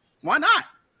Rock. Why not?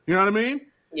 You know what I mean?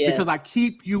 Yeah. Because I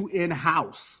keep you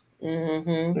in-house.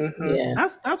 Yeah.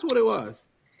 That's what it was.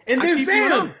 And then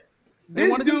fam,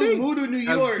 this dude moved to New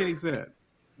York. Kenny said.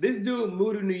 This dude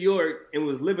moved to New York and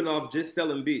was living off just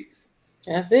selling beats.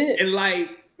 That's it. And the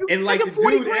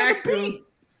dude asked him,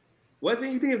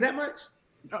 wasn't you think it's that much?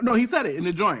 No, he said it in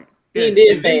the joint. He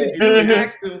did say it. The dude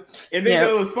asked him, and then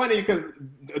it was funny because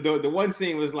the one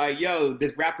scene was like, yo,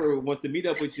 this rapper wants to meet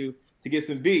up with you to get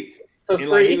some beats. For and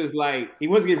free? He was like, he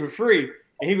wants to get it for free.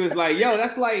 And he was like, yo,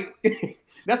 that's like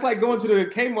going to the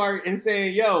Kmart and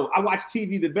saying, yo, I watch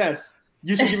TV the best.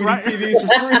 You should give me these TVs for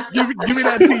free. Give me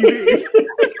that TV.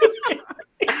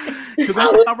 Because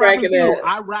that's what I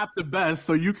rap the best,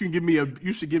 so you should give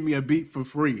me a beat for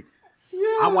free.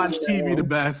 I watch TV the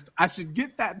best. I should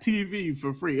get that TV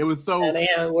for free. It was so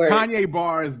Kanye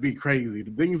bars be crazy.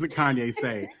 The things that Kanye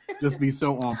say just be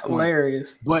so on point.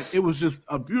 Hilarious. But it was just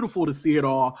beautiful to see it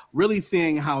all. Really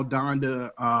seeing how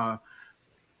Donda,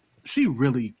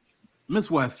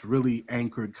 Miss West really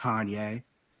anchored Kanye.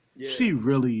 Yeah. She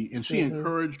really, and she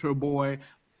encouraged her boy.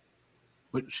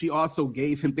 But she also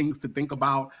gave him things to think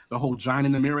about. The whole giant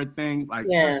in the mirror thing, like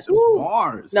just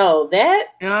bars. No, that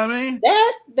you know what I mean.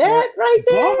 That right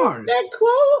there, bars. that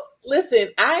quote. Listen,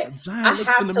 I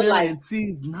have to like and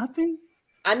sees nothing.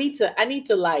 I need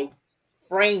to like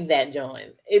frame that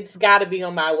joint. It's got to be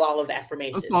on my wall of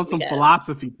affirmation. It's on some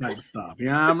philosophy type stuff. You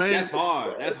know what I mean? That's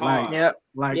hard. That's hard.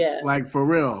 Like for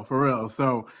real.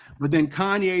 So, but then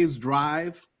Kanye's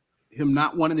drive. Him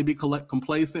not wanting to be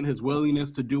complacent, his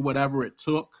willingness to do whatever it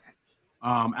took.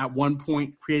 At one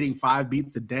point, creating 5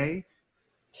 beats a day.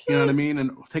 You know what I mean?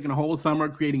 And taking a whole summer,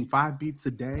 creating 5 beats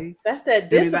a day. That's that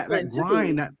discipline. That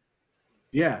grind.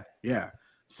 Yeah.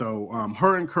 So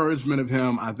her encouragement of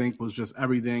him, I think, was just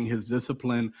everything. His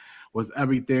discipline was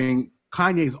everything.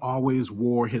 Kanye's always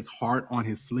wore his heart on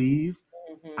his sleeve.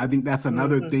 Mm-hmm. I think that's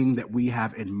another thing that we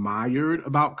have admired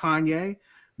about Kanye.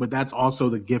 But that's also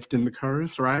the gift and the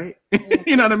curse, right?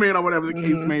 You know what I mean? Or whatever the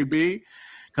case may be.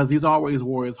 Because he's always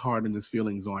wore his heart and his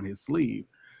feelings on his sleeve.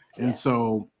 And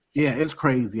so, it's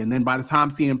crazy. And then by the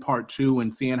time seeing part 2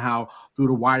 and seeing how Through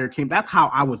the Wire came, that's how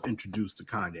I was introduced to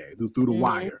Kanye, Through the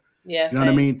Wire. Yeah, you know what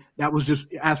I mean? That was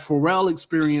just, as Pharrell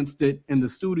experienced it in the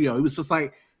studio, it was just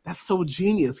like, that's so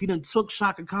genius. He done took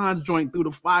Shaka Khan's joint Through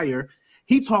the Fire.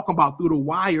 He talking about Through the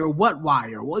Wire. What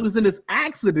wire? Well, he was in this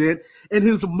accident and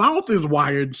his mouth is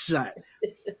wired shut.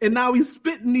 And now he's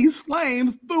spitting these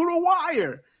flames through the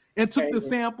wire. And took the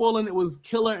sample and it was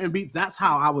killer and beats. That's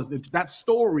how I was. That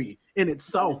story in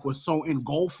itself was so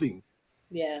engulfing.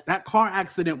 Yeah. That car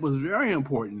accident was very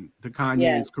important to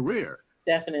Kanye's career.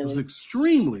 Definitely. It was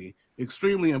extremely,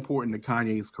 extremely important to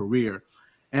Kanye's career.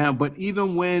 But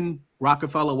even when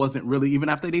Rockefeller wasn't really, even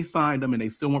after they signed him and they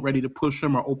still weren't ready to push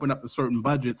him or open up to certain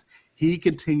budgets, he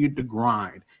continued to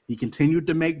grind. He continued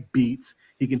to make beats.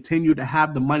 He continued to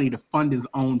have the money to fund his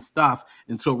own stuff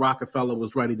until Rockefeller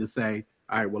was ready to say,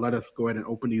 all right, well, let us go ahead and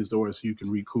open these doors so you can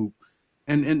recoup.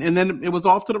 And then it was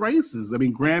off to the races. I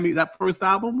mean, Grammy, that first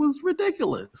album was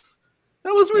ridiculous.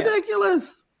 That was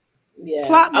ridiculous. Yeah.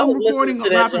 Platinum I was recording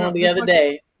listening to that song the other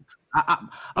day.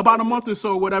 About a month or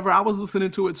so, or whatever, I was listening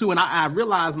to it too, and I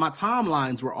realized my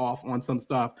timelines were off on some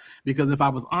stuff because if I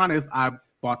was honest, I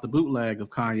bought the bootleg of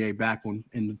Kanye back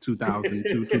in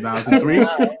 2002, 2003,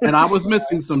 and I was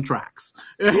missing some tracks.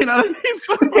 You know what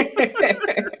I mean?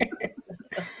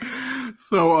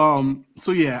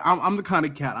 So yeah, I'm the kind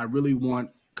of cat I really want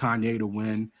Kanye to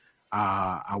win.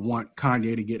 I want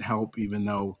Kanye to get help, even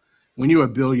though when you're a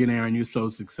billionaire and you're so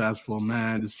successful,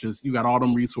 man, it's just you got all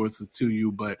them resources to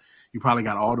you, but you probably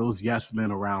got all those yes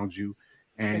men around you.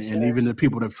 And even the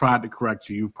people that have tried to correct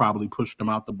you, you've probably pushed them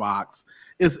out the box.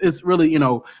 It's really,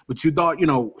 but you thought,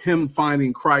 him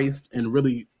finding Christ and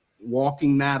really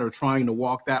walking that or trying to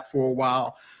walk that for a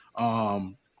while,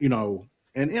 and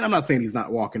I'm not saying he's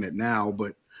not walking it now,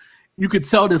 but you could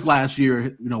tell this last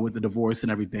year, with the divorce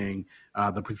and everything,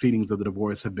 the proceedings of the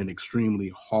divorce have been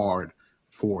extremely hard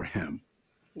for him.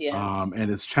 Yeah.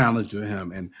 And it's challenging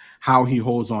him and how he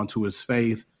holds on to his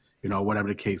faith, whatever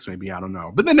the case may be, I don't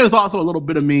know. But then there's also a little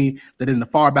bit of me that in the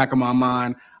far back of my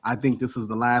mind, I think this is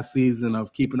the last season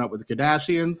of Keeping Up with the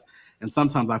Kardashians. And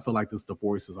sometimes I feel like this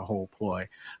divorce is a whole ploy.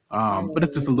 But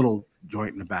it's just a little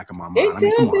joint in the back of my mind.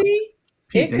 Come on.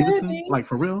 Pete Davidson? Like,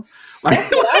 for real?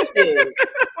 That's what I did.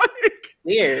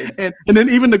 Weird. And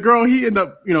then even the girl he ended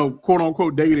up, quote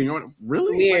unquote dating.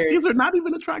 Really? Weird. These are not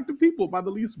even attractive people by the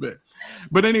least bit.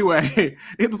 But anyway,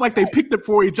 it's like they picked it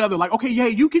for each other. Like, okay, yeah,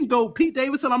 you can go Pete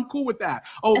Davidson. I'm cool with that.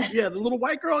 Oh, yeah, the little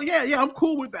white girl. Yeah, I'm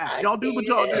cool with that. Y'all do what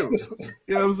y'all do.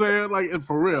 You know what I'm saying? Like, and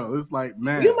for real, it's like,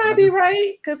 man. You might be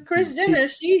right, because Kris Jenner,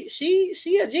 she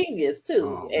a genius too.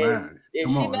 Oh, and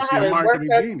she know how to work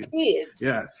her kids.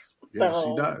 Yes. Yes, so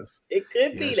she does. It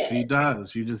could be that. She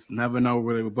does. You just never know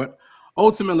really. But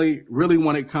ultimately, what really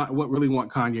want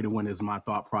Kanye to win is my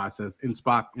thought process. In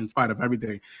spite of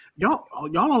everything, y'all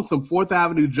on some Fourth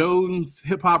Avenue Jones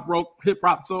hip hop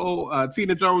soul,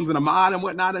 Tina Jones and Ahmad and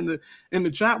whatnot in the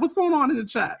chat. What's going on in the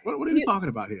chat? What are you talking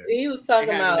about here? He was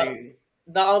talking about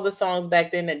all the songs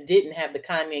back then that didn't have the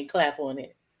Kanye clap on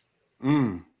it.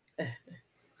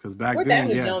 Because back then,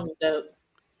 yeah. Jones was dope.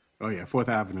 Oh yeah, Fourth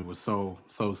Avenue was so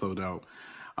dope.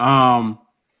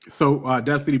 So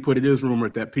Destiny put it is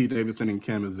rumored that Pete Davidson and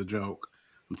Kim is a joke.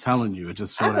 I'm telling you, it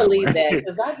just feels I believe that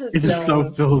because I just it just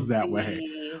so feels that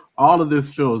way. All of this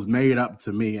feels made up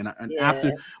to me. And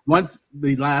after once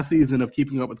the last season of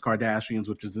Keeping Up with Kardashians,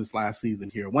 which is this last season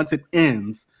here, once it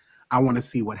ends, I want to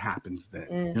see what happens then.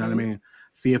 Mm-hmm. You know what I mean?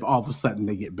 See if all of a sudden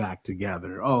they get back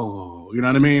together. Oh, you know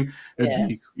what I mean? It'd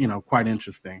be, quite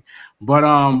interesting. But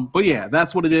yeah,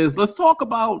 that's what it is. Let's talk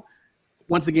about,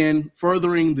 once again,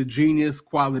 furthering the genius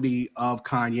quality of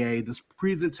Kanye. This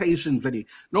presentations that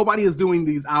nobody is doing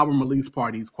these album release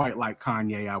parties quite like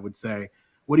Kanye, I would say.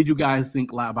 What did you guys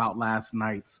think about last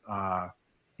night's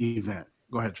event?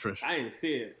 Go ahead, Trish. I didn't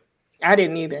see it. I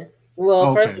didn't either.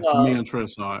 Well, first of all, me and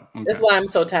Trish saw it. Okay. That's why I'm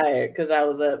so tired, because I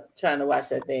was up trying to watch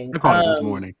that thing. I called it this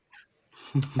morning.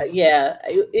 Yeah,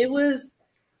 it was,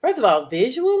 first of all,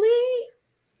 visually,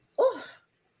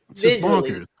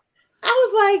 bonkers. I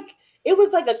was like, it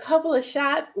was like a couple of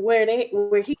shots where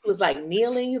he was like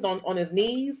kneeling, he's on his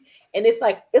knees, and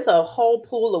it's a whole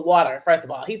pool of water. First of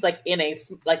all, he's like in a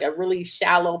really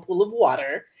shallow pool of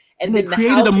water, and they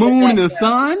created a moon and the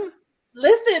sun.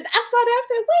 Listen, I saw that. I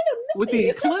said, wait a minute, with the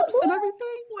eclipse and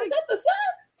everything. Is that the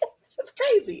sun? It's just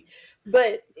crazy.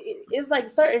 But it's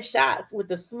like certain shots with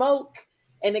the smoke,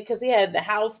 and because he had the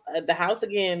house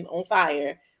again on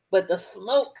fire, but the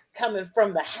smoke coming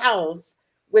from the house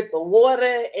with the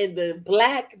water and the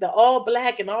all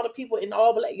black, and all the people in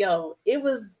all black. Yo, it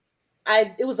was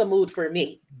a mood for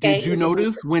me. Okay? Did you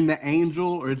notice when the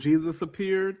angel or Jesus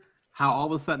appeared, how all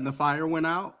of a sudden the fire went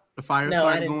out? The fire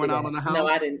started going out on the house? No,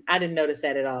 I didn't notice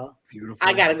that at all. Beautiful.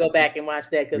 I got to go back and watch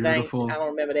that because I don't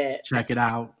remember that. Check it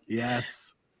out.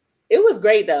 Yes. It was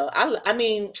great though. I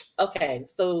mean, okay.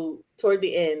 So toward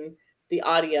the end, the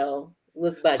audio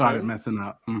was bugging. Started messing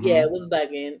up. Mm-hmm. Yeah, it was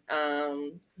bugging.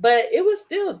 But it was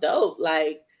still dope.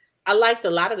 Like, I liked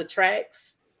a lot of the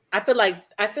tracks. I feel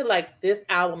like this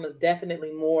album is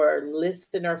definitely more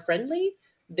listener friendly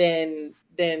than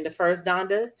the first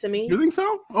Donda to me. You think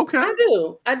so? Okay. I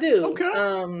do.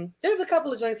 Okay. There's a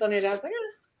couple of joints on there that I was like,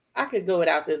 I could go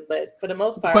without this, but for the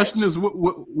most part, the question is,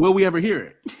 will we ever hear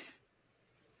it?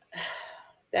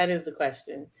 That is the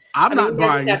question. I'm not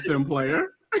buying a stem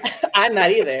player. I'm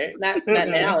not either. Not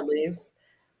now, at least.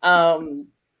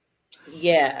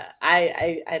 Yeah,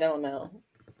 I don't know.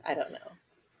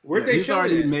 Where'd they show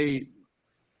already it? Made.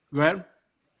 Go ahead.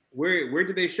 Where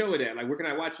did they show it at? Like, where can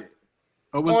I watch it?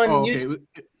 It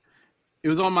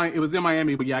was in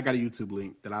Miami, but yeah, I got a YouTube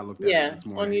link that I looked at this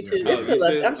morning. On YouTube. It's still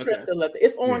up. I'm sure it's still up.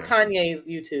 It's on Kanye's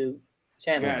YouTube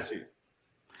channel. Gotcha.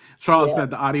 Charles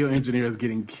said the audio engineer is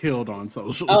getting killed on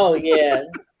social. Oh yeah,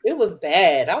 it was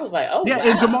bad. I was like, wow.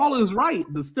 And Jamal is right.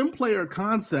 The stem player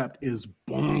concept is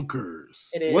bonkers.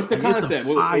 It is. What's the concept? It's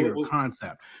a fire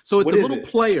concept. So it's a little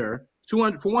player.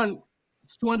 $200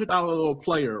 it's $200 little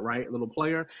player, right? Little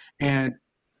player, and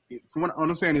from what I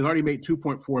understand, he's already made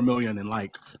 $2.4 million in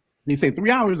they say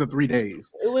 3 hours or 3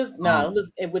 days. It was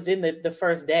within the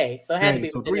first day, so it had to be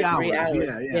so 3 hours.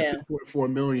 Yeah,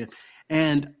 $2.4 million.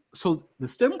 And so the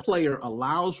stem player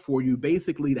allows for you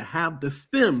basically to have the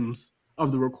stems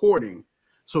of the recording.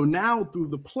 So now through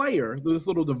the player, this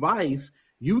little device,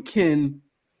 you can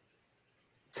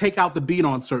take out the beat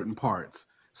on certain parts,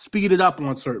 speed it up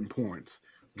on certain points,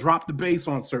 drop the bass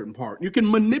on certain parts. You can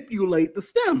manipulate the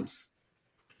stems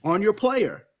on your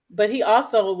player. But he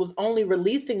also was only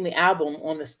releasing the album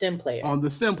on the stem player. On the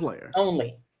stem player.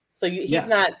 Only. So he's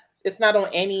not, it's not on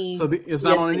any. So it's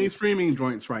not on any streaming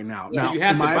joints right now. Yeah.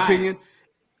 Now, in my opinion,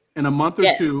 in a month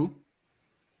or two.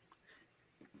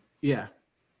 Yeah.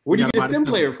 Where do you get a stem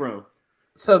player from?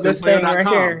 So this thing right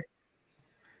here.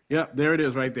 Yep, there it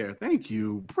is right there. Thank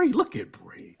you. Bree, look at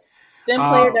Bree.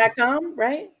 Stemplayer.com,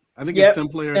 right? I think it's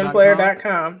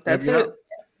stemplayer.com. That's it.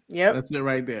 Yep. That's it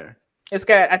right there. It's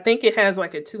got, I think it has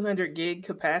like a 200 gig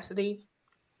capacity,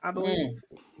 I believe.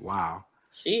 Wow.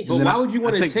 Jeez. But why would you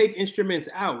want to take instruments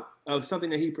out of something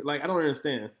that he, I don't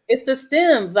understand. It's the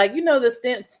stems.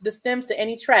 The stems to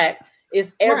any track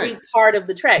is every part of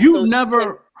the track. You've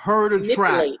never heard a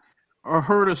track or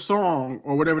heard a song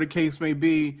or whatever the case may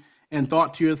be and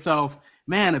thought to yourself,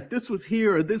 man, if this was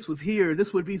here or this was here,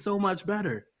 this would be so much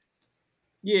better.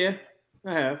 Yeah,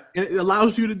 I have. And it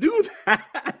allows you to do that.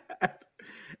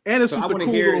 And it's just I want to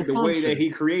hear the way that he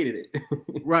created it.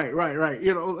 Right.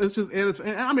 It's just,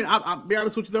 I'll be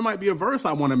honest with you, there might be a verse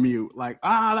I want to mute. Like,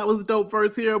 that was a dope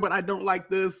verse here, but I don't like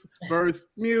this verse.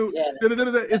 Mute. Yeah.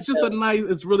 It's just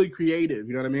it's really creative.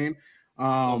 You know what I mean?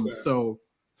 So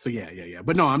yeah.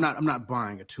 But no, I'm not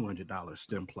buying a $200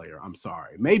 stem player. I'm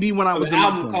sorry. Maybe when I was the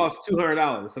album costs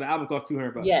 $200. So the album costs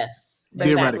 $200. Yes.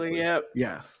 Theoretically, yep.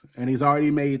 Yes, and he's already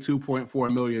made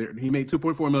 $2.4 million. He made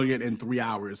 $2.4 million in 3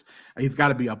 hours. He's got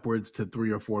to be upwards to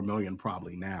 $3 or $4 million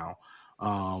probably now.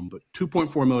 But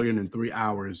 2.4 million in 3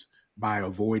 hours by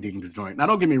avoiding the joint. Now,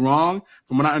 don't get me wrong.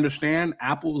 From what I understand,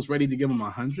 Apple was ready to give him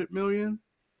 100 million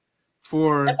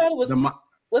for I thought it was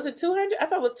was it 200? I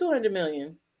thought it was 200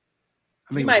 million.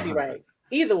 You might be right.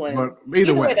 Either one. But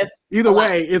either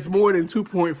way, it's more than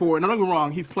 2.4. And don't get me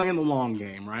wrong, he's playing the long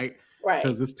game, right? Right.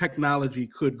 Because this technology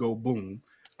could go boom.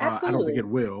 I don't think it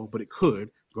will, but it could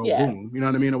go boom. You know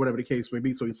what I mean? Or whatever the case may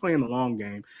be. So he's playing the long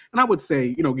game. And I would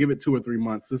say, give it 2 or 3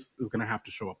 months. This is going to have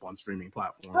to show up on streaming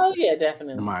platforms. Oh, yeah,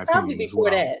 definitely. In my Probably opinion,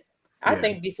 before that. I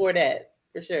think before that,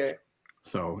 for sure.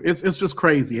 So it's just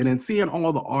crazy. And then seeing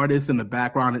all the artists in the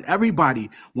background and everybody,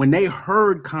 when they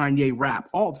heard Kanye rap,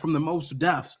 all from the Mos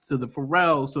Defs to the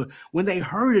Pharrells, to when they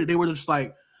heard it, they were just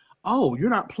like, oh,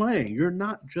 you're not playing. You're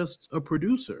not just a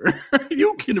producer.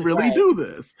 You can really do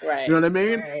this. Right. You know what I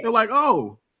mean? Right. They're like,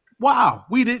 oh, wow,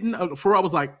 we didn't. Pharrell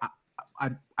was like,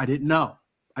 I didn't know.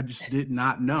 I just did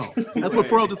not know. That's what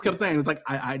Pharrell just kept saying. It's like,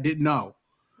 I didn't know.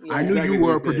 Yeah, I knew you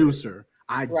were a producer.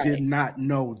 I did not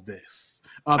know this.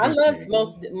 I loved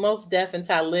Mos Def and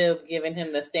Talib giving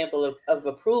him the stamp of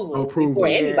approval before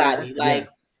anybody.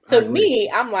 To me,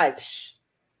 I'm like,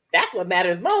 that's what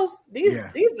matters most. These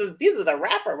are the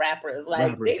rappers.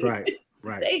 Like they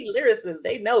lyricists,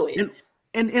 they know it.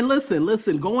 And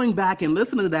listen, going back and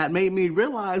listening to that made me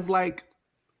realize, like,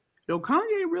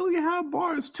 Kanye really had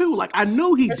bars too. Like, I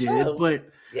knew he did, but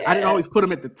I didn't always put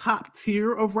him at the top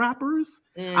tier of rappers.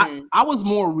 I was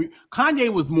more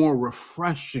Kanye was more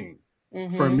refreshing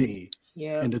for me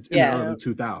in the early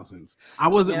 2000s. I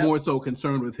wasn't more so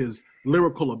concerned with his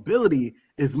lyrical ability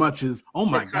as much as, oh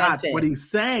my God, what he's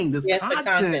saying, this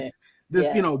content.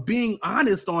 This, being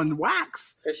honest on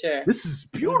wax. For sure. This is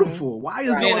beautiful. Why is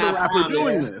no other rapper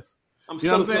doing this? I'm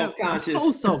so self-conscious. I'm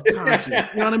so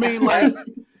self-conscious. You know what I mean? Like,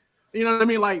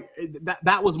 Like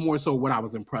that was more so what I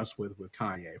was impressed with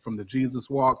Kanye. From the Jesus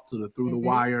Walks to the Through the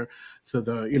Wire to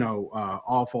the,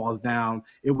 All Falls Down.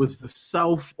 It was the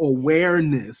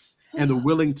self-awareness and the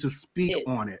willing to speak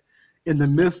on it in the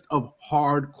midst of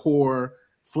hardcore,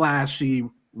 flashy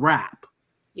rap.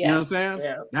 Yeah. You know what I'm saying?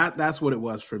 Yeah. That's what it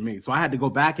was for me. So I had to go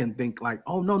back and think like,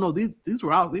 oh no, these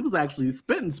were out. He was actually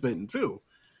spitting too.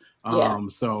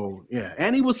 So yeah,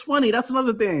 and he was funny. That's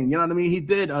another thing. You know what I mean? He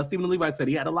did. Stephen Levi said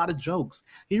he had a lot of jokes.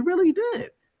 He really did.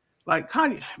 Like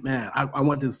Kanye, man, I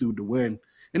want this dude to win,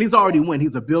 and he's already won.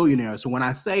 He's a billionaire. So when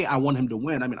I say I want him to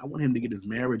win, I mean I want him to get his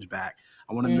marriage back.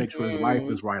 I want him to make sure his life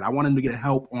is right. I want him to get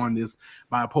help on this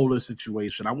bipolar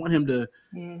situation. I want him to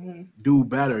do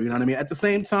better. You know what I mean? At the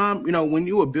same time, when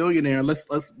you're a billionaire,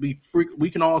 let's be free. We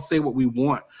can all say what we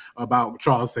want about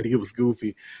Charles. Said he was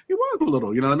goofy. He was a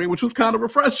little, you know what I mean? Which was kind of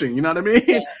refreshing. You know what I mean?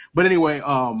 Yeah. But anyway,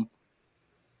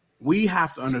 we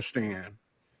have to understand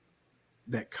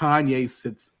that Kanye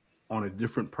sits on a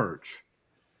different perch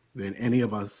than any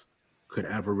of us could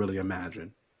ever really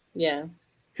imagine. Yeah.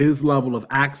 His level of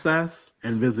access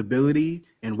and visibility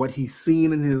and what he's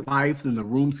seen in his life and the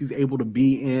rooms he's able to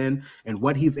be in and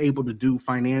what he's able to do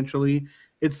financially,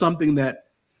 it's something that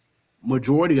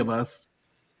majority of us,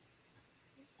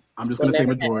 I'm just going to say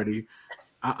majority,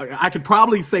 I could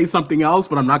probably say something else,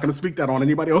 but I'm not going to speak that on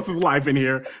anybody else's life in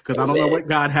here because I don't know what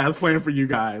God has planned for you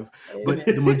guys. But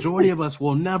the majority of us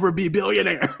will never be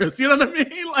billionaires. You know what I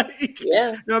mean? Like, you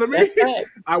know what I mean? Right.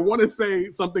 I want to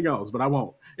say something else, but I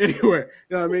won't. Anyway,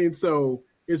 you know what I mean? So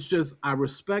it's just, I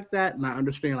respect that and I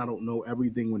understand I don't know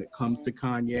everything when it comes to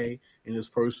Kanye in his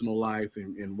personal life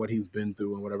and what he's been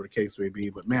through and whatever the case may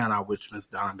be. But man, I wish Miss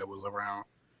Donda was around.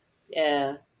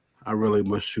 Yeah. I really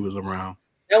wish she was around.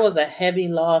 That was a heavy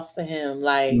loss for him.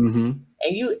 Like, and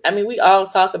we all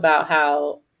talk about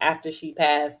how after she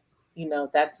passed,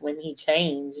 that's when he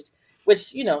changed,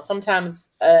 which,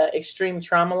 sometimes extreme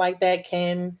trauma like that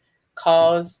can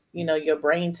cause, your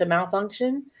brain to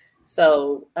malfunction.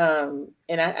 So,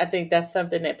 and I think that's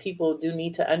something that people do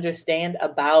need to understand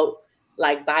about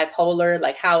like bipolar,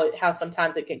 like how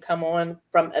sometimes it can come on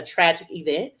from a tragic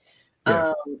event.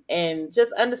 Yeah. And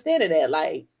just understanding that,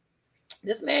 like,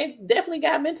 this man definitely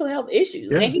got mental health issues,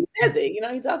 and he says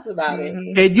it. He talks about it.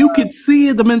 And you could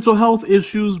see the mental health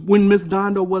issues when Miss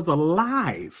Donda was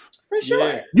alive. For sure.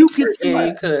 Yeah. You could see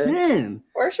it then.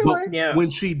 For sure. But when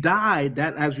she died,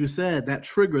 that, as you said, that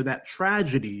trigger, that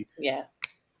tragedy. Yeah.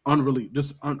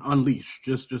 Unleashed.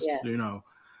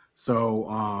 So,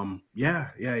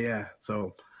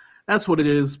 So that's what it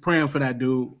is. Praying for that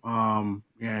dude, and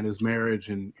his marriage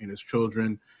and his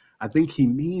children. I think he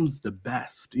means the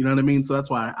best. You know what I mean? So that's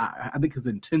why I think his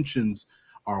intentions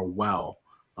are well,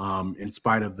 in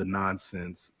spite of the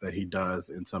nonsense that he does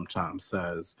and sometimes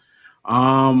says.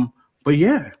 But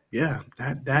yeah,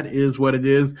 that is what it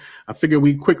is. I figure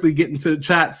we quickly get into the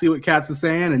chat, see what cats are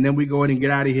saying, and then we go ahead and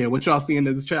get out of here. What y'all seeing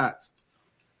in the chats?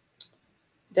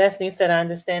 Destiny said, I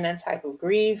understand that type of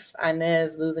grief.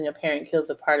 Inez, losing a parent kills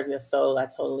a part of your soul. I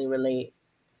totally relate.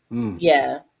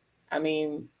 Yeah. I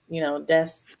mean, you know,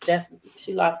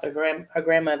 she lost her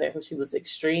grandmother, who she was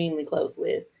extremely close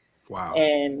with. Wow.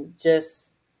 And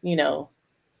just, you know,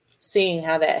 seeing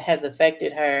how that has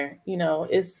affected her, you know,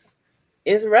 it's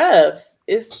rough.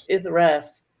 It's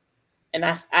rough. And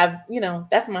I you know,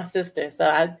 that's my sister.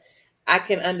 So I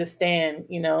can understand,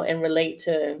 you know, and relate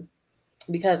to,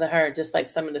 because of her, just like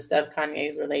some of the stuff Kanye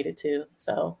is related to.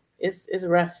 So it's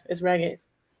rough. It's rugged.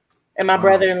 And my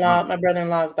brother-in-law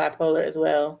is bipolar as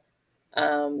well.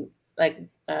 My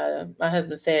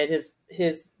husband said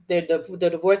the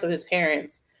divorce of his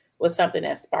parents was something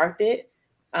that sparked it.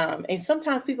 And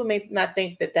sometimes people may not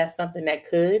think that that's something that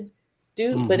could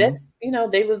do, but that's, you know,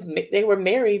 they were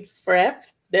married for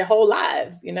their whole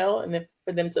lives, you know, and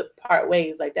for them to part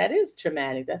ways, like, that is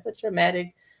traumatic. That's a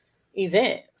traumatic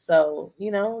event. So,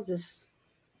 you know, just,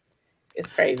 it's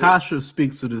crazy. Tasha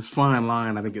speaks to this fine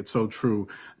line. I think it's so true.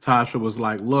 Tasha was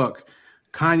like, look,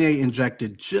 Kanye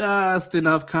injected just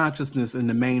enough consciousness in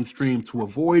the mainstream to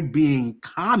avoid being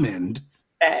commoned.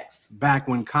 Facts. Back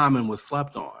when Common was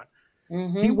slept on.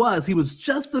 He was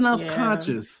just enough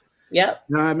conscious. Yep.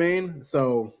 You know what I mean?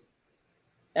 So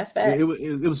that's facts.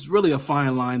 It was really a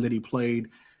fine line that he played,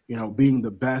 you know, being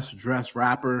the best dressed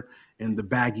rapper in the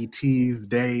baggy tees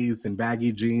days and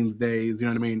baggy jeans days. You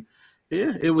know what I mean?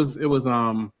 Yeah, it was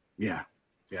yeah.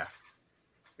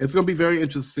 It's going to be very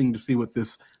interesting to see what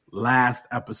this last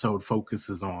episode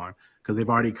focuses on, because they've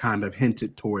already kind of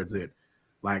hinted towards it.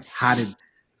 Like, how did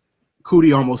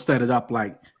Cootie almost set it up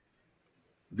like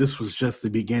this was just the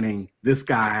beginning. This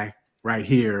guy right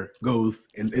here goes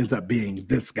and ends up being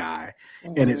this guy.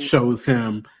 And it shows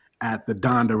him at the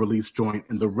Donda release joint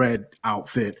in the red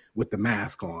outfit with the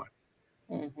mask on.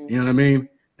 You know what I mean?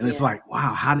 And it's like,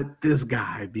 wow, how did this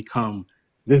guy become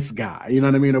this guy? You know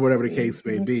what I mean? Or whatever the case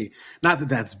may be. Not that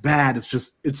that's bad. It's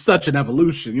just, it's such an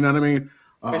evolution. You know what I mean?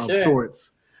 Of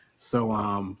sorts.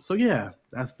 So, yeah,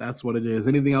 that's what it is.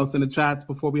 Anything else in the chats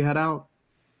before we head out?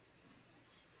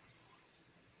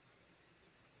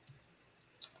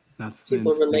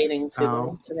 People relating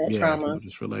to that trauma.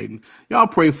 Just relating. Y'all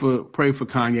pray for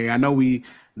Kanye. I know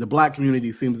the Black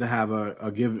community seems to have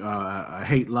a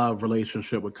hate-love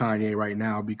relationship with Kanye right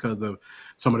now because of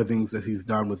some of the things that he's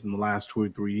done within the last 2 or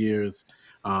 3 years.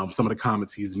 Some of the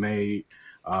comments he's made,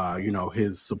 you know,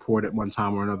 his support at one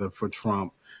time or another for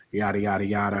Trump, yada yada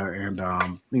yada, and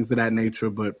things of that nature.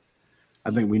 But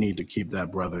I think we need to keep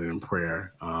that brother in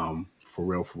prayer, for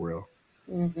real. For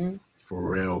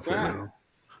real.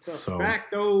 So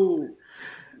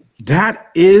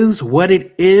that is what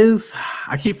it is.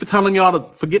 I keep telling y'all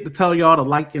to forget to tell y'all to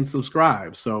like and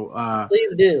subscribe. So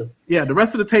please do. Yeah, the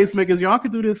rest of the tastemakers, y'all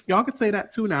can do this. Y'all can say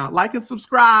that too now. Like and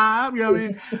subscribe. You know what I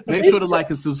mean? Make sure to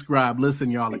like and subscribe.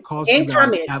 Listen, y'all, it costs you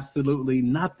guys absolutely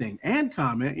nothing. And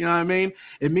comment. You know what I mean?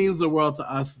 It means the world to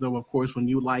us, though. Of course, when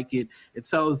you like it, it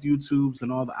tells YouTube's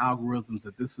and all the algorithms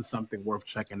that this is something worth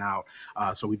checking out.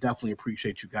 So we definitely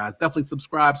appreciate you guys. Definitely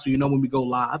subscribe so you know when we go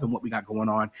live and what we got going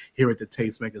on here at the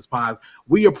Tastemakers Pod.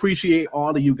 We appreciate all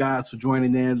of you guys for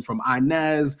joining in, from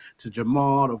Inez to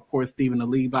Jamal, to, of course, Stephen the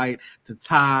Levite, to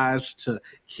Taj, to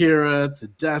Kira, to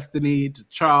Destiny, to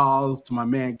Charles, to my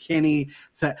man Kenny,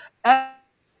 to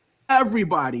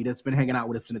everybody that's been hanging out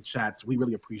with us in the chats. We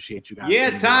really appreciate you guys.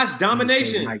 Yeah, Taj,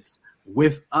 Domination nights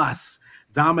with us.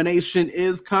 Domination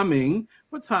is coming.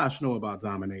 What Taj know about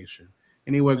Domination?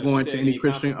 Anywhere going to any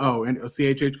Christian? And a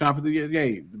CHH conference?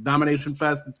 Yay! Domination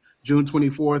Fest, June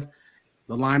 24th.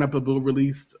 The lineup will be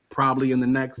released probably in the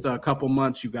next couple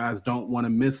months. You guys don't want to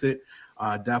miss it.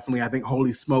 Definitely, I think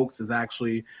Holy Smokes has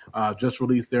actually just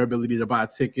released their ability to buy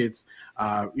tickets.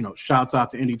 You know, shouts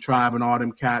out to Indie Tribe and all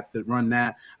them cats that run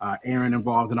that. Aaron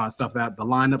involved in all that stuff. That the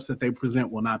lineups that they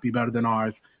present will not be better than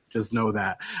ours. Just know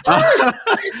that.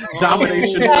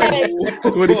 Domination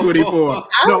 2024.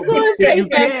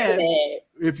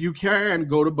 If you can,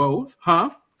 go to both. Huh?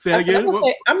 Say it again.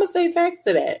 I'm gonna say facts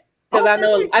to that. Because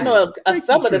I know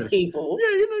some of the people. Yeah,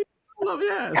 you know.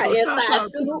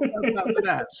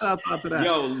 Shout out to that.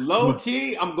 Yo, low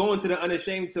key, I'm going to the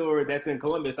Unashamed tour that's in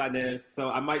Columbus, I guess. So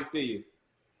I might see you.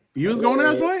 You was going to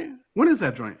that joint? When is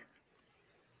that joint?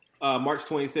 March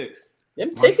 26th.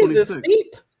 Them tickets is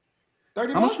steep.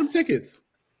 $30. How much for tickets?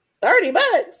 $30.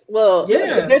 Well,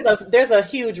 yeah. There's a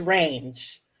huge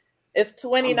range. It's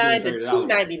 $29 to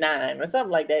 $299 or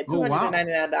something like that.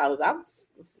 $299. I'm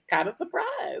kind of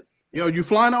surprised. Yo, you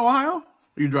flying to Ohio? Or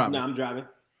you driving? No, I'm driving.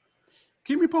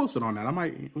 keep me posted on that.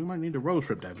 We might need to road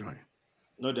trip that joint.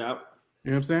 No doubt.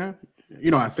 You know what I'm saying?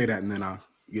 You know, I say that and then I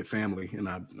get family and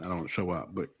I don't show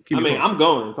up. But I'm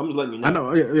going, so I'm just letting you know. I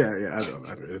know. Yeah. I know.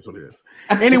 That's what it is.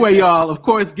 Anyway, y'all, of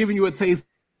course, giving you a taste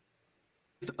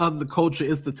of the culture.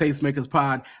 It's the Tastemakers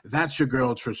Pod. That's your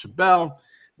girl, Trisha Bell.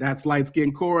 That's Light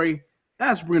Skin Corey.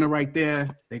 That's Brina right there.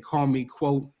 They call me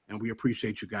Quote, and we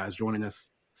appreciate you guys joining us.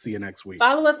 See you next week.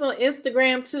 Follow us on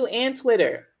Instagram too and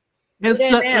Twitter.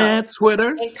 Insta and Twitter.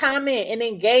 And comment and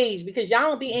engage because y'all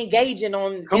don't be engaging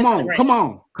on Instagram. Come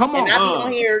on. And I be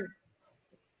on here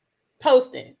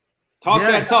posting. Talk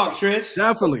that talk, Trish.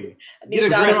 Definitely. Get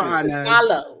aggressive.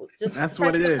 Follow. Just that's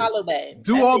what it is. Follow button.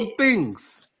 Do all the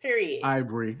things. Period. I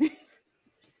agree.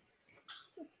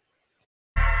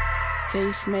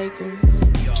 Tastemakers.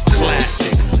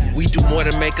 Classic. We do more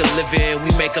than make a living,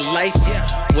 we make a life.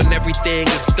 When everything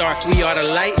is dark, we are the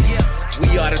light.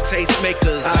 We are the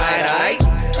tastemakers. Aight.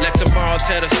 Let tomorrow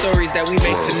tell the stories that we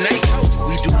make tonight.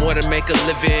 We do more than make a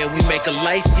living, we make a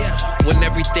life. When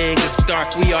everything is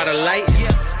dark, we are the light.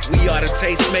 We are the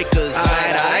tastemakers.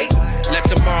 Aight. Let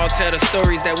tomorrow tell the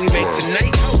stories that we make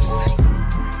tonight.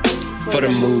 For the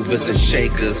movers and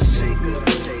shakers,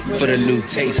 for the new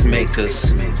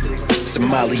tastemakers,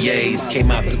 sommeliers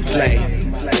came out to play.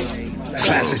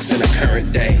 Classics in the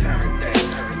current day.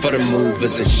 For the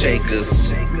movers and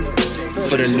shakers,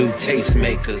 for the new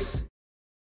tastemakers.